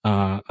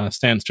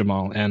stance,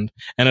 Jamal. And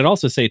I'd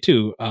also say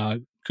too,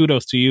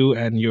 kudos to you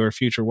and your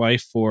future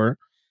wife for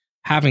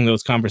having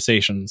those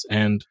conversations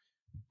and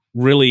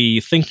really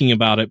thinking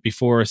about it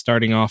before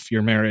starting off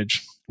your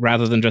marriage,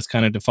 rather than just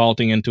kind of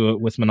defaulting into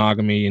it with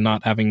monogamy and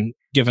not having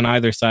given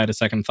either side a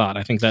second thought.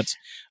 I think that's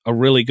a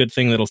really good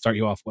thing that'll start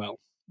you off well.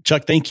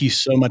 Chuck, thank you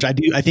so much. I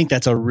think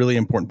that's a really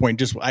important point.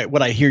 Just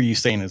what I hear you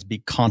saying is be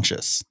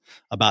conscious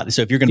about it.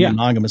 So if you're going to be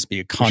monogamous,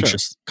 be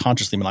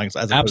consciously monogamous,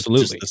 as opposed to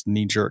just this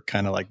knee jerk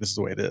kind of like, this is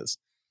the way it is.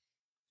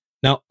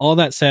 Now, all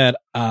that said,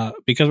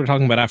 because we're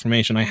talking about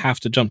affirmation, I have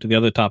to jump to the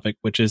other topic,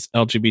 which is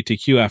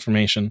LGBTQ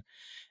affirmation.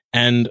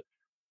 And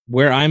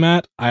where I'm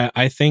at,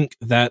 I think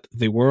that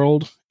the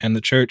world and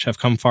the church have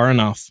come far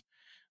enough.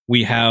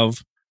 We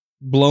have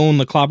blown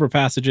the clobber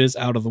passages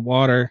out of the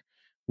water.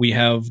 We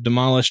have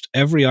demolished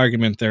every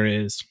argument there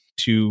is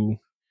to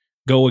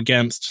go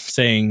against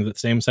saying that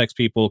same-sex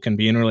people can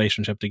be in a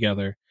relationship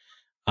together.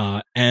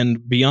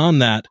 And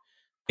beyond that,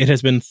 it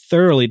has been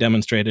thoroughly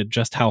demonstrated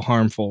just how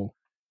harmful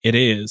it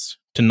is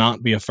to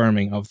not be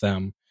affirming of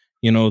them.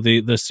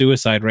 The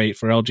suicide rate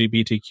for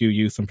LGBTQ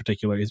youth in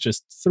particular is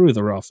just through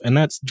the roof. And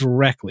that's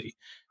directly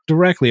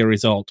a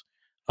result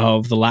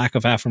of the lack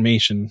of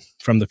affirmation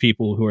from the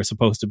people who are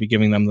supposed to be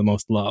giving them the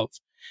most love.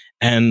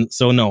 And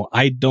so, no,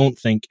 I don't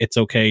think it's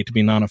okay to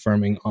be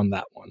non-affirming on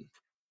that one.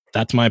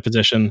 That's my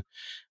position,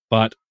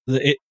 but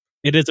it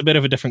is a bit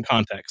of a different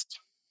context.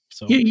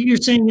 So you're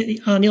saying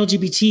on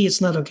LGBT, it's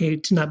not okay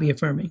to not be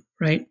affirming,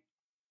 right?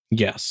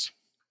 Yes.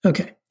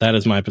 Okay. That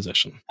is my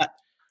position.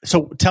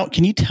 So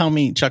can you tell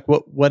me, Chuck,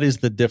 what is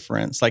the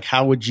difference? Like,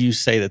 how would you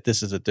say that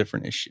this is a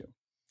different issue?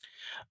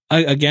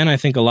 Again, I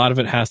think a lot of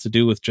it has to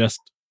do with just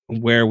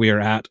where we are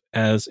at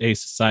as a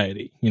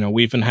society.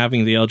 We've been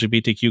having the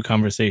LGBTQ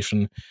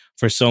conversation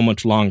for so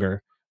much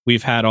longer.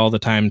 We've had all the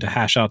time to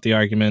hash out the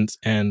arguments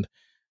and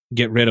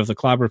get rid of the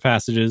clobber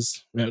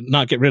passages,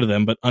 not get rid of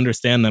them, but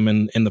understand them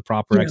in the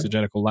proper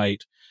exegetical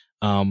light.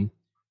 All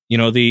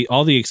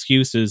the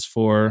excuses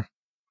for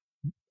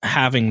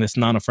having this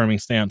non-affirming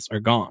stance are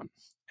gone.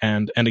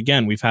 And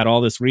again, we've had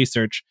all this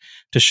research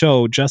to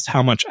show just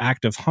how much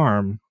active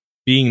harm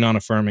being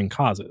non-affirming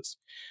causes.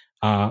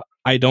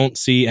 I don't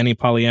see any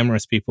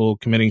polyamorous people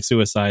committing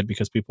suicide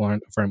because people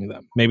aren't affirming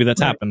them. Maybe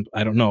that's happened.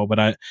 I don't know, but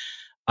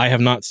I have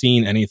not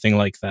seen anything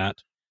like that.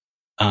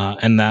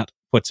 And that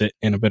puts it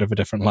in a bit of a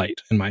different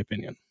light, in my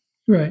opinion.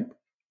 Right.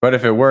 But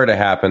if it were to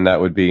happen,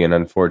 that would be an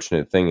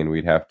unfortunate thing, and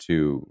we'd have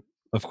to,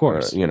 of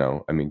course,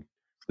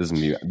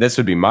 this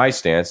would be my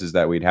stance, is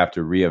that we'd have to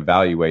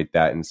reevaluate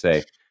that and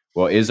say,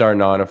 well, is our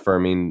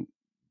non-affirming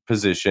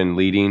position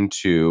leading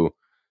to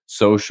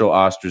social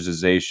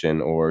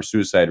ostracization or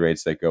suicide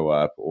rates that go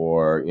up,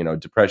 or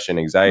depression,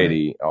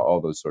 anxiety,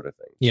 all those sort of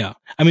things. Yeah.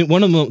 I mean,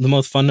 one of the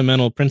most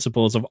fundamental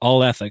principles of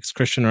all ethics,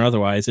 Christian or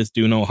otherwise, is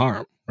do no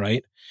harm,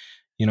 right?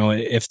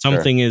 If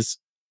something is,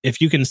 if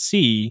you can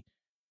see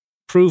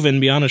proven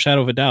beyond a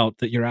shadow of a doubt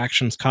that your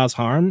actions cause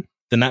harm,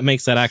 then that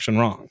makes that action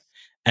wrong.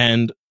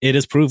 And it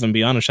is proven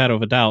beyond a shadow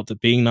of a doubt that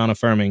being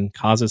non-affirming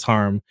causes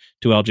harm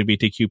to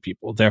LGBTQ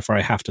people. Therefore,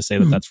 I have to say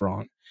that that's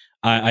wrong.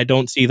 I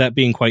don't see that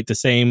being quite the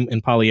same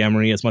in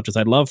polyamory, as much as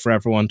I'd love for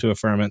everyone to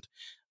affirm it.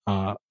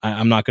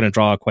 I'm not going to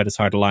draw quite as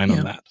hard a line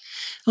on that.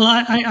 Well,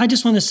 I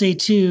just want to say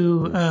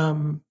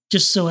too,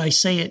 just so I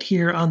say it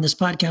here on this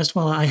podcast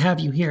while I have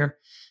you here,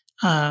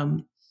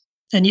 and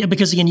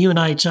because again, you and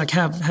I, Chuck,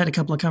 have had a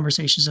couple of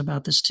conversations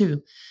about this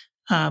too.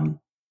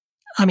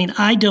 I mean,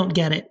 I don't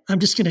get it. I'm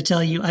just going to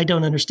tell you, I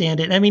don't understand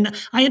it. I mean,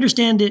 I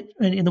understand it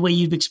in the way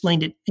you've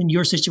explained it in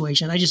your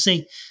situation. I just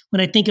say, when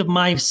I think of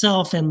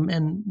myself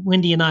and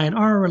Wendy and I and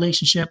our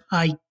relationship,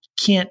 I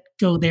can't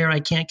go there. I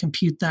can't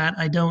compute that.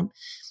 I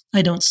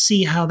don't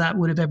see how that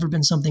would have ever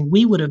been something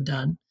we would have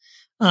done.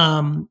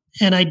 And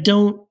I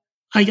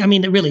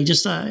mean, it really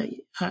just, I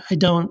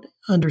don't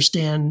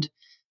understand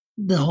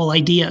the whole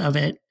idea of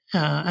it.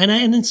 And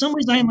in some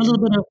ways I am a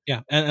little bit of... Yeah.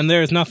 And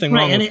there's nothing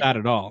wrong with that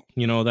at all.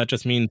 That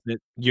just means that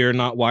you're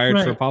not wired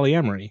for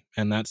polyamory,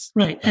 and that's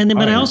right. And then,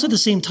 but I also, at the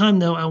same time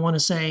though, I want to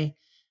say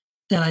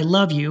that I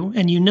love you,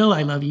 and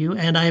I love you.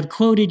 And I have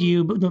quoted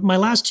you, my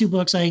last 2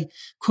 books, I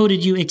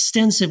quoted you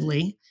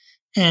extensively,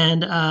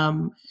 and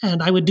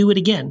I would do it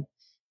again.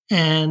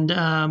 And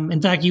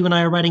in fact, you and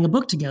I are writing a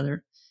book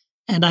together,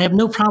 and I have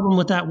no problem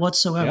with that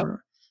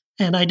whatsoever.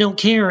 Yep. And I don't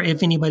care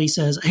if anybody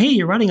says, hey,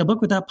 you're writing a book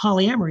with that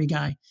polyamory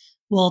guy.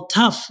 Well,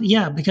 tough.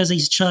 Yeah, because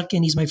he's Chuck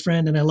and he's my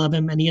friend and I love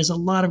him, and he has a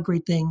lot of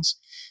great things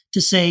to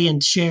say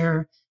and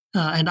share.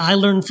 And I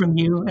learn from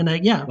you, and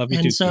love you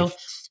and too,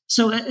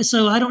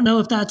 so I don't know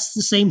if that's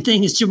the same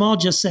thing as Jamal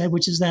just said,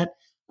 which is that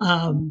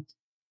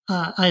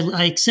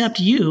I accept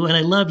you and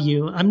I love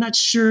you. I'm not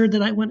sure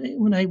that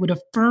when I would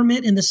affirm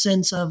it in the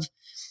sense of,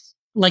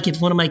 like, if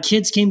one of my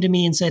kids came to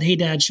me and said, hey,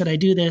 Dad, should I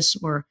do this?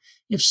 Or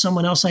if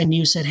someone else I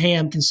knew said, hey,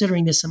 I'm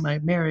considering this in my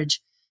marriage,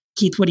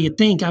 Keith, what do you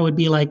think? I would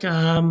be like,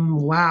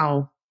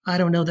 wow, I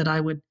don't know that I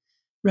would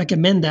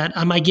recommend that.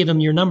 I might give him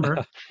your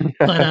number,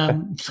 but I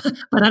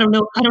don't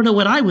know. I don't know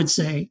what I would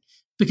say,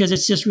 because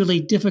it's just really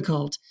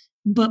difficult.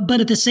 But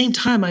at the same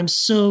time, I'm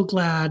so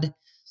glad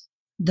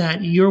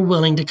that you're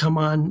willing to come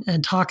on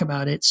and talk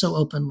about it so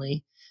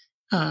openly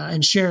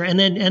and share. And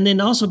then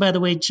also, by the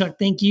way, Chuck,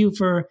 thank you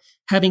for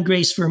having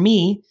grace for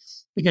me,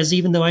 because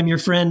even though I'm your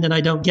friend and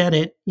I don't get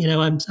it,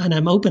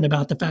 I'm open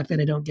about the fact that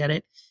I don't get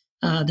it.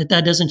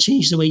 That doesn't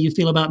change the way you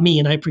feel about me,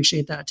 and I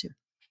appreciate that too.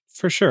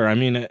 For sure. I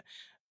mean,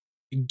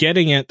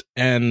 getting it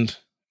and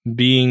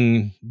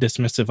being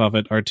dismissive of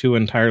it are 2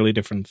 entirely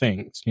different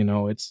things.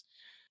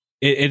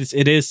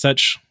 It is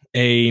such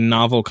a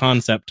novel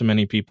concept to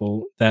many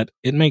people that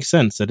it makes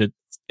sense that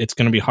it's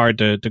going to be hard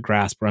to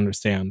grasp or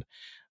understand.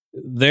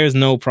 There's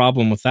no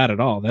problem with that at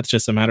all. That's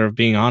just a matter of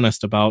being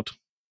honest about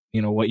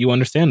what you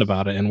understand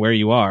about it and where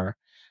you are.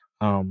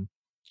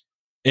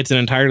 It's an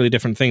entirely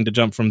different thing to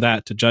jump from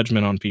that to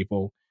judgment on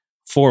people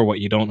for what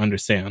you don't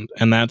understand.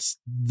 And that's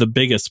the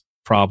biggest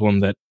problem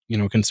that,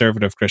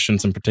 conservative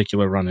Christians in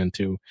particular run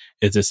into,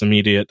 is this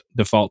immediate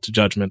default to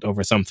judgment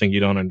over something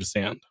you don't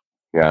understand.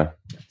 Yeah.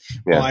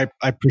 Well, I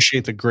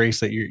appreciate the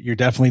grace that you're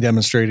definitely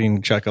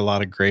demonstrating, Chuck, a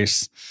lot of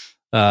grace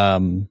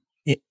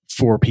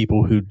for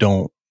people who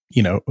don't,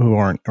 who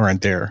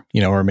aren't there,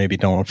 or maybe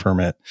don't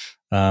affirm it.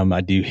 I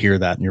do hear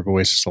that in your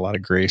voice, just a lot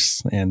of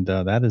grace, and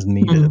that is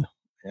needed. Mm-hmm.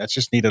 That's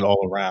just needed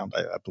all around,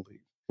 I believe.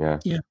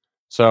 Yeah.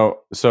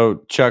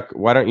 So Chuck,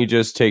 why don't you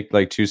just take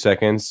like 2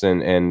 seconds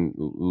and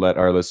let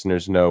our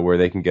listeners know where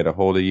they can get a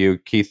hold of you?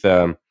 Keith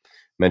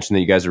mentioned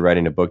that you guys are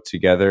writing a book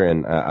together,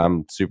 and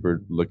I'm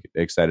super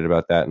excited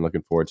about that and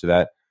looking forward to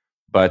that.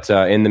 But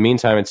in the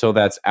meantime, until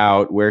that's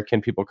out, where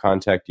can people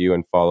contact you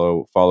and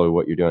follow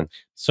what you're doing?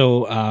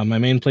 So my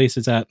main place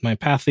is at my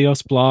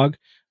Patheos blog,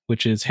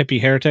 which is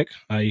Hippie Heretic.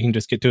 You can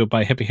just get to it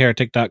by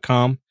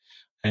hippieheretic.com.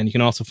 And you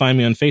can also find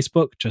me on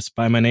Facebook just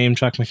by my name,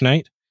 Chuck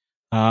McKnight.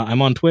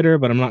 I'm on Twitter,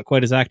 but I'm not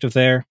quite as active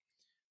there.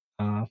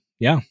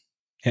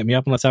 Hit me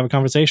up and let's have a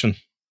conversation.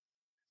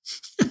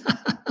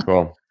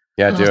 Cool.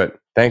 Yeah, do it.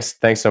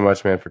 Thanks so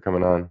much, man, for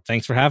coming on.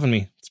 Thanks for having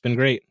me. It's been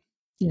great.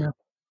 Yeah.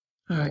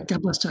 All right.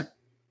 God bless, Chuck.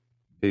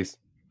 Peace.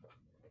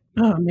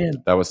 Oh,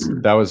 man. That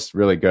was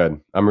really good.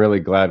 I'm really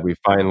glad we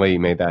finally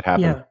made that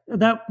happen. Yeah,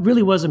 that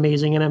really was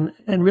amazing.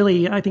 And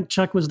really, I think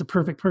Chuck was the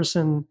perfect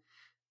person,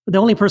 the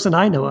only person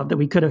I know of that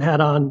we could have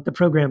had on the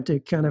program to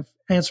kind of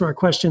answer our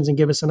questions and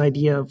give us an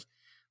idea of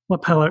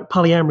what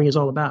polyamory is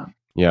all about.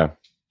 Yeah,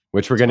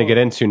 which we're going to get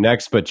into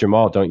next. But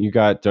Jamal, don't you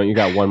got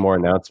one more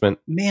announcement?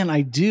 Man,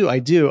 I do.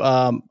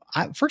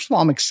 First of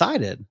all, I'm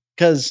excited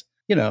because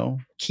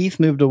Keith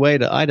moved away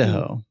to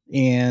Idaho,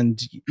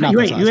 and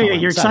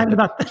you're excited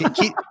about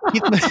that.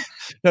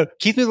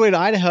 Keith moved away to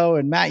Idaho,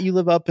 and Matt, you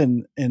live up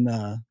in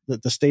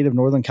the state of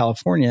Northern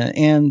California,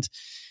 and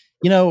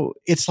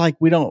it's like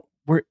we don't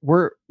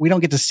we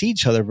don't get to see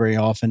each other very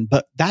often,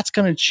 but that's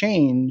going to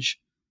change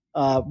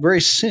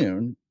very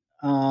soon.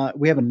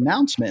 We have an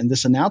announcement, and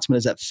this announcement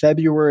is at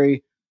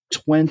February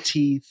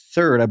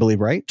 23rd, I believe,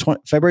 right?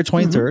 February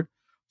 23rd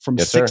from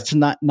 6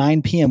 to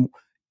 9 p.m.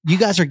 You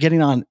guys are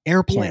getting on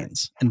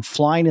airplanes and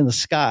flying in the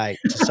sky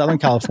to Southern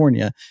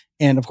California.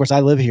 And of course, I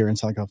live here in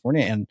Southern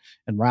California, and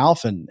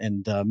Ralph and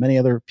many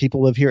other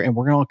people live here. And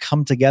we're going to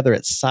come together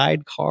at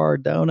Sidecar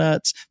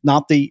Donuts,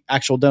 not the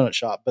actual donut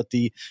shop, but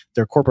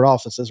their corporate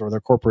offices or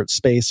their corporate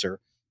space, or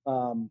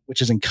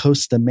which is in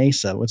Costa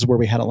Mesa, which is where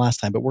we had it last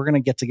time. But we're going to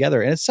get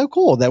together, and it's so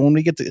cool that when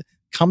we get to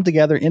come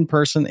together in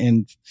person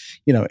and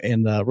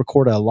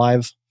record a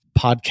live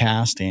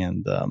podcast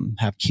and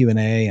have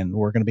Q&A, and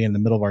we're going to be in the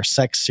middle of our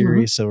sex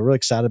series. So we're really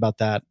excited about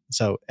that.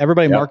 So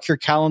everybody mark your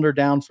calendar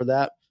down for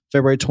that,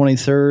 February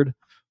 23rd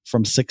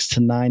from 6 to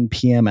 9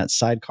 p.m. at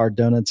Sidecar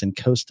Donuts in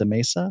Costa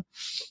Mesa.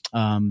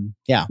 I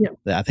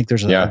think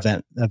there's an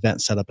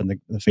event set up in the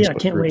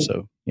Facebook group. Wait.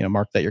 So,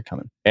 mark that you're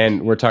coming.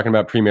 And we're talking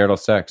about premarital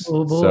sex.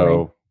 Oh, boy.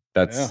 So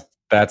that's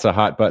a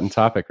hot button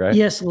topic, right?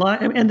 Yes.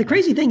 And the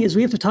crazy thing is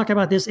we have to talk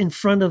about this in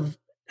front of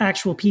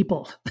actual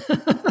people.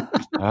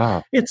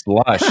 It's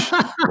blush.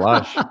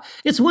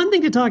 It's one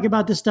thing to talk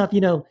about this stuff,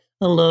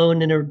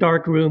 alone in a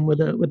dark room with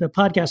a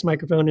podcast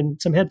microphone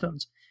and some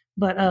headphones.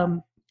 But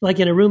like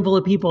in a room full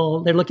of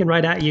people, they're looking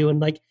right at you and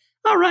like,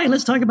 all right,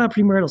 let's talk about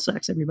premarital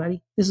sex,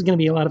 everybody. This is going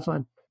to be a lot of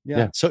fun.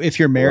 Yeah. So if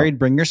you're married,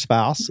 bring your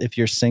spouse. If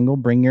you're single,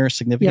 bring your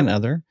significant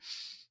other,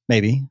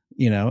 maybe,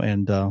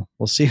 and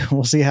we'll see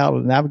how to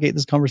navigate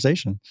this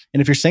conversation.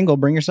 And if you're single,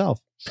 bring yourself.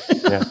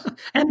 Yeah.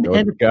 and all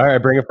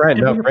right, bring a friend.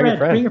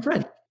 Bring a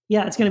friend.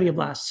 Yeah, it's going to be a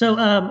blast. So,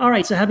 all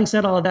right. So having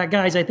said all of that,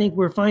 guys, I think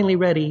we're finally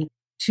ready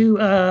to,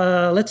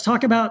 let's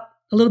talk about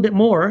a little bit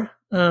more,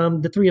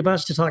 the three of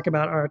us, to talk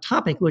about our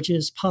topic, which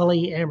is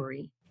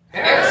polyamory.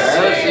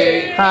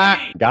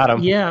 Got him.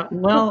 Yeah.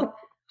 Well,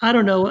 I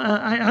don't know.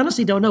 I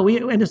honestly don't know.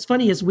 And it's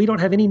funny is we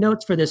don't have any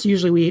notes for this.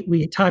 Usually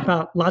we type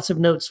out lots of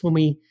notes when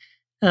we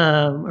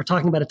are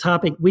talking about a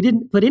topic. We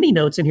didn't put any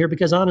notes in here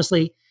because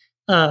honestly,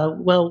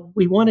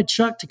 we wanted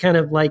Chuck to kind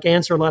of like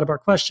answer a lot of our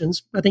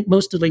questions. I think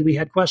mostly we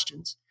had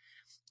questions.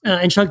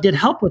 And Chuck did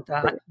help with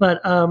that. But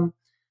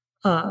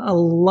a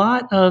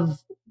lot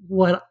of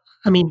what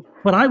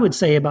I would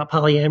say about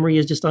polyamory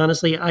is just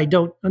honestly, I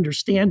don't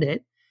understand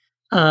it.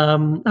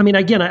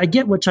 Again, I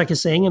get what Chuck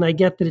is saying, and I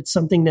get that it's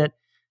something that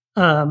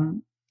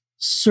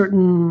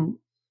certain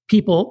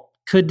people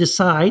could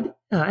decide,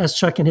 as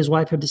Chuck and his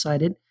wife have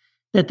decided,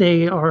 that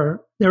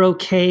they're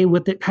okay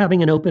with it,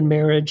 having an open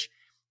marriage,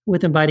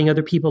 with inviting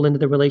other people into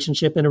the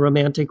relationship in a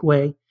romantic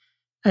way.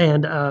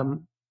 And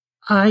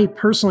I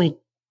personally,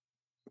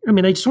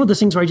 it's one of those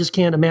things where I just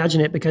can't imagine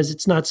it because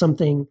it's not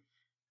something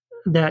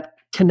that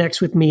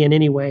connects with me in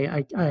any way.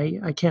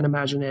 I can't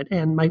imagine it.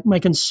 And my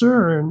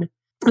concern,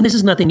 and this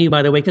is nothing new,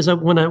 by the way, because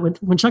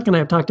when Chuck and I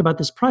have talked about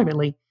this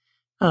privately,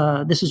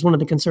 this is one of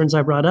the concerns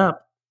I brought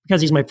up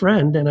because he's my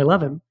friend and I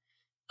love him.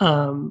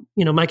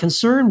 My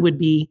concern would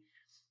be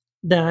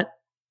that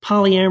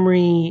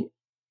polyamory,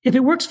 if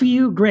it works for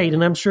you, great.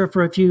 And I'm sure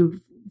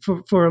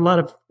for a lot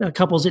of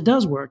couples, it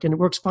does work and it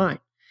works fine.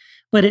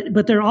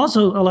 But there are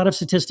also a lot of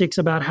statistics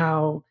about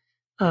how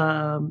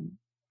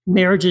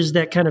marriages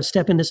that kind of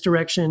step in this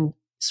direction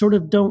sort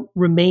of don't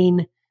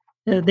remain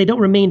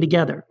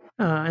together.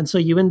 And so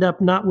you end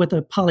up not with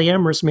a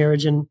polyamorous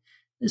marriage in,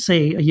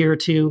 say, a year or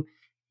two.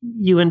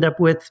 You end up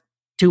with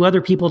two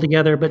other people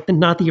together, but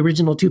not the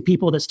original two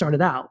people that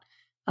started out.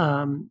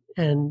 And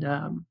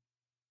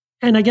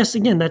I guess,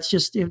 again, that's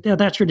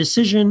your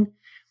decision.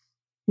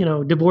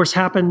 Divorce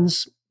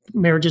happens,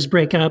 marriages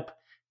break up.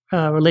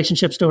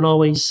 Relationships don't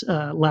always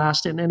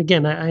last. And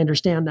again, I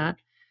understand that.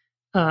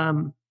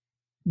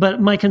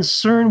 But my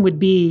concern would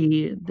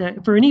be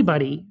that for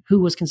anybody who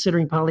was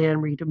considering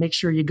polyamory, to make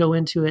sure you go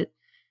into it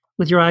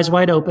with your eyes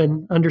wide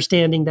open,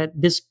 understanding that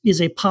this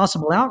is a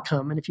possible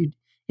outcome. And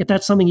if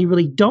that's something you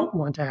really don't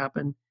want to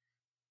happen,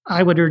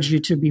 I would urge you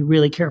to be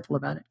really careful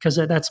about it, because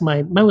that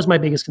was my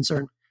biggest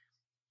concern.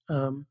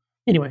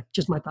 Anyway,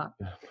 just my thought.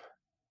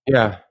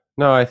 Yeah.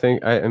 No, I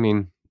think, I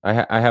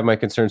have my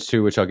concerns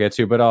too, which I'll get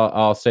to, but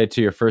I'll say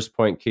to your first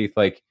point, Keith,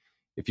 like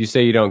if you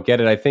say you don't get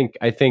it, I think,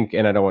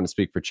 and I don't want to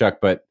speak for Chuck,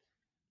 but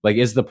like,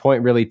 is the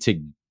point really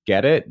to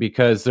get it?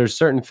 Because there's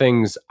certain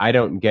things I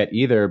don't get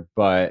either,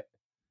 but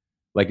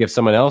like if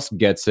someone else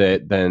gets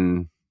it,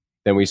 then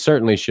we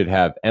certainly should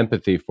have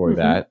empathy for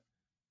that.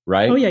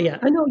 Right. Oh yeah.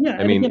 I know. Yeah.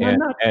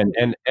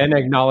 And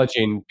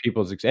acknowledging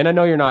people's, and I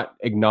know you're not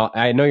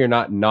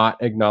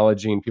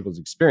acknowledging people's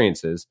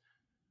experiences.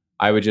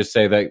 I would just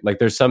say that like,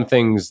 there's some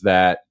things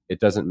that it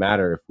doesn't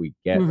matter if we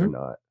get or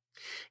not.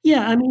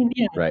 Yeah.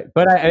 Yeah. Right.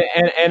 But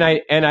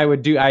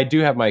I do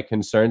have my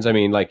concerns. I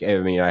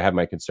have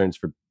my concerns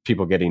for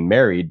people getting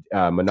married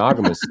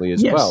monogamously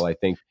as well. I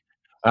think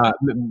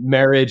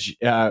marriage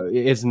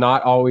is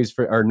not always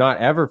not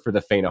ever for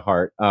the faint of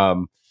heart.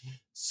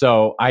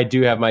 So I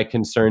do have my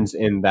concerns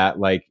in that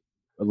like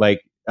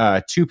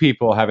two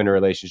people having a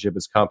relationship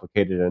is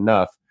complicated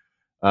enough.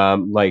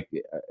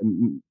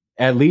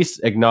 at least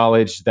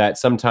acknowledge that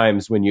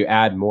sometimes when you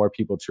add more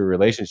people to a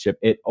relationship,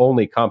 it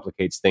only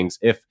complicates things.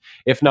 If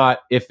not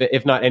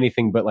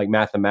anything but like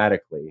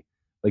mathematically,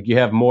 like you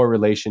have more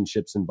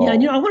relationships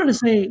involved. Yeah, I wanted to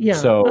say,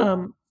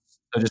 So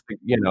just,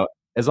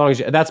 as long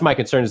as that's my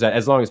concern, is that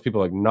as long as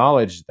people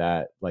acknowledge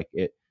that, like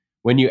it,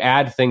 when you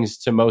add things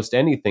to most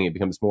anything, it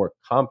becomes more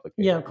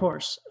complicated. Yeah, of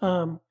course.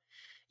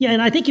 Yeah,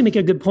 and I think you make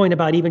a good point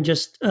about even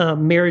just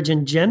marriage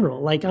in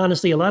general. Like,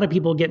 honestly, a lot of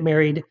people get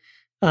married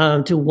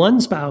to one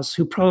spouse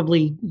who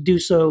probably do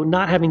so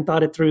not having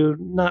thought it through,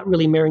 not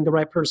really marrying the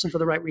right person for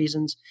the right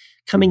reasons,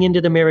 coming into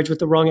the marriage with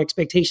the wrong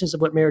expectations of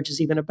what marriage is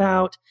even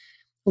about.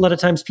 A lot of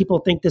times people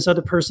think this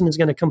other person is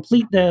going to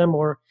complete them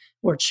or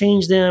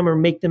change them or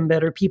make them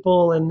better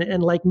people.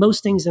 And like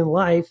most things in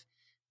life,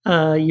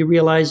 you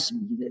realize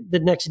the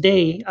next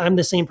day, I'm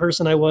the same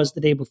person I was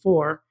the day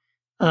before.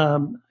 I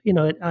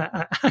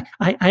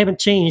haven't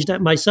changed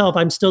myself.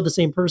 I'm still the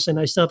same person.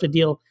 I still have to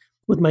deal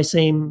with my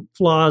same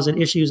flaws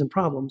and issues and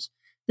problems.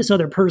 This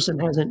other person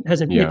hasn't,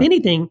 if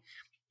anything,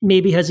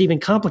 maybe has even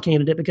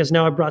complicated it, because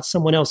now I brought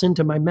someone else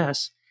into my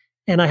mess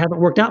and I haven't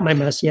worked out my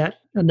mess yet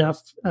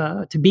enough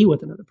to be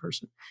with another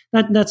person.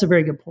 That's a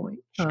very good point.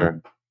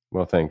 Sure.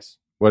 Well, thanks.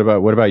 What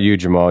about you,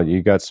 Jamal?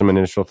 You got some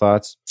initial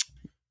thoughts?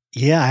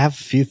 Yeah, I have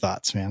a few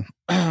thoughts, man.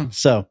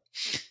 So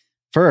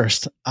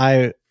first,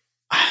 I'm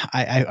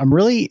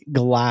really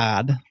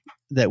glad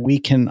that we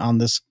can on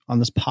this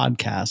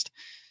podcast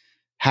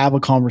have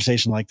a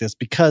conversation like this,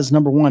 because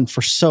number one,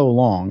 for so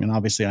long, and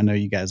obviously I know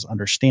you guys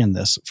understand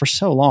this, for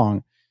so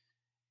long,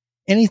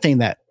 anything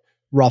that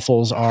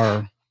ruffles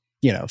our,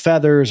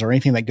 feathers, or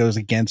anything that goes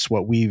against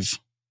what we've,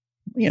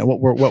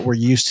 what we're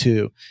used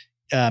to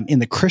in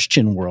the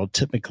Christian world,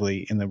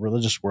 typically in the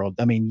religious world,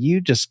 I mean, you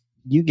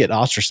get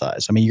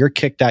ostracized. I mean, you're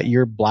kicked out,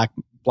 you're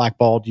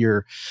blackballed,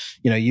 you're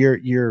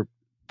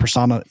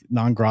persona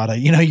non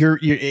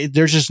grata,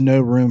 there's just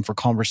no room for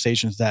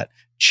conversations that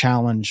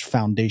challenge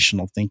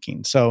foundational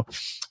thinking. So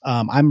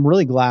I'm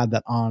really glad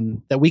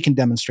that we can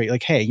demonstrate,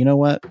 like, hey, you know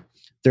what?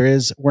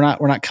 We're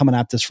not coming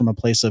at this from a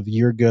place of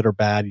you're good or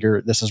bad,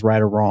 this is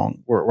right or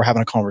wrong. We're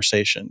having a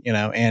conversation,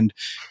 and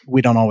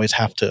we don't always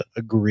have to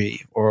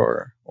agree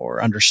or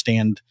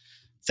understand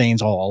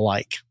things all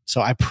alike.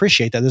 So I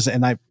appreciate that.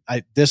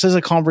 This is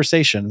a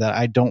conversation that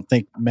I don't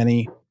think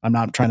I'm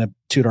not trying to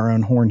toot our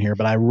own horn here,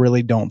 but I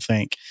really don't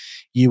think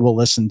you will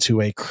listen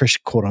to a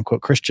quote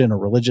unquote Christian or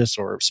religious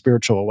or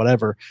spiritual or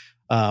whatever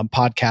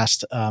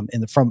podcast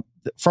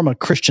from a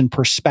Christian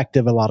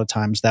perspective a lot of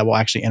times that will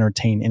actually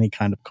entertain any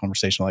kind of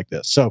conversation like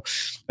this. So,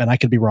 and I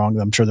could be wrong.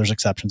 I'm sure there's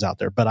exceptions out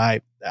there,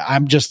 but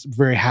I'm just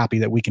very happy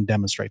that we can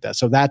demonstrate that.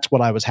 So that's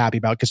what I was happy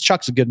about, because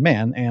Chuck's a good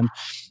man, and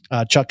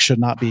Chuck should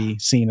not be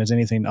seen as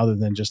anything other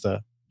than just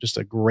a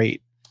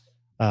great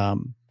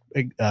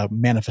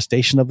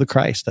manifestation of the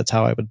Christ. That's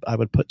how I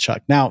would put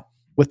Chuck. Now,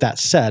 with that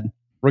said,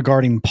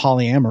 regarding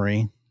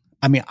polyamory,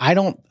 I mean,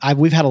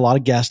 we've had a lot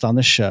of guests on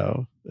the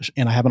show,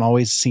 and I haven't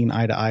always seen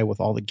eye to eye with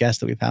all the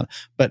guests that we've had,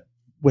 but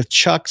with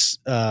Chuck's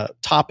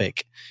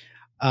topic,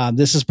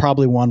 this is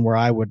probably one where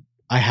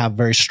I have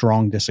very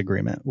strong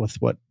disagreement with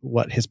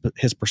what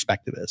his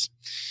perspective is.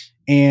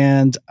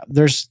 And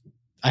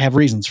I have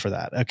reasons for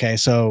that. Okay.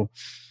 So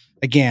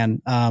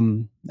again,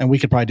 and we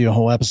could probably do a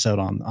whole episode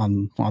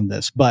on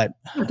this, but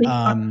isn't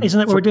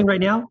that what we're doing right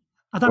now?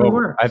 I thought we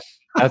were.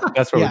 That's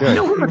what we're doing.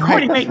 No, we're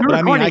recording. Right. We're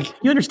recording.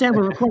 You understand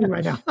we're recording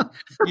right now.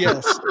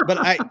 Yes, but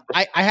I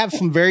have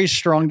some very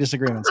strong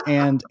disagreements,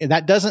 and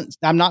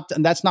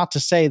that's not to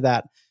say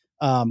that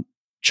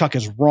Chuck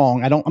is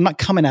wrong. I'm not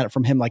coming at it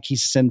from him like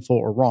he's sinful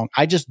or wrong.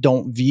 I just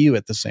don't view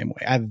it the same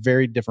way. I have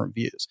very different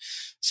views.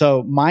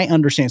 So my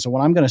understanding. So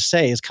what I'm going to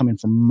say is coming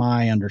from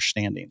my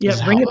understanding. Yeah, this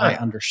is how I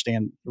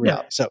understand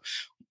reality. So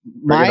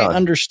my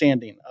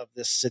understanding of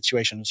this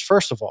situation is,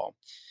 first of all,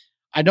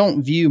 I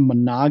don't view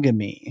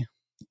monogamy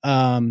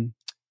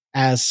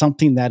as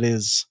something that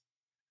is,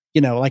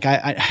 like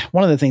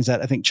one of the things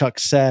that I think Chuck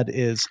said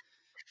is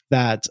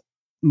that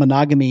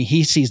monogamy,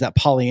 he sees that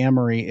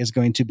polyamory is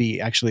going to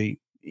be actually,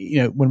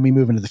 when we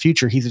move into the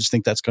future, he just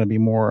thinks that's actually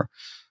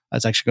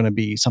going to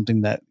be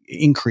something that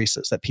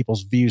increases, that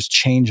people's views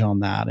change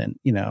on that. And,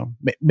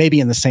 maybe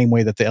in the same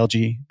way that the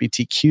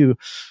LGBTQ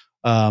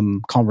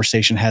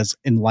conversation has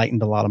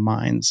enlightened a lot of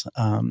minds.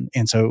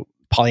 And so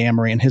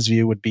polyamory, in his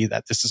view, would be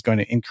that this is going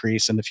to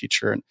increase in the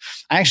future. And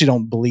I actually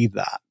don't believe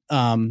that.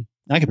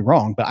 I could be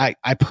wrong, but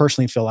I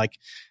personally feel like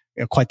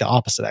quite the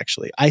opposite,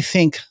 actually. I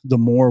think the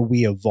more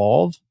we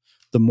evolve,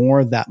 the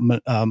more that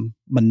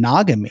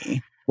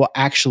monogamy will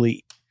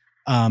actually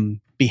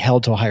be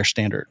held to a higher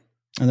standard.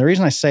 And the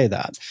reason I say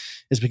that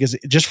is because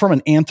just from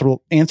an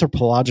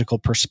anthropological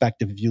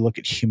perspective, if you look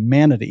at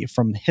humanity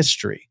from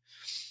history,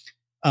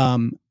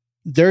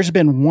 there's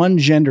been one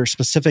gender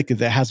specifically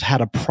that has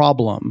had a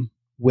problem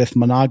with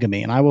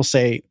monogamy. And I will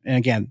say, and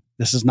again,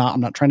 I'm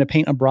not trying to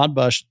paint a broad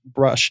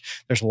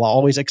brush. There's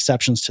always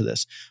exceptions to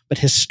this. But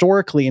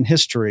historically in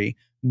history,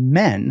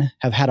 men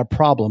have had a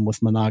problem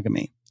with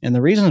monogamy. And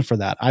the reason for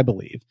that, I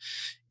believe,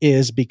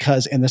 is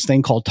because in this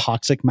thing called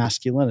toxic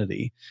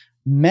masculinity,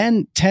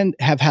 Men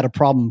have had a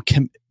problem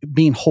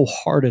being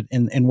wholehearted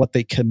in what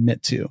they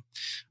commit to.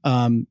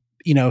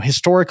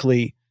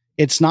 Historically,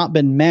 it's not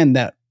been men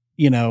that,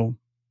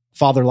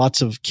 father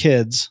lots of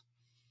kids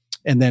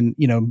and then,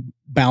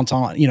 bounce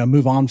on,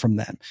 move on from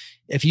them.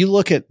 If you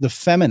look at the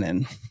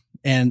feminine,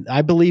 and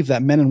I believe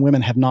that men and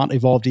women have not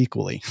evolved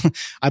equally.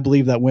 I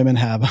believe that women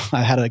have.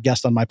 I had a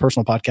guest on my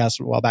personal podcast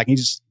a while back. And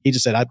he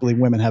just said, I believe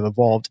women have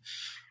evolved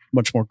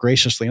much more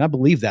graciously. And I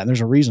believe that. And there's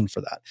a reason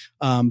for that.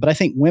 But I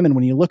think women,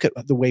 when you look at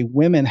the way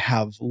women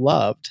have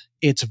loved,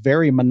 it's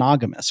very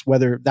monogamous.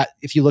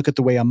 If you look at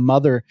the way a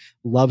mother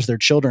loves their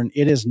children,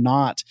 it is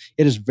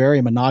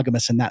very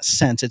monogamous in that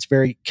sense. It's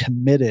very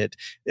committed.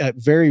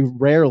 Very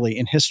rarely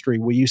in history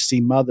will you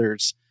see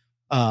mothers,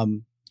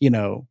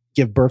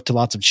 give birth to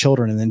lots of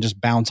children and then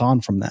just bounce on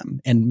from them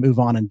and move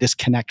on and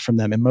disconnect from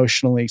them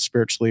emotionally,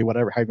 spiritually,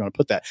 whatever, how you want to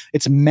put that.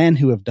 It's men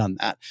who have done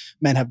that.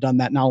 Men have done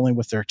that not only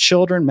with their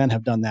children, men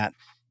have done that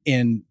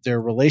in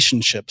their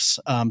relationships.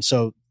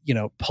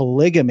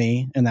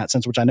 Polygamy in that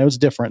sense, which I know is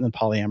different than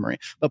polyamory,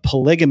 but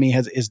polygamy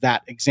is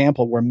that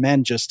example where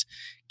men just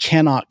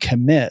cannot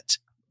commit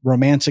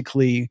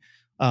romantically,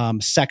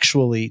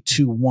 sexually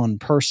to one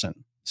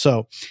person.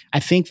 So I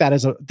think that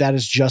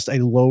is just a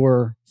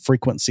lower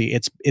frequency.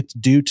 It's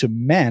due to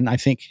men, I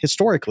think,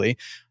 historically,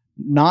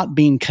 not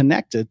being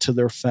connected to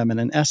their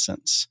feminine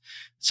essence.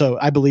 So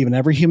I believe in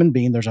every human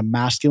being, there's a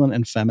masculine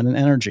and feminine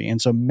energy.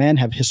 And so men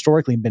have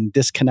historically been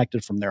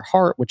disconnected from their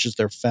heart, which is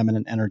their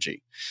feminine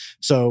energy.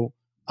 So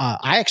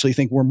I actually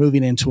think we're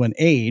moving into an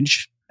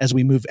age as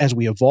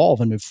we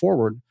evolve and move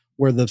forward,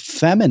 where the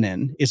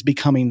feminine is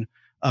becoming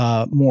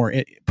more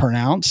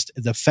pronounced.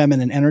 The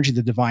feminine energy,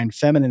 the divine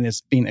feminine,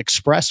 is being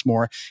expressed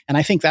more. And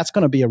I think that's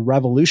going to be a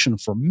revolution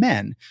for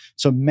men.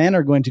 So men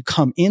are going to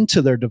come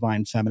into their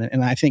divine feminine.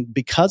 And I think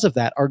because of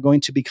that are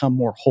going to become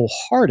more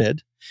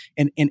wholehearted.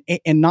 And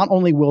not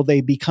only will they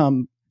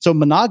become, so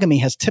monogamy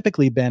has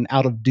typically been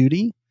out of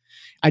duty.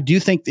 I do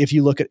think if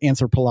you look at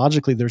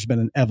anthropologically, there's been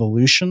an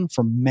evolution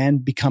from men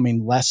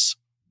becoming less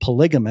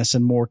polygamous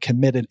and more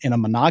committed in a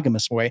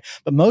monogamous way.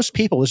 But most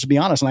people, let's be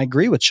honest, and I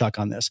agree with Chuck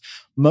on this,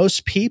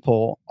 most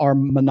people are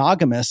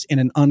monogamous in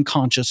an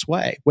unconscious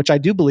way, which I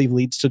do believe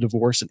leads to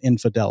divorce and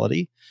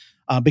infidelity,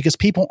 because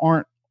people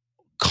aren't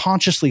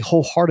consciously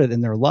wholehearted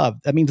in their love.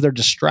 That means they're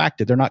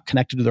distracted. They're not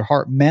connected to their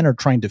heart. Men are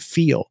trying to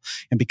feel.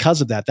 And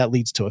because of that, that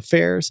leads to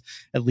affairs.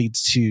 It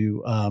leads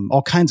to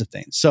all kinds of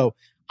things. So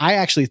I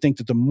actually think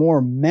that the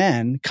more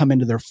men come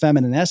into their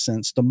feminine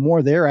essence, the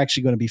more they're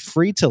actually going to be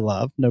free to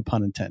love, no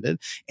pun intended.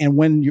 And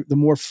the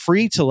more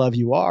free to love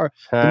you are,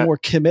 the more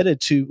committed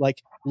to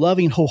like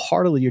loving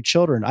wholeheartedly your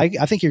children. I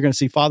think you're going to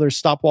see fathers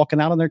stop walking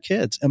out on their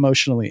kids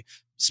emotionally,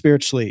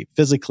 spiritually,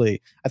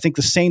 physically. I think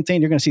the same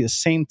thing, you're going to see the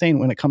same thing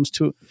when it comes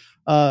to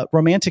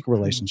romantic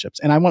relationships.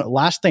 And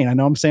last thing, I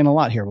know I'm saying a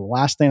lot here, but the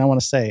last thing I want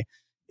to say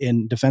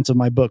in defense of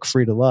my book,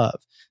 Free to Love.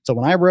 So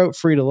when I wrote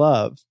Free to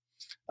Love,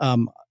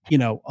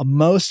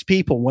 most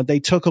people, what they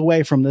took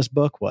away from this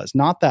book was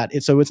not that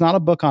it's not a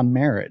book on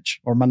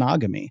marriage or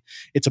monogamy.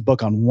 It's a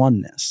book on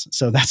oneness.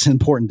 So that's an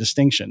important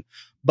distinction.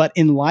 But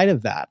in light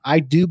of that, I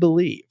do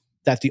believe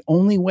that the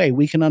only way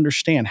we can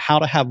understand how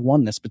to have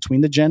oneness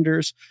between the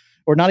genders,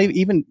 or not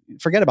even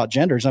forget about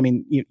genders. I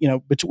mean,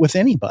 with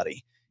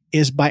anybody,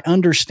 is by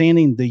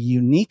understanding the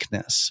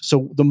uniqueness.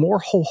 So the more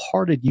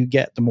wholehearted you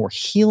get, the more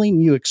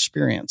healing you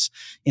experience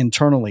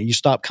internally. You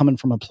stop coming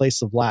from a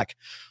place of lack.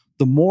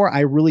 The more I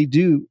really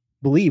do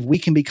believe we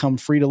can become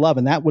free to love.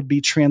 And that would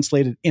be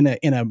translated in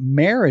a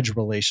marriage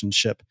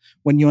relationship.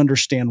 When you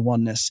understand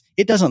oneness,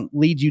 it doesn't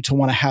lead you to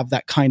want to have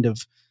that kind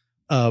of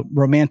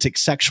romantic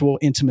sexual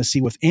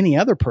intimacy with any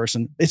other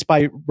person. It's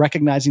by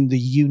recognizing the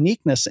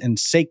uniqueness and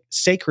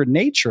sacred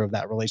nature of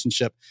that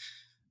relationship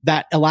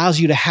that allows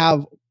you to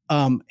have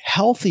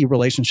healthy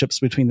relationships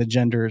between the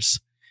genders,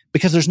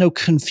 because there's no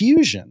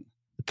confusion.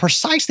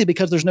 Precisely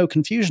because there's no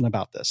confusion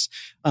about this.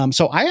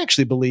 So I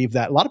actually believe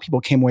that a lot of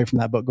people came away from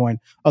that book going,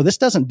 oh, this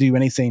doesn't do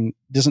anything,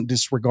 doesn't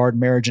disregard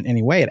marriage in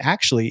any way. It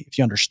actually, if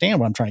you understand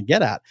what I'm trying to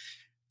get at,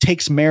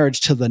 takes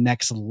marriage to the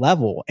next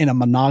level in a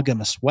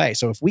monogamous way.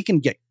 So if we can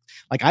get,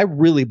 I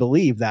really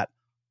believe that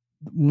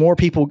more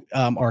people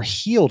are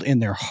healed in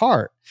their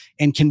heart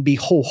and can be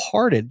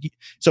wholehearted.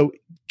 So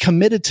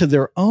committed to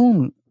their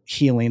own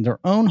healing, their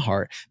own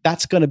heart,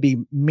 that's going to be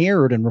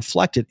mirrored and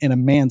reflected in a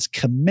man's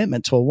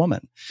commitment to a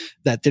woman,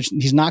 that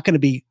he's not going to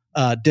be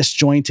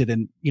disjointed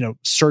and,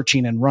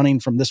 searching and running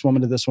from this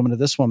woman to this woman to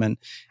this woman.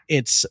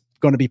 It's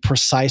going to be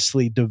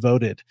precisely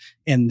devoted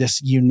in this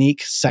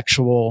unique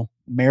sexual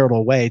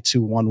marital way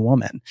to one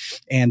woman.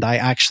 And I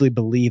actually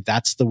believe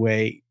that's the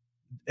way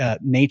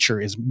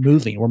nature is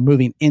moving. We're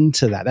moving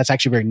into that. That's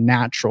actually very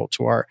natural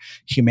to our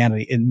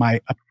humanity, in my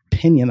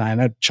opinion. I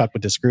know Chuck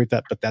would disagree with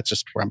that, but that's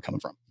just where I'm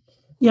coming from.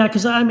 Yeah,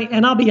 because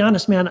and I'll be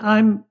honest, man,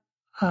 I'm,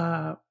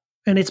 and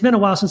it's been a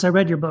while since I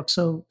read your book,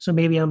 so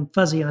maybe I'm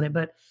fuzzy on it,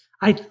 but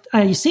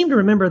I seem to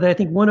remember that I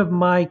think one of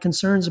my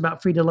concerns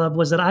about Free to Love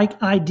was that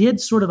I did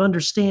sort of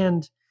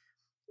understand,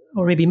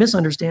 or maybe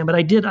misunderstand, but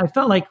I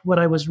felt like what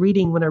I was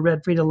reading when I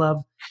read Free to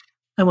Love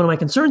And one of my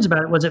concerns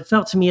about it was it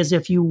felt to me as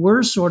if you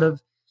were sort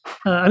of,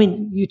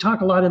 you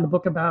talk a lot in the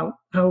book about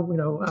how,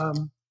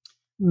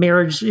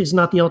 marriage is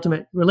not the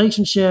ultimate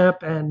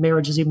relationship, and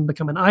marriage has even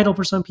become an idol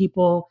for some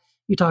people.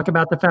 You talk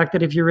about the fact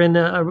that if you're in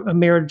a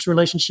marriage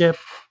relationship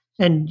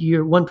and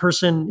one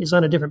person is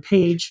on a different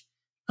page,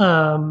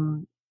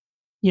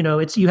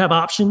 you have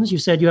options. You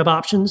said you have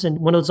options, and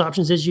one of those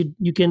options is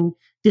you can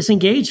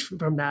disengage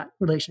from that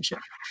relationship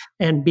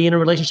and be in a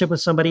relationship with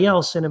somebody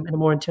else in a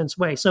more intense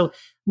way. So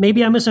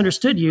maybe I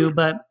misunderstood you,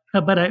 but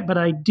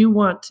I do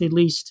want to at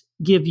least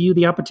give you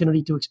the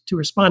opportunity to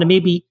respond, and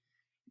maybe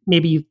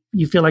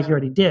you feel like you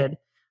already did.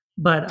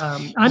 But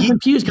I'm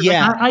confused because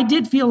I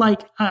did feel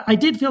like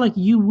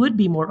you would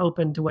be more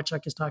open to what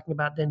Chuck is talking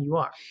about than you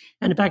are,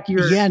 and in fact,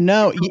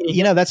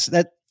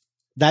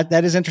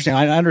 that is interesting.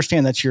 I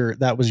understand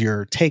that was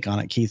your take on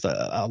it, Keith.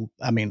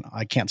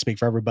 I can't speak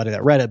for everybody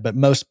that read it, but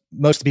most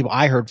of the people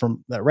I heard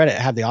from that read it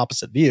have the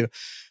opposite view.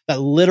 That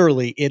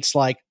literally, it's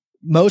like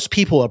most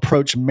people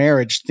approach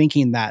marriage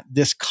thinking that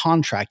this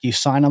contract, you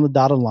sign on the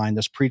dotted line,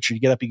 this preacher, you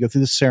get up, you go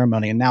through the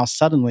ceremony, and now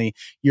suddenly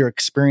you're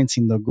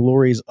experiencing the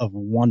glories of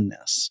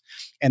oneness.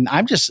 And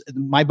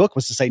my book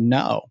was to say,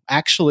 no,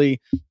 actually,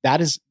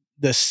 that is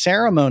the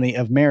ceremony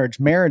of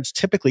marriage. Marriage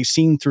typically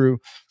seen through,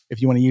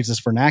 if you want to use this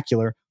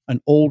vernacular,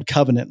 an old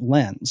covenant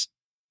lens,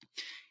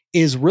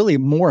 is really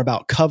more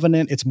about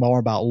covenant. It's more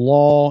about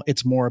law.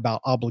 It's more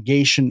about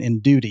obligation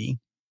and duty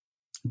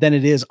than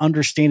it is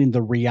understanding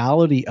the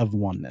reality of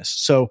oneness.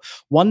 So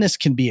oneness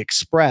can be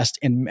expressed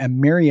in a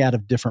myriad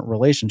of different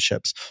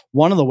relationships.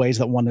 One of the ways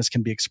that oneness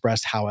can be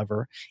expressed,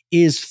 however,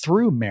 is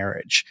through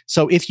marriage.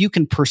 So if you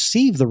can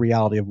perceive the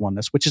reality of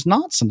oneness, which is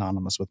not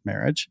synonymous with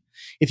marriage,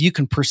 if you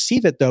can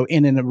perceive it though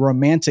in a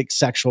romantic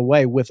sexual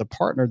way with a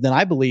partner, then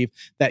I believe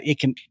that it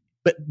can.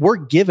 But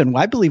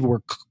I believe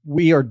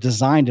we are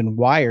designed and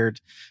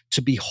wired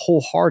to be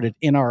wholehearted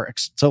in to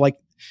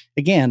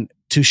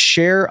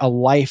share a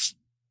life,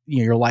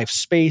 your life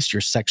space,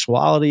 your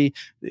sexuality,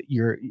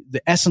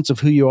 the essence of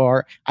who you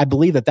are. I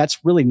believe that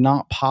that's really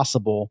not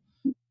possible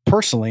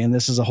personally. And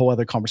this is a whole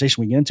other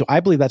conversation we get into. I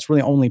believe that's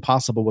really only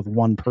possible with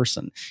one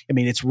person. I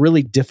mean, it's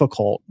really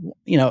difficult,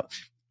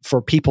 for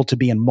people to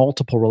be in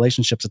multiple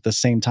relationships at the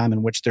same time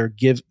in which they're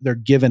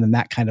given in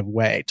that kind of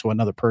way to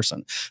another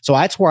person. So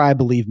that's where I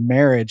believe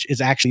marriage is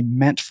actually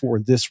meant for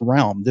this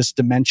realm, this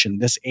dimension,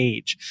 this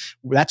age.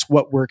 That's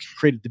what we're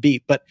created to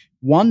be. But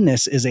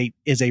oneness is a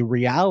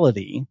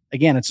reality.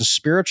 Again, it's a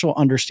spiritual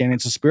understanding.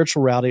 It's a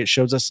spiritual reality. It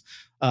shows us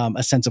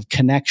a sense of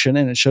connection,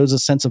 and it shows a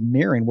sense of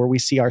mirroring where we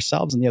see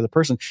ourselves in the other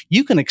person.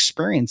 You can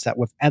experience that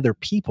with other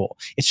people.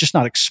 It's just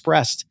not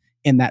expressed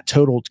in that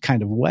total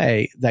kind of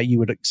way that you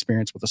would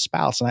experience with a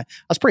spouse. And I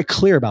was pretty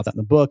clear about that in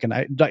the book. And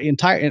I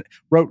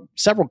wrote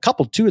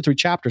 2 or 3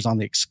 chapters on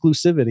the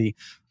exclusivity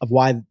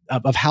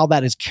of how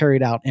that is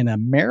carried out in a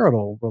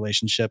marital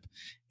relationship.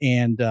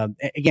 And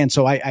again,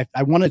 so I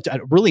wanted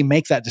to really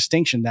make that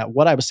distinction that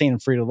what I was saying in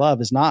Free to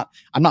Love is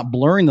I'm not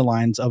blurring the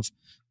lines of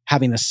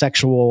having a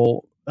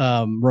sexual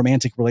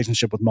romantic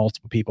relationship with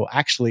multiple people.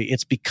 Actually,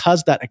 it's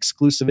because that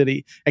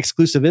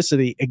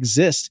exclusivity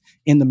exists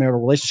in the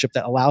marital relationship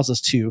that allows us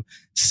to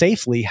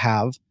safely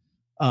have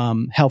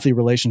healthy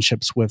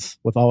relationships with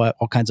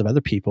all kinds of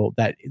other people,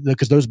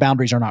 because those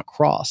boundaries are not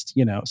crossed.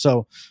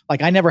 So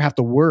like I never have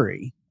to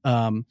worry.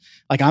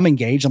 Like I'm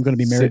engaged. I'm going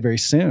to be married very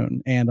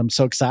soon, and I'm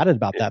so excited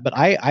about that. But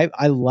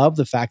I love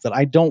the fact that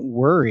I don't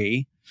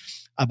worry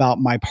about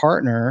my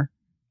partner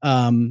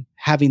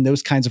having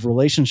those kinds of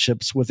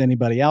relationships with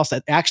anybody else.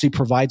 That actually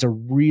provides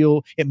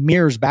it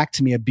mirrors back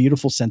to me a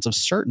beautiful sense of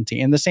certainty.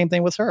 And the same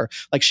thing with her.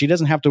 Like she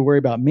doesn't have to worry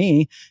about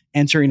me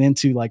entering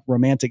into like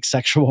romantic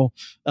sexual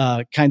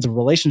kinds of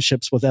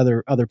relationships with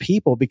other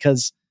people,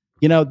 because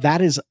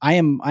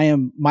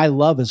my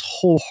love is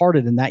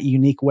wholehearted in that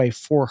unique way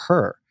for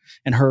her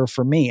and her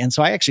for me. And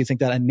so I actually think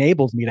that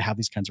enables me to have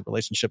these kinds of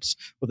relationships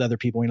with other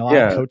people.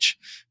 I coach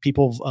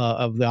people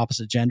of the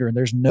opposite gender, and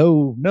there's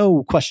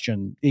no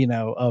question,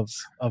 of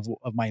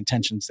my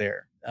intentions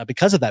there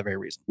because of that very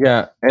reason.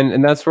 Yeah.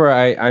 And that's where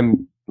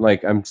I'm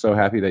so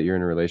happy that you're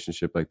in a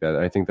relationship like that.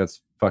 I think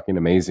that's fucking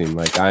amazing.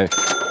 Like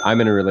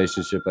I'm in a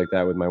relationship like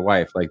that with my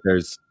wife. Like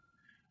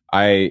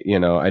I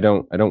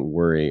don't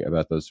worry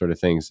about those sort of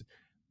things,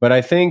 but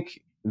I think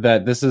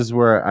that this is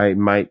where I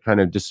might kind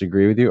of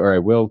disagree with you, or I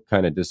will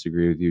kind of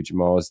disagree with you,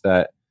 Jamal, is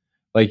that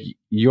like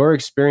your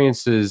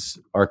experiences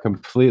are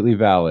completely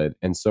valid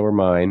and so are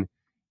mine.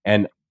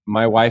 And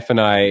my wife and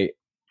I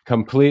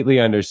completely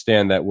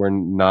understand that we're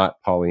not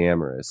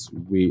polyamorous.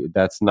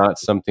 That's not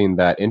something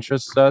that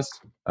interests us.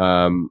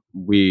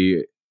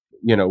 We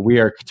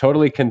are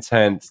totally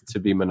content to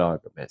be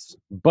monogamous.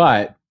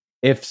 But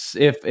if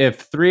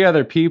 3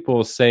 other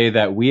people say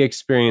that we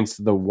experience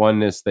the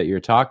oneness that you're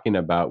talking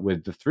about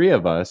with the 3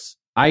 of us,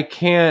 I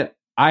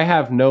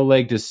have no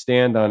leg to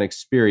stand on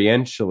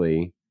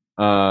experientially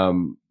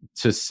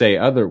to say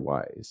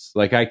otherwise.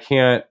 Like I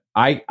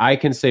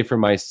can say for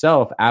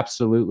myself,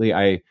 absolutely,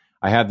 I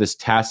have this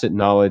tacit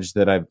knowledge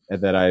that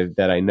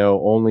I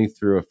know only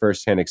through a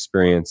firsthand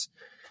experience,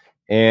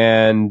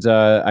 And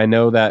I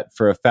know that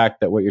for a fact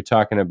that what you're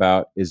talking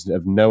about is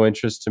of no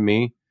interest to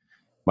me.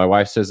 My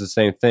wife says the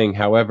same thing.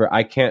 However,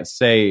 I can't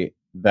say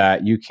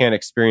that you can't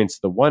experience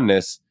the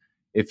oneness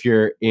if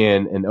you're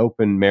in an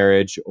open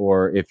marriage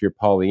or if you're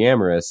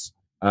polyamorous.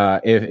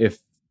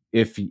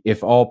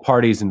 If all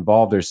parties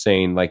involved are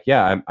saying like,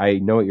 yeah, I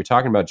know what you're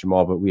talking about,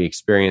 Jamal, but we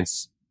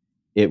experience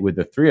it with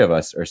the three of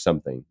us or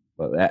something.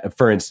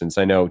 For instance,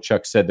 I know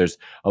Chuck said there's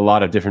a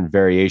lot of different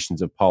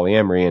variations of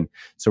polyamory, and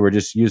so we're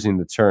just using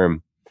the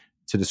term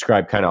to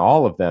describe kind of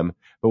all of them.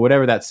 But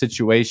whatever that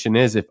situation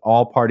is, if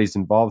all parties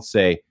involved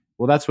say,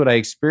 well, that's what I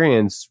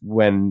experience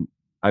when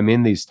I'm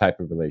in these type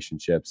of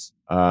relationships,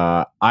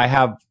 I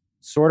have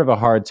sort of a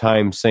hard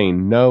time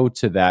saying no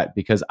to that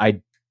because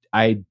I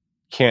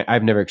can't,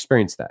 I've never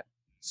experienced that.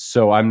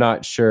 So I'm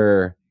not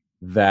sure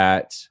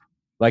that,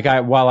 like,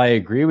 while I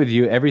agree with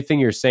you, everything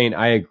you're saying,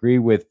 I agree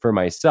with for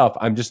myself.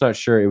 I'm just not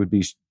sure it would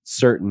be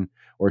certain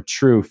or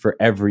true for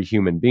every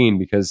human being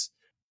because,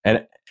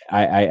 and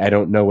I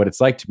don't know what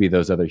it's like to be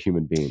those other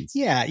human beings.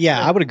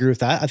 Yeah, I would agree with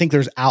that. I think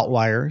there's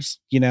outliers.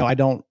 I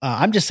don't.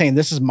 I'm just saying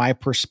this is my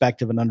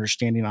perspective and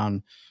understanding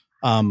on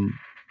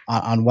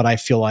what I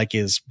feel like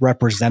is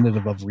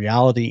representative of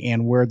reality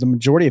and where the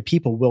majority of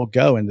people will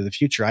go into the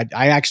future.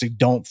 I actually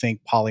don't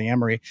think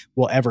polyamory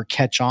will ever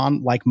catch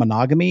on like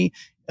monogamy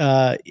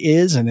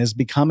is and is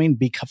becoming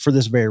for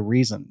this very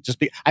reason.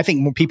 I think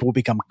more people will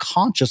become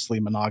consciously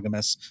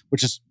monogamous,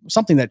 which is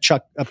something that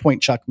a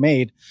point Chuck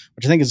made,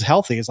 which I think is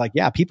healthy. Is like,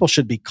 yeah, people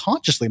should be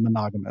consciously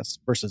monogamous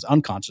versus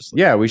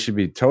unconsciously. Yeah, we should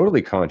be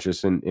totally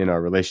conscious in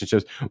our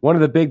relationships. One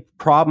of the big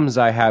problems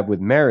I have with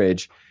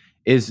marriage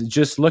is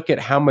just look at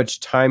how much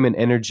time and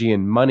energy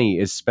and money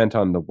is spent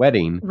on the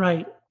wedding.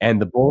 Right. And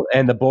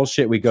the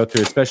bullshit we go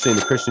through, especially in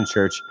the Christian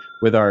church,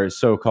 with our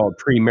so-called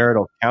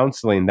premarital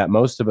counseling that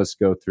most of us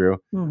go through,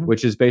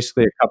 which is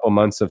basically a couple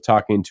months of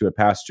talking to a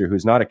pastor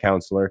who's not a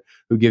counselor,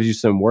 who gives you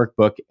some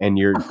workbook, and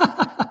you're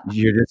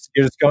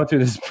just going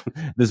through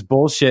this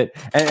bullshit,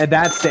 and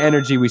that's the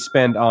energy we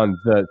spend on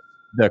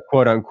the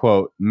quote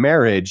unquote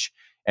marriage,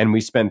 and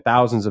we spend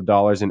thousands of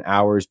dollars and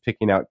hours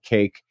picking out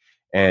cake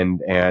and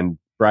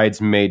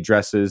bridesmaid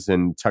dresses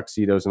and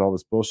tuxedos and all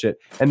this bullshit,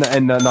 and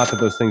not that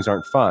those things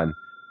aren't fun.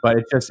 But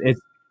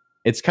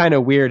it's kind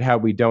of weird how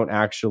we're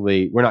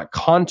not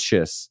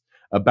conscious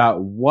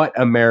about what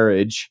a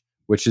marriage,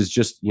 which is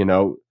just,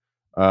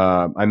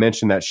 I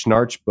mentioned that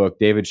Schnarch book,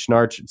 David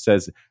Schnarch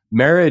says,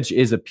 marriage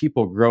is a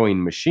people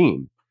growing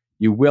machine.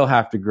 You will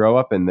have to grow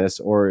up in this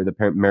or the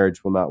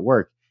marriage will not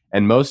work.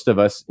 And most of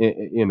us,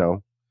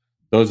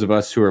 those of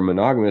us who are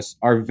monogamous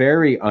are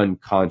very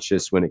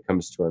unconscious when it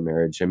comes to our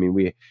marriage. I mean,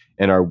 we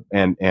and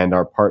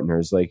our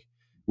partners, like,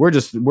 we're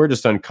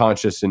just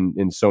unconscious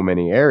in so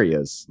many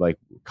areas. Like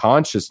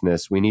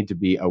consciousness, we need to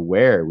be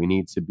aware. We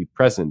need to be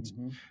present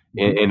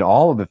in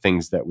all of the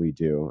things that we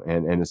do,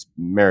 and it's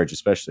marriage,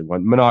 especially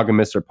one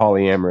monogamous or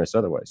polyamorous.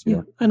 Otherwise,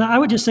 yeah. And I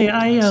would just say,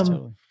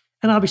 and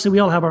obviously we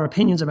all have our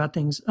opinions about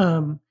things.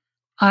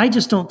 I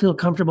just don't feel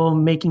comfortable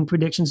making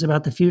predictions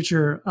about the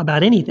future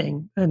about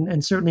anything,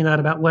 and certainly not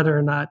about whether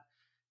or not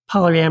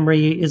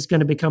polyamory is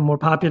going to become more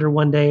popular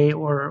one day,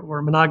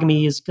 or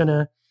monogamy is going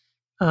to.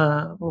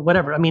 Or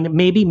whatever. I mean,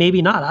 maybe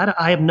not.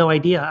 I have no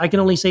idea. I can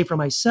only say for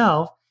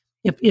myself,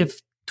 if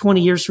 20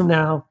 years from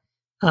now,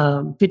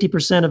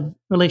 50% of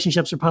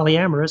relationships are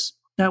polyamorous,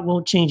 that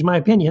won't change my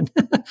opinion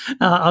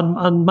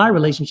on my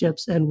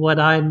relationships and what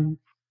I'm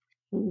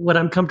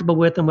comfortable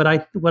with and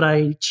what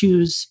I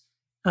choose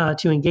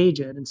to engage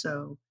in. And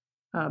so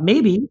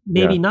maybe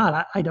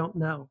not. I don't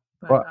know.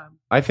 But, well,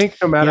 I think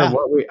no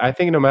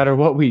matter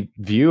what we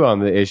view on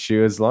the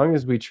issue, as long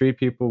as we treat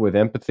people with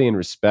empathy and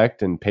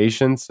respect and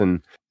patience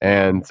and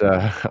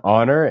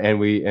honor, and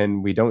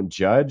we don't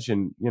judge,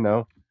 and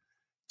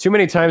too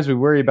many times we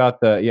worry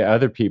about the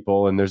other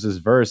people, and there's this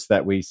verse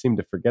that we seem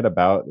to forget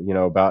about,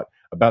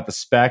 about the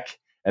speck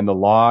and the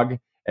log,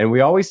 and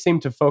we always seem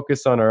to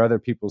focus on our other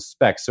people's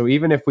specks. So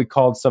even if we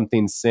called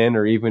something sin,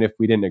 or even if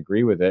we didn't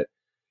agree with it,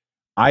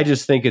 I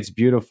just think it's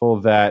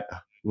beautiful that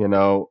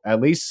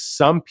at least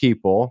some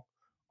people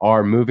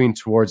are moving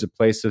towards a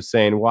place of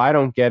saying, well, I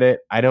don't get it.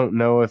 I don't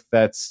know if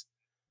that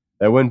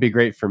wouldn't be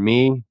great for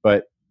me,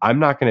 but I'm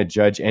not going to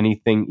judge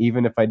anything,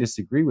 even if I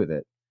disagree with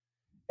it.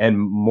 And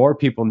more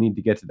people need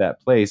to get to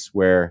that place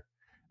where,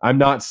 I'm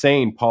not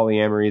saying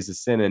polyamory is a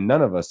sin, and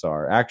none of us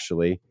are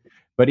actually,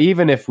 but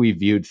even if we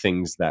viewed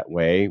things that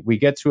way, we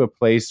get to a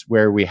place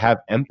where we have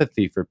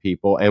empathy for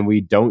people and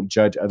we don't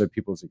judge other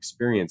people's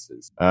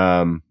experiences.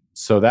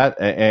 So that,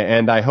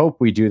 and I hope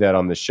we do that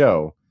on the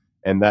show,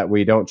 and that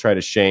we don't try to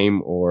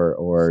shame or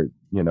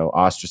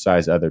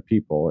ostracize other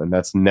people. And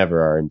that's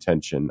never our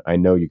intention. I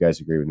know you guys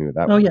agree with me with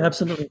that. Oh yeah,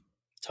 absolutely.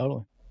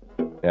 Totally.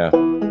 Yeah.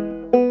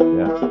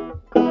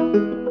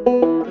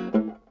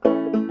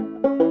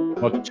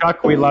 Well,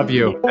 Chuck, we love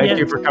you. Thank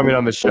you for coming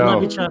on the show.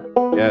 Love you, Chuck.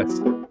 Yes.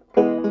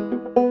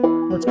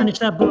 Let's finish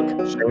that book.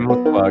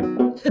 Shameless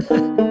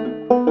plug.